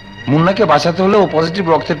বস, মুন্নাকে বাঁচাতে হলে ও পজিটিভ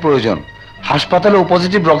রক্তের প্রয়োজন। হাসপাতালে ও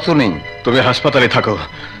পজিটিভ রক্ত নেই। তুমি হাসপাতালে থাকো,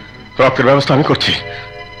 রক্তের ব্যবস্থা আমি করছি।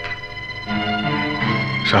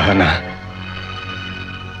 শাহানা,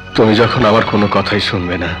 তুমি যখন আমার কোনো কথাই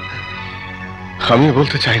শুনবে না, আমি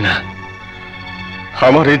বলতে চাই না,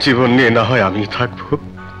 আমার এই জীবন নিয়ে না হয় আমি থাকবো।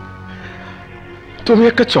 তুমি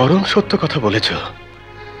একটা চরম সত্য কথা বলেছ।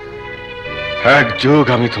 এক যুগ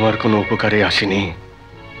আমি তোমার কোনো উপকারে আসিনি,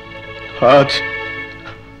 আজ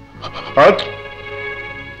আজ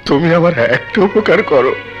তুমি আমার একটা উপকার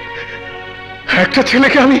করো। একটা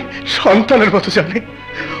ছেলেকে আমি সন্তানের মতো জানি,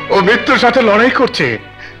 ও মৃত্যুর সাথে লড়াই করছে।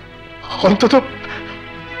 অন্তত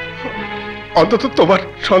অন্তত তোমার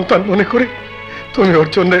সন্তান মনে করে তুমি ওর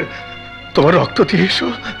জন্য তোমার রক্ত দিয়ে এসো।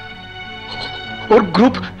 ওর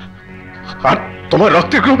গ্রুপ আর তোমার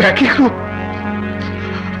রক্তের গ্রুপ একই গ্রুপ।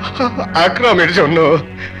 আকরামের জন্য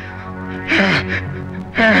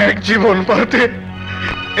এক জীবন পাতে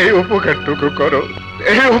এই উপকারটুকু করো,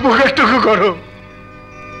 এই উপকারটুকু করো।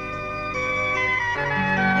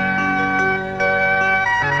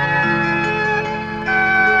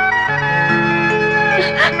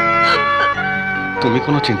 তুমি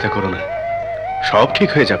কোনো চিন্তা করো না, সব ঠিক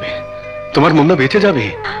হয়ে যাবে, তোমার মুন্না বেঁচে যাবে।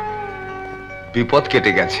 বিপদ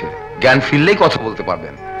কেটে গেছে, জ্ঞান ফিরলেই কথা বলতে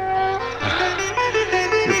পারবেন।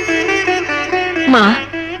 মা,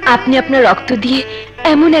 আপনি আপনার রক্ত দিয়ে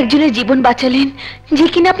এমন একজনের জীবন বাঁচালেন যে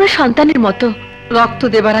কিনা আপনার সন্তানের মতো। রক্ত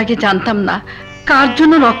দেবার আগে জানতাম না কার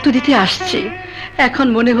জন্য রক্ত দিতে আসছে। এখন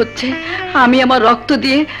মনে হচ্ছে আমি আমার রক্ত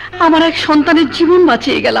দিয়ে আমার এক সন্তানের জীবন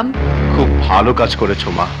বাঁচিয়ে গেলাম। খুব ভালো কাজ করেছো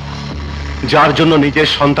মা, যার জন্য নিজের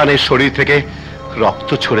সন্তানের শরীর থেকে রক্ত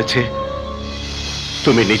ছড়েছে,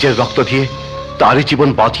 তুমি নিজের রক্ত দিয়ে তারই জীবন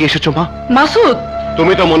বাঁচিয়ে এসেছো মা। মাসুদ,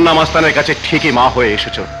 তুমি তো মুন্না মাস্তানের কাছে ঠিকই মা হয়ে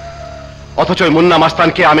এসেছো, অথচ মুন্না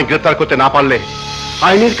মাস্তানকে আমি গ্রেফতার করতে না পারলে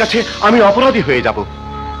আইনের কাছে আমি অপরাধী হয়ে যাব।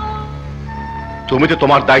 তুমি তো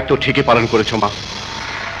তোমার দায়িত্ব ঠিকই পালন করেছো মা,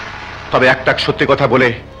 তবে একটা সত্যি কথা বলে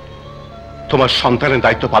তোমার সন্তানের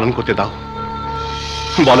দায়িত্ব পালন করতে দাও।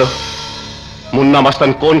 বলো, মুন্না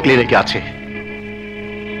মাস্তান কোন ক্লিনিকে আছে?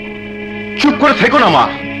 চুপ করে থেকো না মা,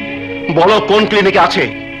 বলো কোন ক্লিনিকে আছে।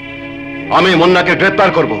 আমি মুন্নাকে গ্রেফতার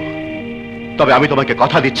করব, তবে আমি তোমাকে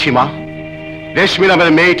কথা দিচ্ছি মা, রেশমি নামের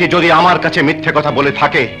মেয়েটি যদি আমার কাছে মিথ্যে কথা বলে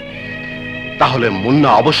থাকে তাহলে মুন্না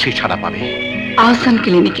অবশ্যই ছাড়া পাবে। আহসান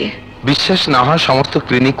ক্লিনিকে। বিশ্বাস না হয় সমস্ত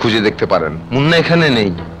ক্লিনিক খুঁজে দেখতে পারেন, মুন্না এখানে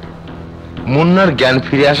নেই। মুন্নার জ্ঞান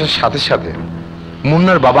ফিরে আসার সাথে সাথে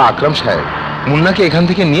মুন্নার বাবা আকরাম সাহেব মুন্নাকে এখান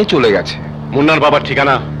থেকে নিয়ে চলে গেছে। মুন্নার বাবার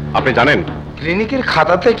ঠিকানা আপনি জানেন? ক্লিনিকের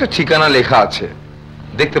খাতাতে একটা ঠিকানা লেখা আছে,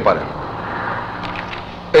 দেখতে পারেন।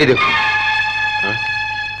 এই দেখুন,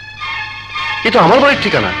 এটা আমার বাড়ির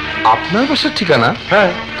ঠিকানা। আপনার বাসার ঠিকানা? হ্যাঁ।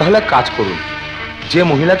 তাহলে এক কাজ করুন, যে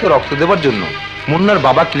মহিলাকে রক্ত দেবার জন্য মুন্নার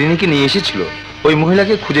বাবা ক্লিনিকে নিয়ে এসেছিল ওই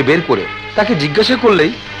মহিলাকে খুঁজে বের করে তাকে জিজ্ঞাসা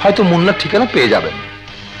করলেই হয়তো মুন্নার ঠিকানা পেয়ে যাবেন।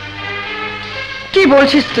 কি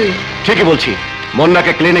বলছিস তুই? ঠিকই বলছি,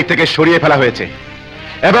 মুন্নাকে ক্লিনিক থেকে সরিয়ে ফেলা হয়েছে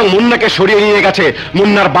এবং মুন্নাকে সরিয়ে নিয়ে গেছে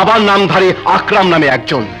মুন্নার বাবার নামধারী আকরাম নামে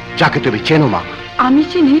একজন, যাকে তুমি চেনো মা। আমি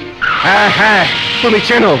চিনি? হ্যাঁ হ্যাঁ, তুমি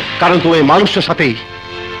চেনো, কারণ তুমি এই মানুষটার সাথেই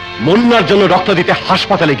মুন্নার জন্য রক্ত দিতে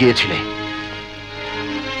হাসপাতালে গিয়েছিলে।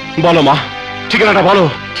 বলো মা, ঠিকানাটা বলো।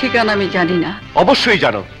 ঠিকানা আমি জানি না। অবশ্যই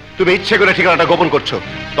জানো, তুমি ইচ্ছে করে ঠিকানাটা গোপন করছো।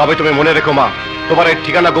 তবে তুমি মনে রেখো মা, তোমার এই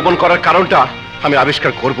ঠিকানা গোপন করার কারণটা আমি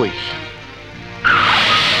আবিষ্কার করবই।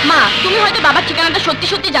 মা, তুমি হয়তো বাবার ঠিকানাটা সত্যি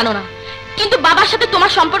সত্যি জানো না, কিন্তু বাবার সাথে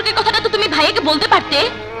তোমার সম্পর্কের কথাটা তো তুমি ভাইয়াকে বলতে পারতে।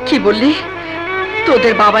 কি বললি?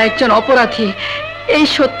 তোদের বাবা একজন অপরাধী, এই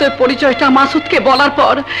সত্যের পরিচয়টা মাসুদকে বলার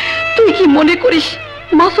পর তুই কি মনে করিস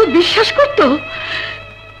মাসুদ বিশ্বাস করত?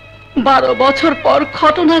 12 বছর পর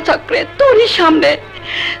ঘটনা চক্রে তোরই সামনে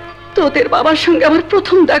তোদের বাবার সঙ্গে আমার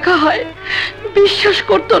প্রথম দেখা হয়, বিশ্বাস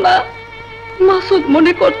করতো না। মাসুদ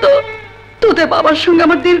মনে করত তোদের বাবার সঙ্গে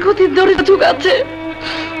আমার দীর্ঘদিন ধরে যোগ আছে,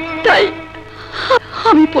 তাই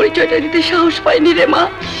আমি পরিচয়টা দিতে সাহস পাইনি রে মা।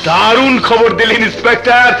 দারুণ খবর দিলেন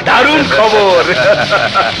ইন্সপেক্টর, দারুণ খবর।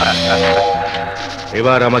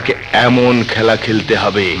 এবার আমাকে এমন খেলা খেলতে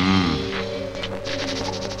হবে,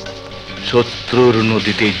 শত্রুর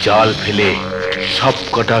নদীতে জাল ফেলে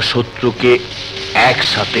সবকটা শত্রুকে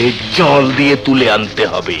একসাথে জল দিয়ে তুলে আনতে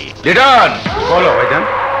হবে। লিটন, বলো ভাইজান।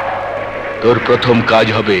 তোর প্রথম কাজ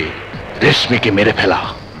হবে রেশমিকে মেরে ফেলা,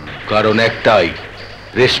 কারণ একটাই,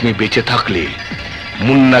 রেশমি বেঁচে থাকলে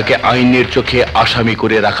মুন্নাকে আইনের চোখে আসামি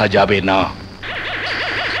করে রাখা যাবে না।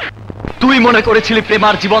 তুই মনে করেছিলি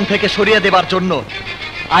প্রেমার জীবন থেকে সরিয়ে দেবার জন্য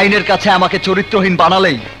আইনের কাছে আমাকে চরিত্রহীন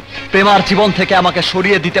বানালেই প্রেমার জীবন থেকে আমাকে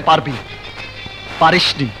সরিয়ে দিতে পারবি,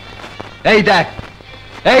 পারিসনি। এই দেখ,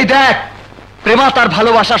 এই দেখ, প্রেমা তার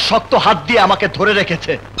ভালোবাসার শক্ত হাত দিয়ে আমাকে ধরে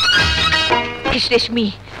রেখেছে। রেশমি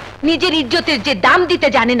নিজের ইজ্জতের যে দাম দিতে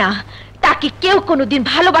জানে না, তাকে কেউ কোনোদিন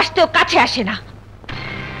ভালোবাসতেও কাছে আসে না।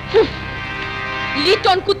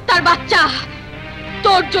 লিটন কুত্তার বাচ্চা,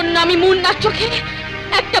 তোর জন্য আমি মুন্নার চোখে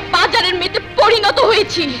একটা বাজারের মেয়েতে পরিণত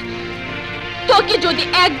হয়েছি। তোকে যদি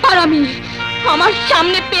একবার আমি আমার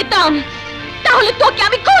সামনে পেতাম তাহলে তোকে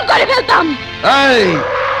আমি খুন করে ফেলতাম। এই,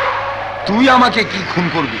 তুই আমাকে কি খুন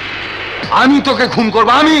করবি? আমি তোকে খুন করব?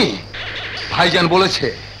 আমি? ভাইজান বলেছে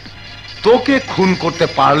তোকে খুন করতে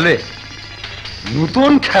পারলে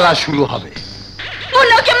নতুন খেলা শুরু হবে।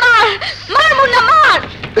 মুন্নাকে মার, মার মুন্না, মার।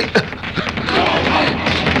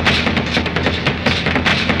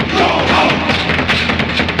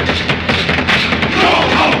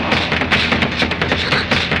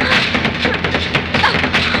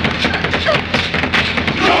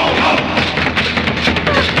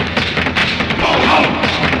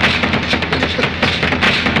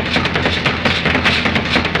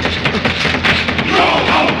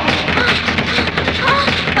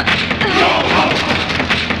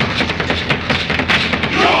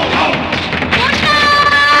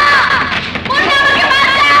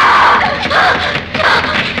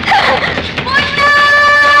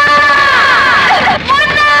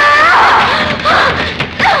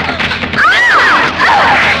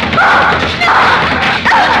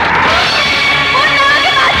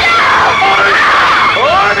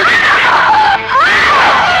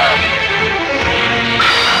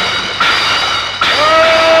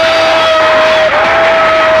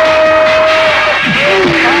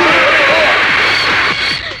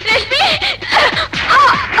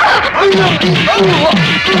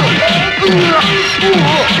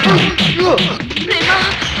 প্রেমা,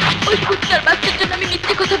 ওই কুত্তার বাচ্চার জন্য আমি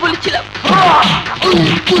মিথ্যে কথা বলেছিলাম।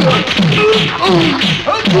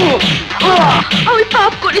 আমি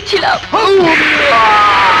পাপ করেছিলাম।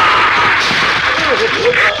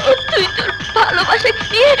 তুই তোর ভালোবাসা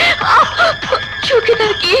নিয়ে চোখে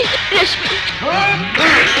থাকি রেশমি।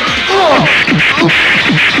 রেশমি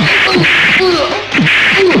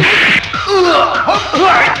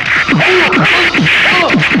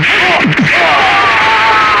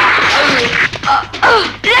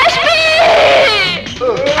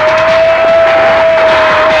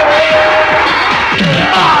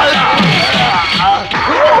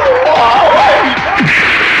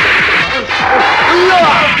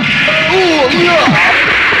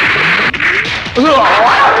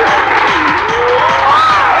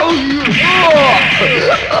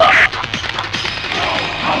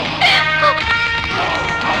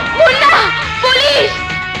মুন্না, পুলিশ!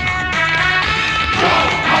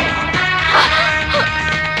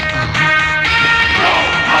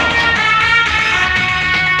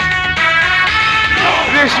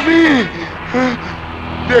 রেশমি,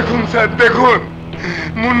 দেখুন স্যার, দেখুন,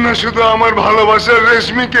 মুন্না শুধু আমার ভালোবাসার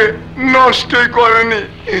রেশমিকে নষ্টই করেনি,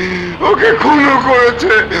 ওকে খুনও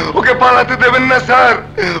করেছে। ওকে পালাতে দেবেন না স্যার,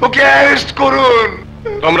 ওকে অ্যারেস্ট করুন।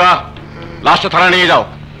 তোমরা লাশটা থানা নিয়ে যাও।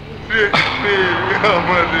 রেশমি,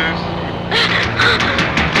 আমার রেশমি।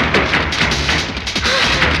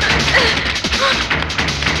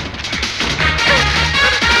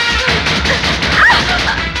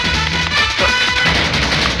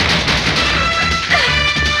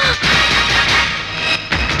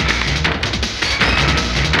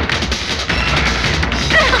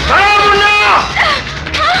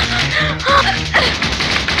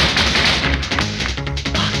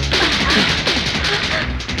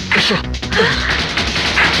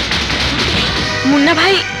 মুন্না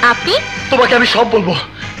ভাই, আপনি? তোমাকে আমি সব বলবো,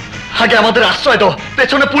 আগে আমাদের আশ্রয় দাও,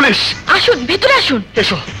 পেছনে পুলিশ। আসুন, ভেতরে আসুন।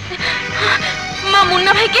 এসো। মা,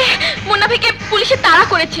 মুন্না ভাইকে পুলিশে তাড়া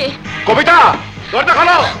করেছে। কবিতা, দরজা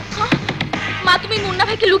খোলো। মা, তুমি মুন্না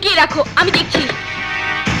ভাইকে লুকিয়ে রাখো, আমি দেখছি।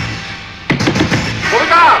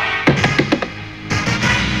 কবিতা,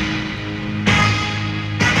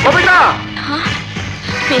 কবিতা। হ্যাঁ,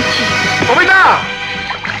 পেয়েছি। কবিতা,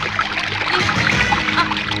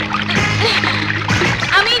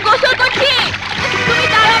 আমি গোসল করছি, তুমি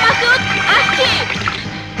দাঁড়া মাসুদ, আসছি।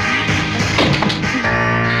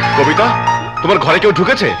 কবিতা, তোমার ঘরে কেউ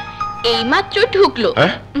ঢুকেছে? এই মাত্র ঢুকলো।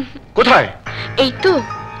 হ্যাঁ, কোথায়? এই তো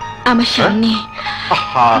আমার সামনে।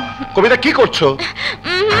 আহা, কবিতা কি করছো?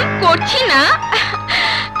 করছি না,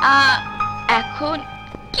 এখন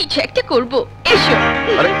কিছু একটা করব। এসো।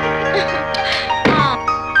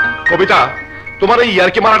 কবিতা, তোমার এই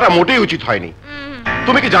ইয়ারকি মারাটা মোটেই উচিত হয়নি।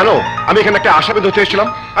 তুমি কি জানো আমি এখানে একটা আসামি ধরতে এসেছিলাম,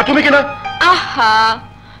 আর তুমি কিনা? আহা,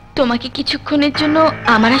 তোমাকে কিছুক্ষণের জন্য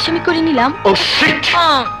আমার আসামি করে নিলাম। ও শিট!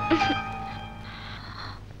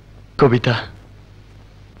 কবিতা,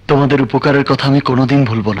 তোমাদের উপকারের কথা আমি কোনোদিন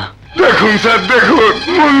ভুলবো না। দেখুন স্যার, দেখুন,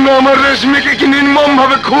 মুন্না আমার রেশমিকে কি নির্মম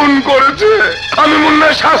ভাবে খুন করেছে। আমি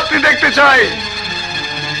মুন্নার শাস্তি দেখতে চাই।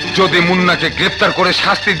 যদি মুন্নাকে গ্রেফতার করে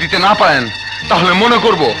শাস্তি দিতে না পারেন, তাহলে মনে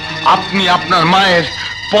করব আপনি আপনার মায়ের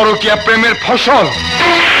পরকীয়া প্রেমের ফসল।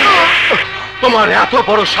 তোমার এত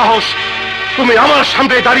বড় সাহস, তুমি আমার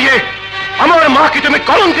সামনে দাঁড়িয়ে আমার মাকে তুমি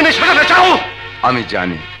কলঙ্কিনী সাজাতে চাও? আমি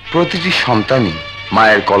জানি প্রতিটি সন্তানই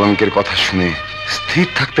মায়ের কলঙ্কের কথা শুনে স্থির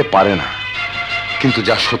থাকতে পারে না, কিন্তু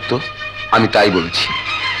যা সত্য আমি তাই বলেছি।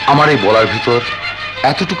 আমার এই বলার ভিতর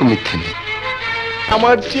এতটুকু মিথ্যে নেই।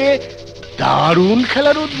 আমার চেয়ে দারুণ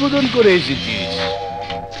খেলার উদ্বোধন করে এসেছিস।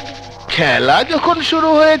 খেলা যখন শুরু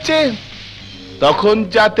হয়েছে তখন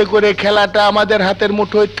যাতে করে খেলাটা আমাদের হাতের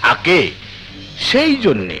মুঠোয় থাকে, সেই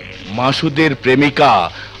জন্যে মাসুদের প্রেমিকা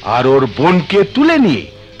আর ওর বোনকে তুলে নিয়ে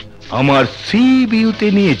আমার সি বিউতে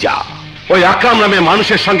নিয়ে যা। ওই আকরাম নামে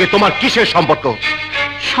মানুষের সঙ্গে তোমার কিসের সম্পর্ক?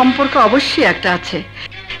 সম্পর্ক অবশ্যই একটা আছে,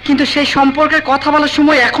 কিন্তু সেই সম্পর্কের কথা বলার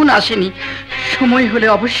সময় এখন আসেনি। সময় হলে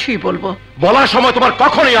অবশ্যই বলবো। বলার সময় তোমার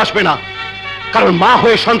কখনোই আসবে না, কারণ মা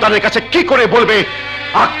হয়ে সন্তানের কাছে কি করে বলবে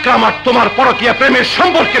আকরাম আর তোমার পরকীয়া প্রেমের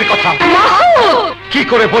সম্পর্কের কথা? কি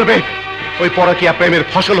করে বলবে ওই পরকীয়া প্রেমের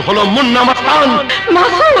ফসল হলো মুন্না মাস্তান?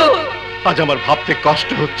 আজ আমার ভাবতে কষ্ট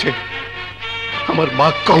হচ্ছে আমার মা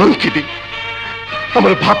কলঙ্কিনী।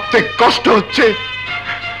 আমার ভাবতে কষ্ট হচ্ছে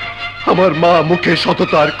আমার মা মুখে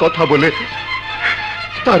সততার কথা বলে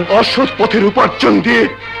তার অসৎ পথের উপার্জন দিয়ে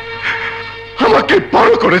আমাকে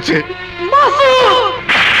বড় করেছে।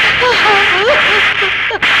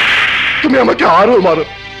 তুমি আমাকে আরো মারো,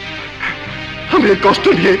 আমি এই কষ্ট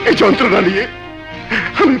নিয়ে, এই যন্ত্রণা নিয়ে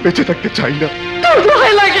আমি বেঁচে থাকতে চাই না। তোর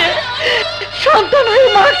ভয় লাগে? সন্তান হয়ে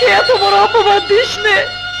মাকে এত বড় অপবাদ দিস নে।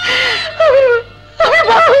 আমি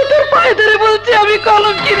বাবু তোর পায়ে ধরে বলছি আমি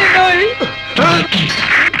কলঙ্কিনী নই।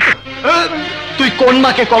 তুই কোন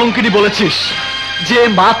মাকে কলঙ্কিনী বলেছিস? যে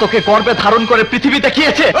মা তোকে গর্ভে ধারণ করে পৃথিবী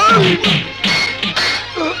দেখিয়েছে।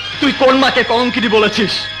 তুই কোন মাকে কলঙ্কিনী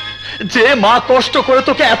বলেছিস? যে মা কষ্ট করে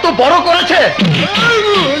তোকে এত বড় করেছে।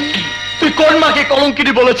 তুই কোন মাকে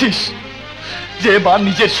কলঙ্কিনী বলেছিস? যে মা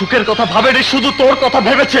নিজের সুখের কথা ভাবেনি, শুধু তোর কথা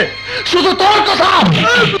ভেবেছে, শুধু তোর কথা।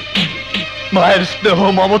 মায়ের স্নেহ,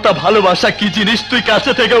 মমতা, ভালোবাসা কি জিনিস তুই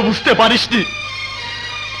কাছে থেকেও বুঝতে পারিসনি।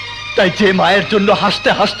 তাই যে মায়ের জন্য হাসতে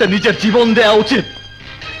হাসতে নিজের জীবন দেওয়া উচিত,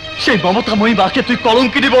 সেই মমতাময়ী মাকে তুই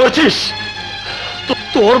কলঙ্কিনী বলেছিস।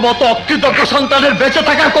 তোর মতো অকৃতজ্ঞ সন্তানের বেঁচে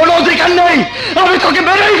থাকার কোনো অধিকার নেই। আমি তোকে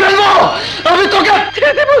মেরেই ফেলবো। আমি তোকে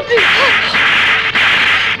ছেড়ে বলছি।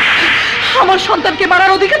 আমার সন্তানকে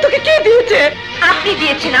মারার অধিকার তোকে কে দিয়েছে? আপনি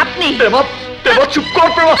দিয়েছেন, আপনি। চুপ কর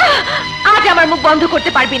প্রেমা। আজ আমার মুখ বন্ধ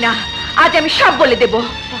করতে পারবি না। আজ আমি সব বলে দেব।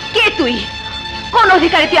 কে তুই? কোন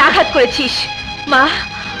অধিকারে তুই আঘাত করেছিস? মা,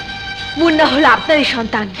 মুন্না হলো আপনারই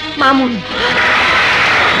সন্তান, মামুন।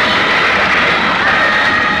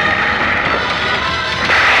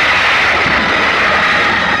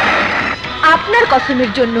 আপনার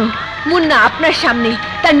কসমের জন্য মুন্না আপনার সামনে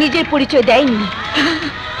তার নিজের পরিচয় দেয়নি।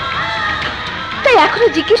 তাই এখনো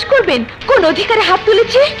জিজ্ঞেস করবেন কোন অধিকারে হাত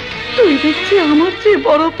তুলেছে? তুই দেখছি আমার চেয়ে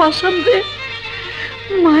বড় পাষাণ রে।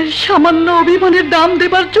 মায়ের সামান্য অভিমানের দাম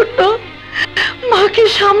দেবার জন্য মাকে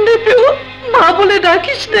সামনে পেও মা বলে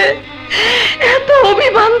ডাকিস রে। এত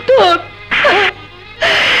অভিমান তোর।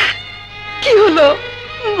 কি হলো,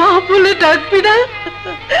 মা বলে ডাকবি না?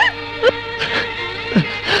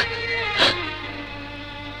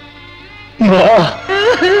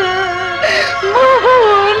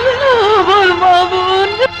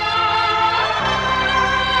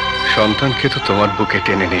 সন্তানকে তো তোমার বুকে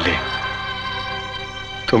টেনে নিলে,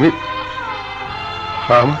 তুমি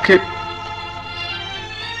আমাকে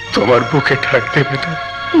তোমার বুকে ঠাক দেবে না?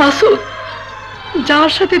 মাসুদ, যার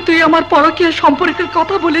সাথে তুই আমার পরকীয়া সম্পর্কের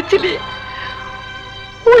কথা বলেছিলি,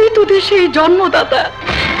 ওই তোদের সেই জন্মদাতা।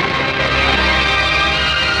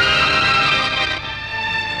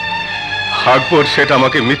 আকবর সেটা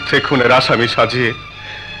আমাকে মিথ্যে খুনের আসামি সাজিয়ে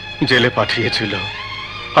জেলে পাঠিয়েছিল।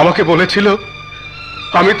 আমাকে বলেছিল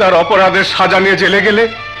আমি তার অপরাধের সাজা নিয়ে জেলে গেলে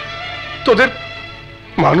তোদের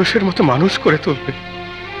মানুষের মতো মানুষ করে তুলবে।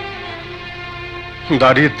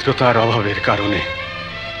 দারিদ্রতার অভাবের কারণে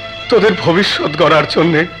তোদের ভবিষ্যৎ গড়ার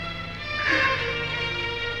জন্য,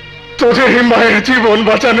 তোদের মায়ের জীবন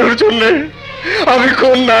বাঁচানোর জন্য আমি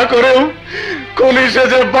খুন না করেও খুনি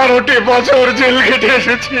সেজে 12টি বছর জেল কেটে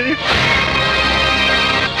এসেছি।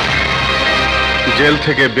 জেল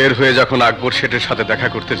থেকে বের হয়ে যখন আকবর শেঠের সাথে দেখা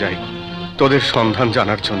করতে যাই তোদের সন্ধান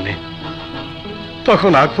জানার জন্য,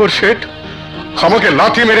 তখন আকবর শেঠ আমাকে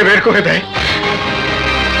লাথি মেরে বের করে দেয়।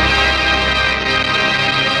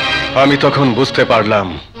 আমি তখন বুঝতে পারলাম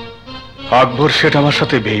আকবর শেঠ আমার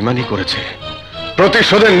সাথে বেঈমানি করেছে।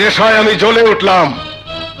 প্রতিশোধের নেশায় আমি জ্বলে উঠলাম।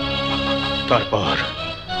 তারপর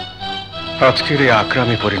আজকের এই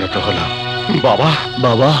আকরামে পরিণত হলাম। বাবা,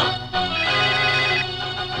 বাবা।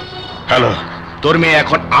 হ্যালো, তোর মেয়ে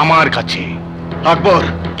এখন আমার কাছে। আকবর,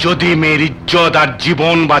 যদি মেয়ের ইজ্জত আর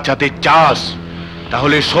জীবন বাঁচাতে চাস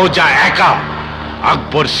তাহলে সোজা একা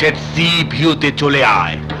আকবর শেঠ সি ভিউতে চলে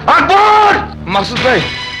আয়। আকবর! মাসুদ ভাই,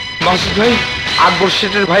 মাসুদ ভাই, আকবর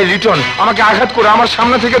শেঠের ভাই রিটন আমাকে আঘাত করে আমার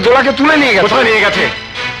সামনে থেকে দোলাকে তুলে নিয়ে গেছে। কোথায় নিয়ে গেছে?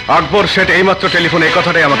 আকবর শেঠ এইমাত্র টেলিফোনে এই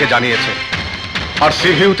কথাটাই আমাকে জানিয়েছে। আর সি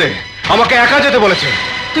ভিউতে আমাকে একা যেতে বলেছে।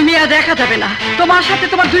 তুমি আজ একা যাবে না, তোমার সাথে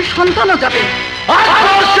তোমার 2 সন্তানও যাবে।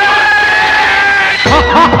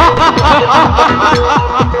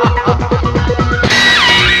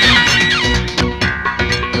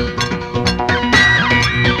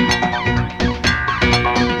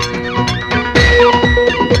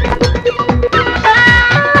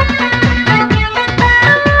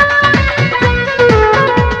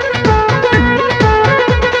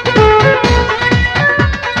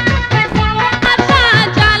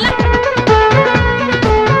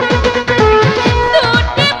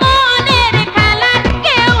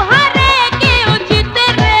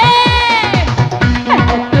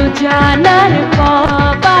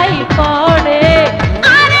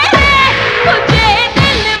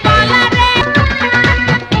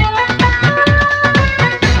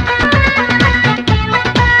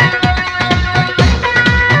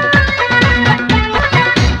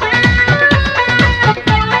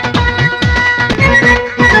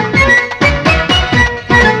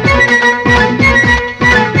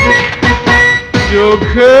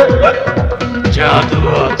 চোখে জাদু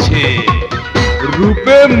আছে,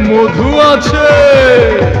 রূপে মধু আছে,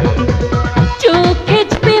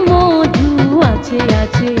 চোখে মধু আছে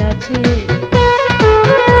আছে গেছে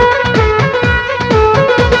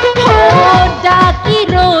ডাকি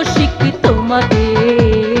রসিক তোমাকে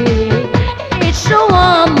এসো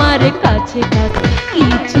আমার কাছে কাছে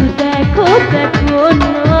কিছু দেখো দেখো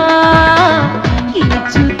না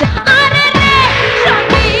কিছু আরে রে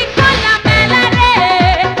স্বামী কোলা মেলা রে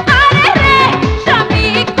আরে রে স্বামী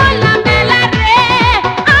কোলা মেলা রে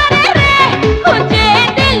আরে রে খুঁজে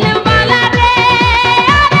দিলওয়ালা রে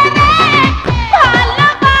আরে রে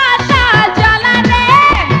ভালোবাসা জ্বালা রে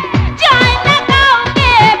যায় না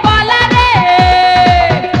কাউকে বলা রে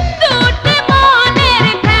দুটি মনের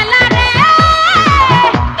খেলা রে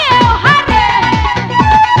কেউ হারে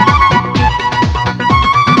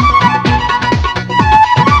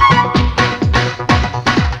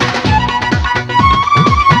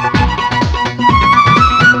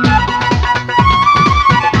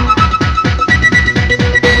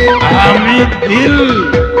আমি দিল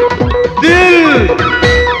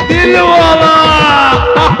দিলওয়ালা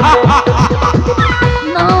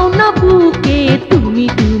নাও না বুকে তুমি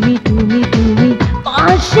তুমি তুমি তুমি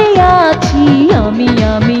পাশে আছি আমি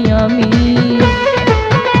আমি আমি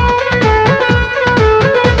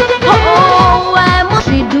এমন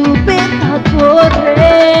ডুবে থাকো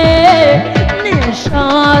রে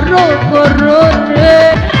নেশার করো রে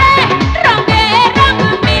রঙে রঙ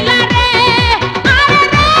মিলা রে আরে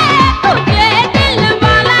রে খুঁজে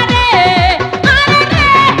দিলওয়ালা রে আরে রে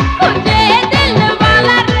খুঁজে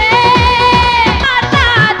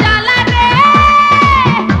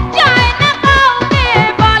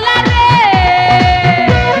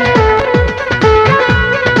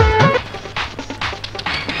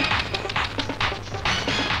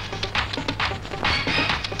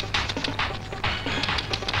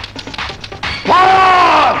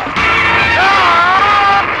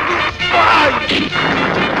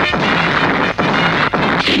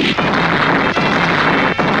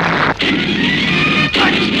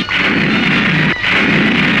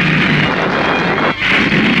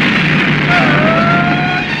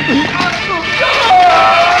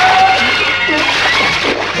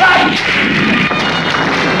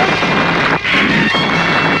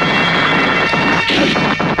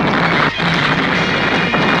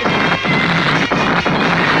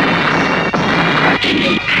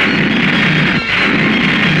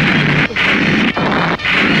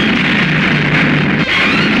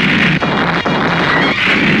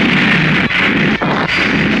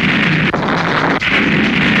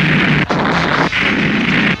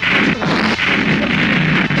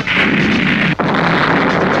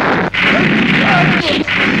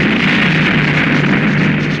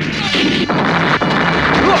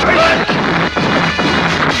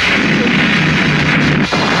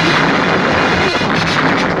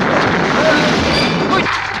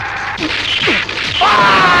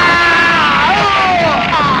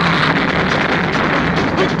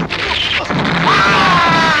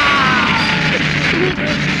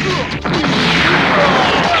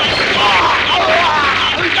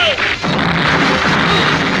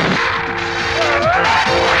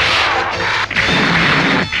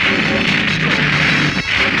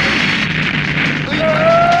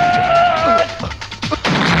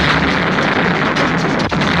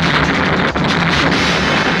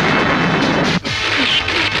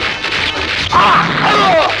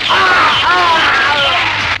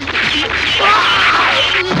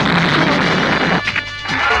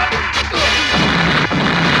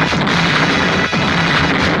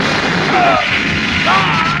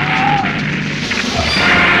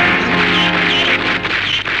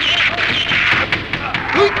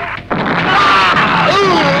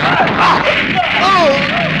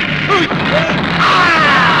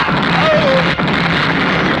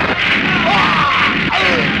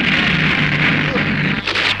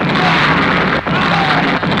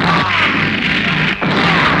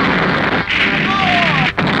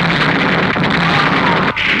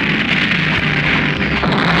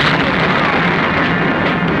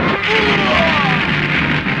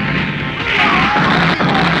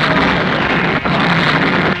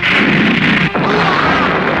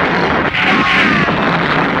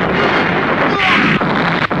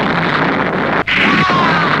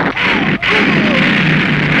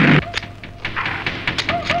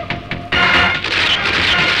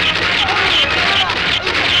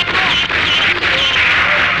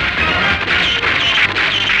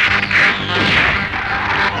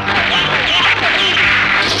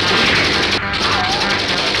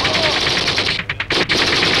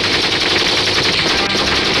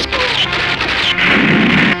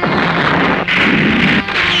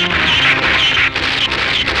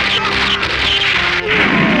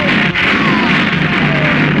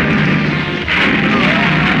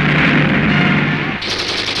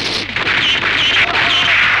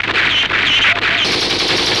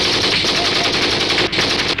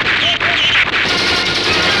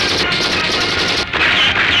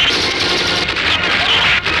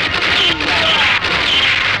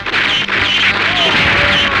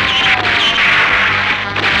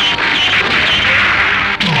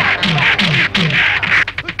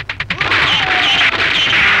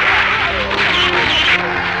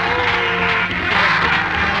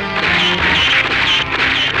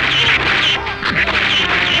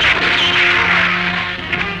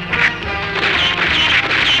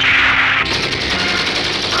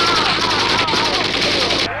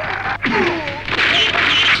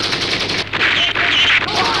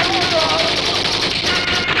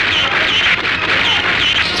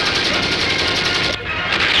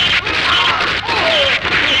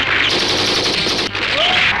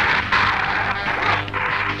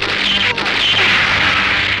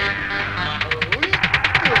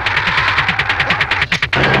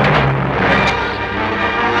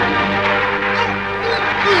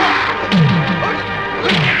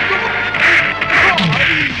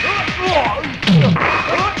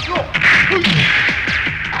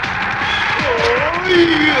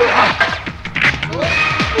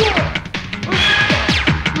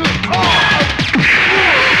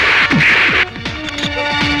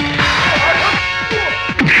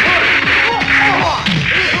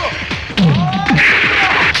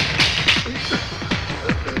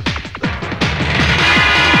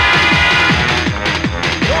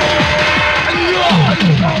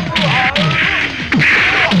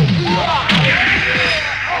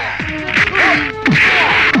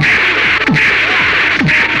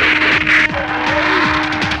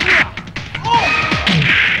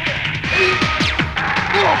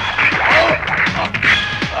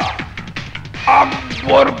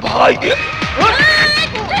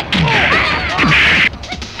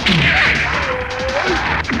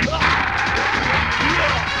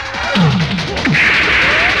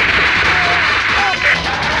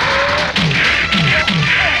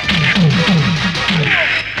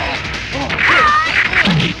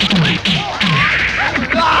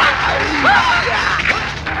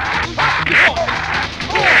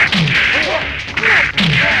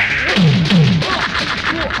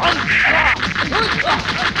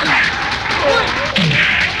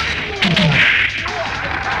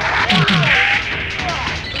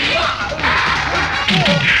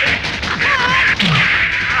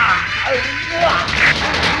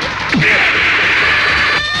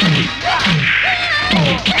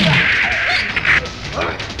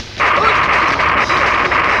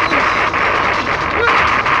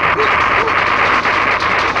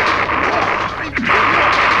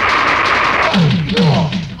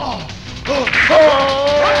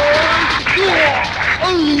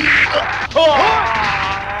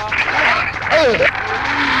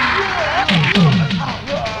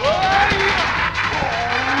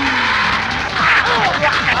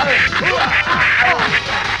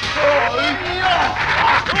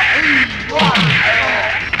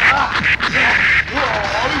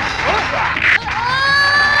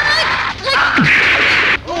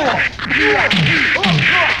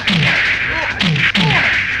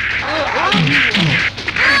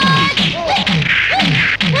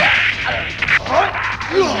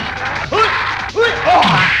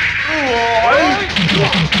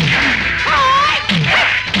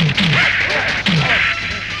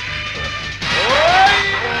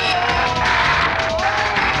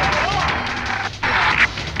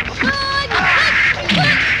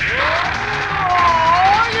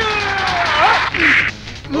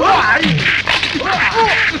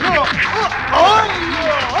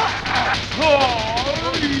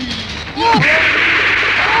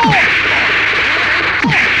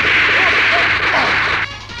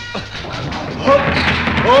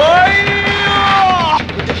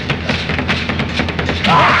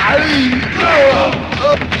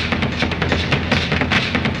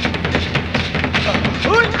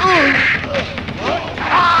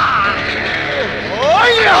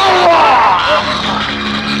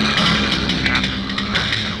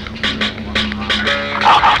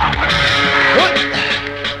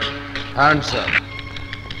Answer.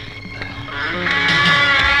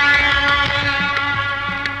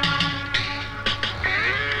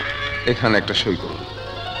 এখানে একটা সই করুন।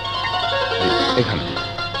 এখানে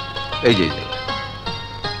এই যে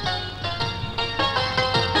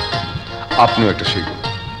আপনিও একটা সই করুন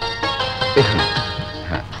এখানে।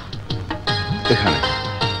 হ্যাঁ এখানে।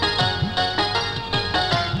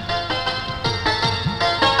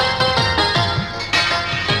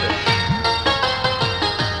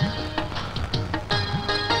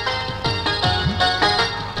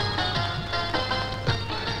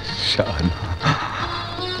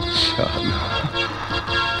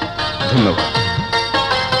 ধন্যবাদ।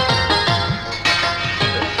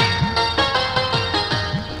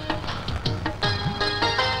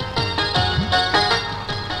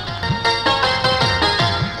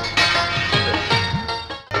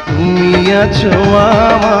 তুমি আছো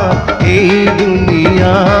আমার এই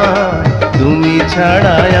দুনিয়ায়, তুমি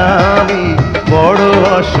ছাড়াই আমি বড়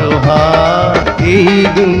অসহায়। এই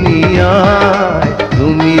দুনিয়ায়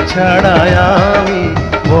তুমি ছাড়াই আমি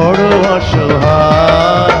বড়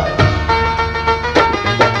অসহায়।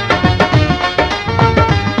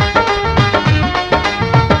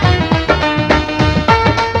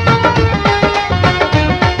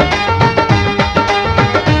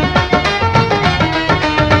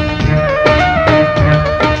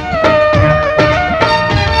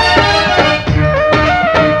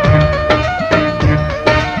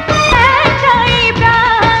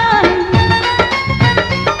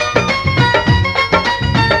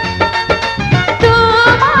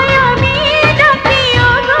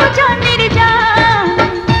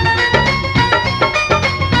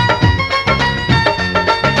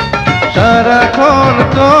 সারাক্ষণ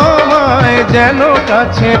তোমায় যেন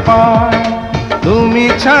কাছে পাই, তুমি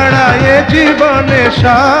ছাড়া এ জীবনে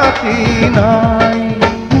সাথী নাই।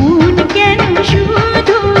 মন কেন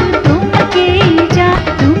শুধু তোমাকে যা,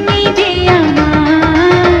 তুমি যে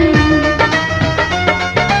আমার।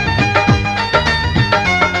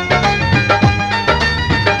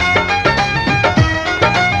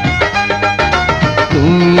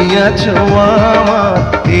 তুমি আছো আমার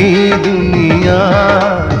এই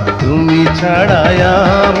দুনিয়ায়, তুমি ছাড়াই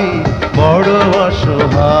আমি বড়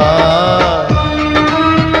অসহায়।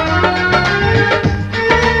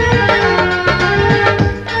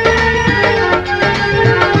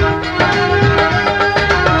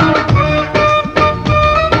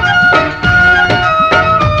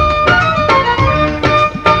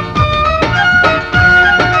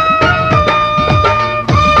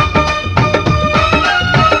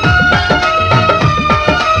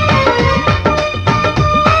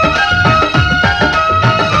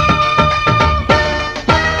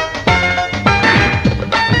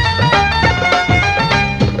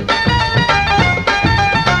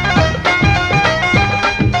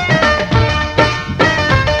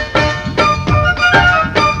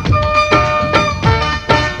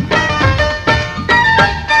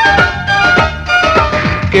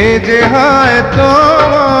 কে যে হয়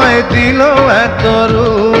তোমায় দিল এত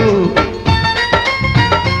রূপ,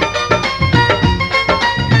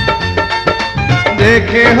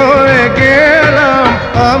 দেখে হয়ে গেলাম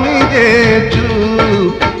আমি যে চুপ।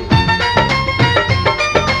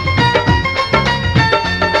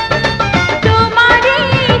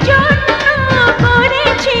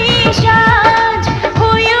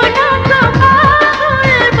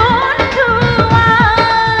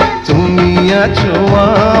 আছো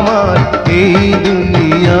আমার এই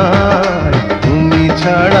দুনিয়ায়, তুমি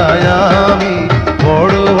ছাড়া আমি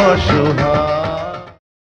বড় অসহায়।